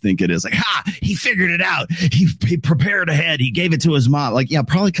guys think it is. Like, he figured it out. He prepared ahead. He gave it to his mom. Like, yeah,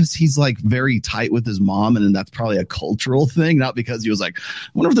 probably because he's like very tight with his mom, and that's probably a cultural thing, not because he was like, I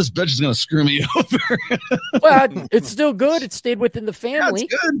wonder if this bitch is going to screw me over. Well, it's still good. It stayed within the family. Yeah,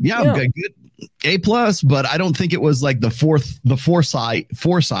 it's good. Yeah. Good. A+, but I don't think it was like the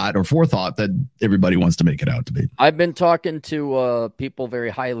foresight or forethought that everybody wants to make it out to be. I've been talking to people very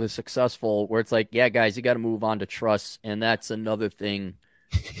highly successful where it's like, yeah, guys, you got to move on to trust, and that's another thing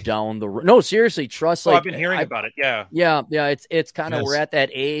down the road. No, seriously, trust. I've been hearing about it. Yeah. It's kind of, we're at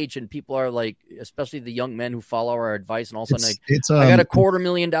that age, and people are like, especially the young men who follow our advice, and all of a sudden, I got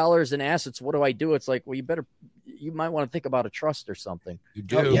 $250,000 in assets. What do I do? It's like, well, you might want to think about a trust or something. You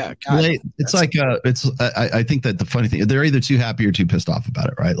do. Oh, yeah. It's like I think that the funny thing, they're either too happy or too pissed off about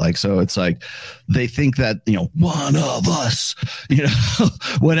it, right? Like, so it's like they think that, one of us,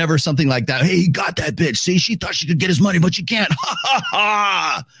 whenever something like that, hey, you got that bitch. See, she thought she could get his money, but she can't. Ha ha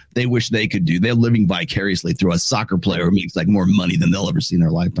ha. They wish they could do. They're living vicariously through a soccer player who makes like more money than they'll ever see in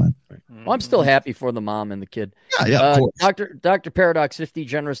their lifetime. Well, I'm still happy for the mom and the kid. Yeah, of course. Dr. Paradox, $50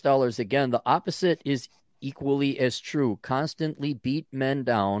 generous dollars. Again, the opposite is equally as true. Constantly beat men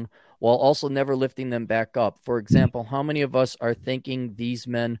down while also never lifting them back up. For example, how many of us are thanking these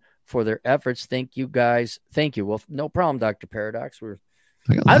men for their efforts? Thank you, guys. Thank you. Well, no problem, Dr. Paradox.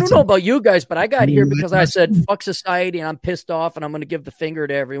 I don't know about you guys, but I got here because I said fuck society, and I'm pissed off, and I'm going to give the finger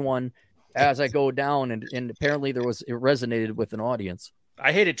to everyone as I go down. And apparently it resonated with an audience.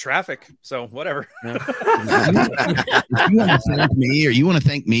 I hated traffic, so whatever. Yeah. If you want to thank me, or you want to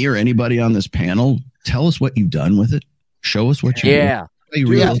thank me or anybody on this panel, tell us what you've done with it. Show us what you do. That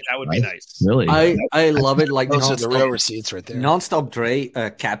would be nice. Really, I love it. Like, those are the real receipts right there. Nonstop Dre,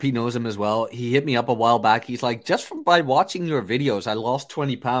 Cappy knows him as well. He hit me up a while back. He's like, just by watching your videos, I lost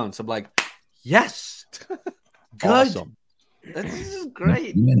 20 pounds. I'm like, yes, good. Awesome. This is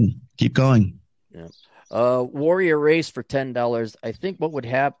great. Keep going. Yeah. Warrior Race for $10. I think what would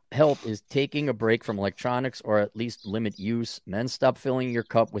help is taking a break from electronics, or at least limit use. Men, stop filling your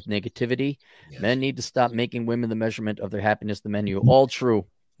cup with negativity. Yes. Men need to stop making women the measurement of their happiness. The menu. All true.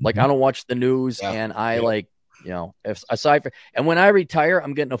 Like, I don't watch the news, and I You know, and when I retire,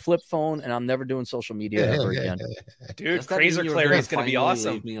 I'm getting a flip phone and I'm never doing social media ever again. Dude, Crazer Clary is going to be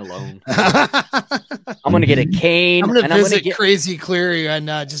awesome. Leave me alone. I'm going to get a cane. I'm going to visit Crazy Cleary and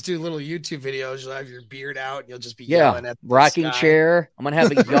just do little YouTube videos. You'll have your beard out and you'll just be yelling at the rocking sky. chair. I'm going to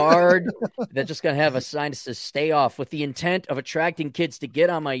have a yard that's just going to have a sign that says "Stay off," with the intent of attracting kids to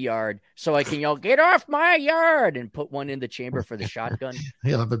get on my yard so I can yell, "Get off my yard," and put one in the chamber for the shotgun.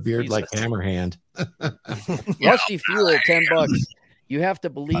 He'll have a beard like Hammerhand. Rusty Fuel, $10. You have to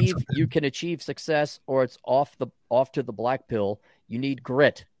believe you can achieve success, or it's off to the black pill. You need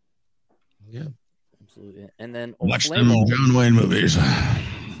grit. Yeah, absolutely. And then watch them John Wayne movies.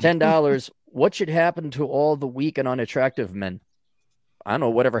 $10. What should happen to all the weak and unattractive men? I don't know.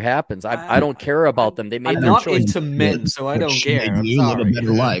 Whatever happens, I don't care about them. They made I'm their not choice. into men, so I don't care. I'm live a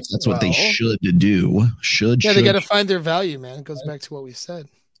better life. That's what they should do. They got to find their value, man. It goes back to what we said.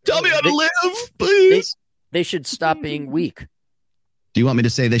 Tell me how to live, please. They should stop being weak. Do you want me to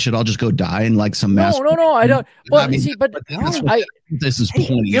say they should all just go die in like some mass? No, I don't. Well, this is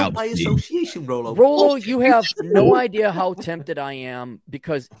pointing out. By association, Rolo, you have no idea how tempted I am,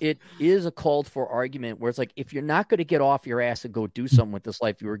 because it is a called for argument where it's like, if you're not going to get off your ass and go do something with this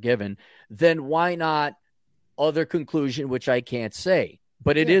life you were given, then why not other conclusion, which I can't say.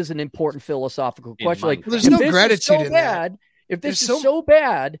 But it is an important philosophical question. Like, there's no gratitude in that. If this is so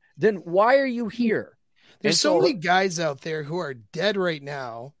bad, then why are you here? There's so many guys out there who are dead right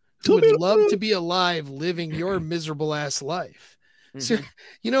now who would love to be alive living your miserable ass life. So,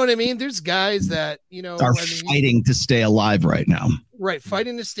 you know what I mean? There's guys that, are fighting to stay alive right now. Right.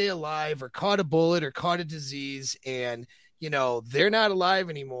 Fighting to stay alive, or caught a bullet or caught a disease. And, they're not alive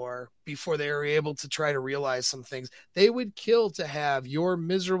anymore before they were able to try to realize some things. They would kill to have your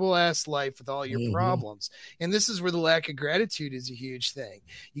miserable ass life with all your problems. And this is where the lack of gratitude is a huge thing.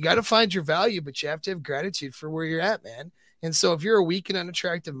 You got to find your value, but you have to have gratitude for where you're at, man. And so if you're a weak and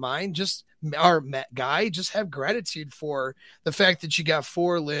unattractive mind, just have gratitude for the fact that you got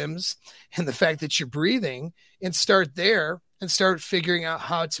 4 limbs and the fact that you're breathing, and start there and start figuring out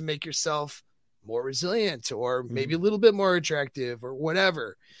how to make yourself more resilient, or maybe a little bit more attractive, or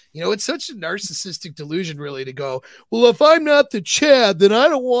whatever. It's such a narcissistic delusion, really, to go, well, if I'm not the Chad, then I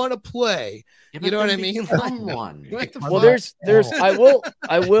don't want to play. You know what I mean? Well, there's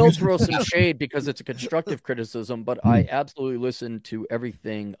I will throw some shade because it's a constructive criticism, but I absolutely listen to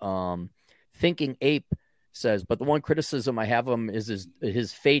everything Thinking Ape says. But the one criticism I have him is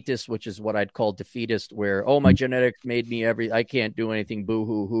his fatist, which is what I'd call defeatist, where, my genetics made me I can't do anything, boo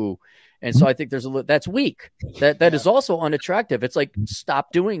hoo hoo. And so I think that's weak. That is also unattractive. It's like,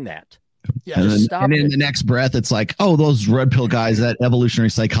 stop doing that. Yeah, and in the next breath, it's like, those red pill guys, that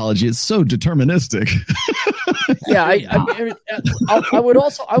evolutionary psychology is so deterministic. Yeah, I would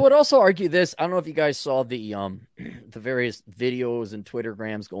also argue this. I don't know if you guys saw the various videos and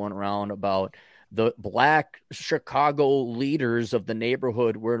Twittergrams going around about the black Chicago leaders of the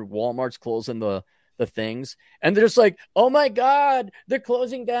neighborhood where Walmart's closing the things, and they're just like, oh my God, they're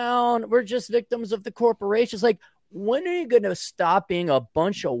closing down. We're just victims of the corporations. Like, when are you going to stop being a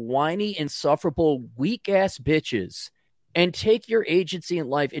bunch of whiny, insufferable, weak ass bitches and take your agency in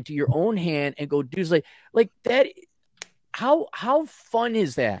life into your own hand and go do like that? How fun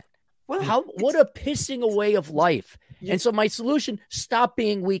is that? Well, what a pissing away of life. And so my solution, stop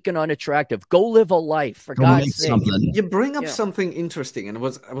being weak and unattractive. Go live a life, for God's sake. You bring up something interesting, and I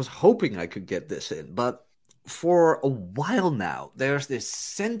was hoping I could get this in, but for a while now, there's this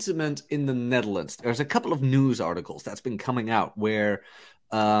sentiment in the Netherlands. There's a couple of news articles that's been coming out where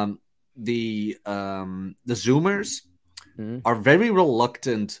the Zoomers are very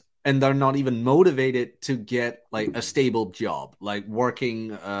reluctant, and they're not even motivated to get like a stable job, like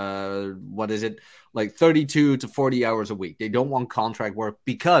working 32 to 40 hours a week. They don't want contract work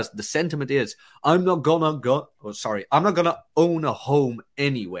because the sentiment is, I'm not gonna own a home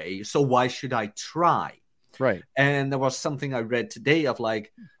anyway, so why should I try? Right. And there was something I read today of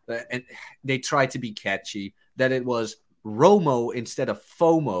like, and they tried to be catchy, that it was Romo instead of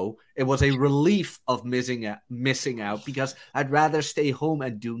FOMO. It was a relief of missing out because I'd rather stay home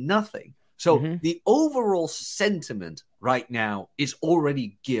and do nothing. So the overall sentiment right now is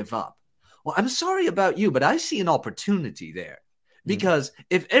already give up. Well, I'm sorry about you, but I see an opportunity there, because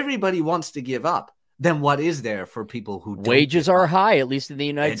if everybody wants to give up, then what is there for people who don't? Wages are high, at least in the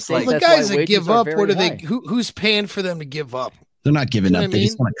United States. The guys that give up, what are they? Who's paying for them to give up? They're not giving up. They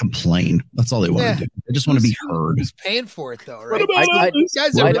just want to complain. That's all they want to do. They just want to be heard. Who's paying for it, though, right?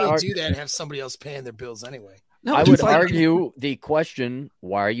 Guys that really do that have somebody else paying their bills anyway. No, I would argue the question,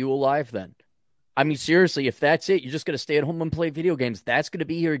 why are you alive then? I mean, seriously, if that's it, you're just going to stay at home and play video games. That's going to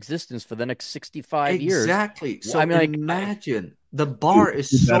be your existence for the next 65 years. Exactly. So I mean, imagine the bar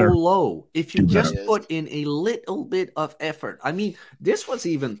is so low. If you just put in a little bit of effort. I mean, this was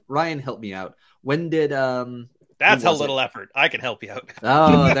even, Ryan, help me out. When did that's a little effort. I can help you out.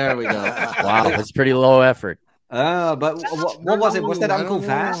 Oh, there we go. Wow, that's pretty low effort. But what was it? Was that Uncle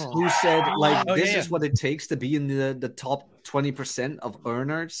Vass who said, like, this is what it takes to be in the top 20% of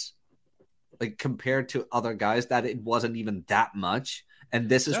earners? Like, compared to other guys, that it wasn't even that much. And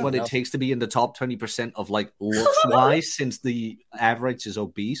this is what it takes to be in the top 20% of, like, looks-wise, since the average is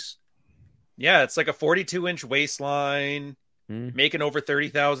obese. Yeah, it's like a 42-inch waistline, making over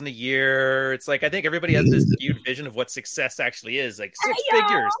 $30,000 a year. It's like, I think everybody has this skewed vision of what success actually is, like 6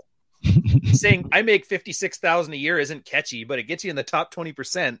 figures. Saying I make $56,000 a year isn't catchy, but it gets you in the top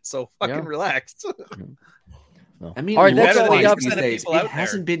 20%. So fucking relax. I mean, all right, that's all we got these days. It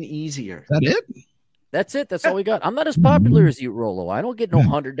hasn't been easier. Is that it? That's it. That's all we got. I'm not as popular as you, Rolo. I don't get no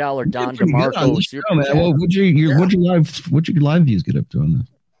 $100 Don DeMarco. Well, what'd your live views get up to on this?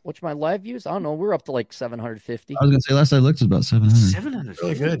 What's my live views? I don't know. We're up to like 750. I was gonna say last I looked it was about 700. 700,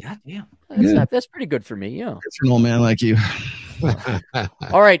 really good. God damn. That's pretty good for me. Yeah. It's for an old man like you.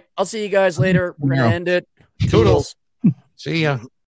 All right. I'll see you guys later. We're gonna end it. Toodles. See ya.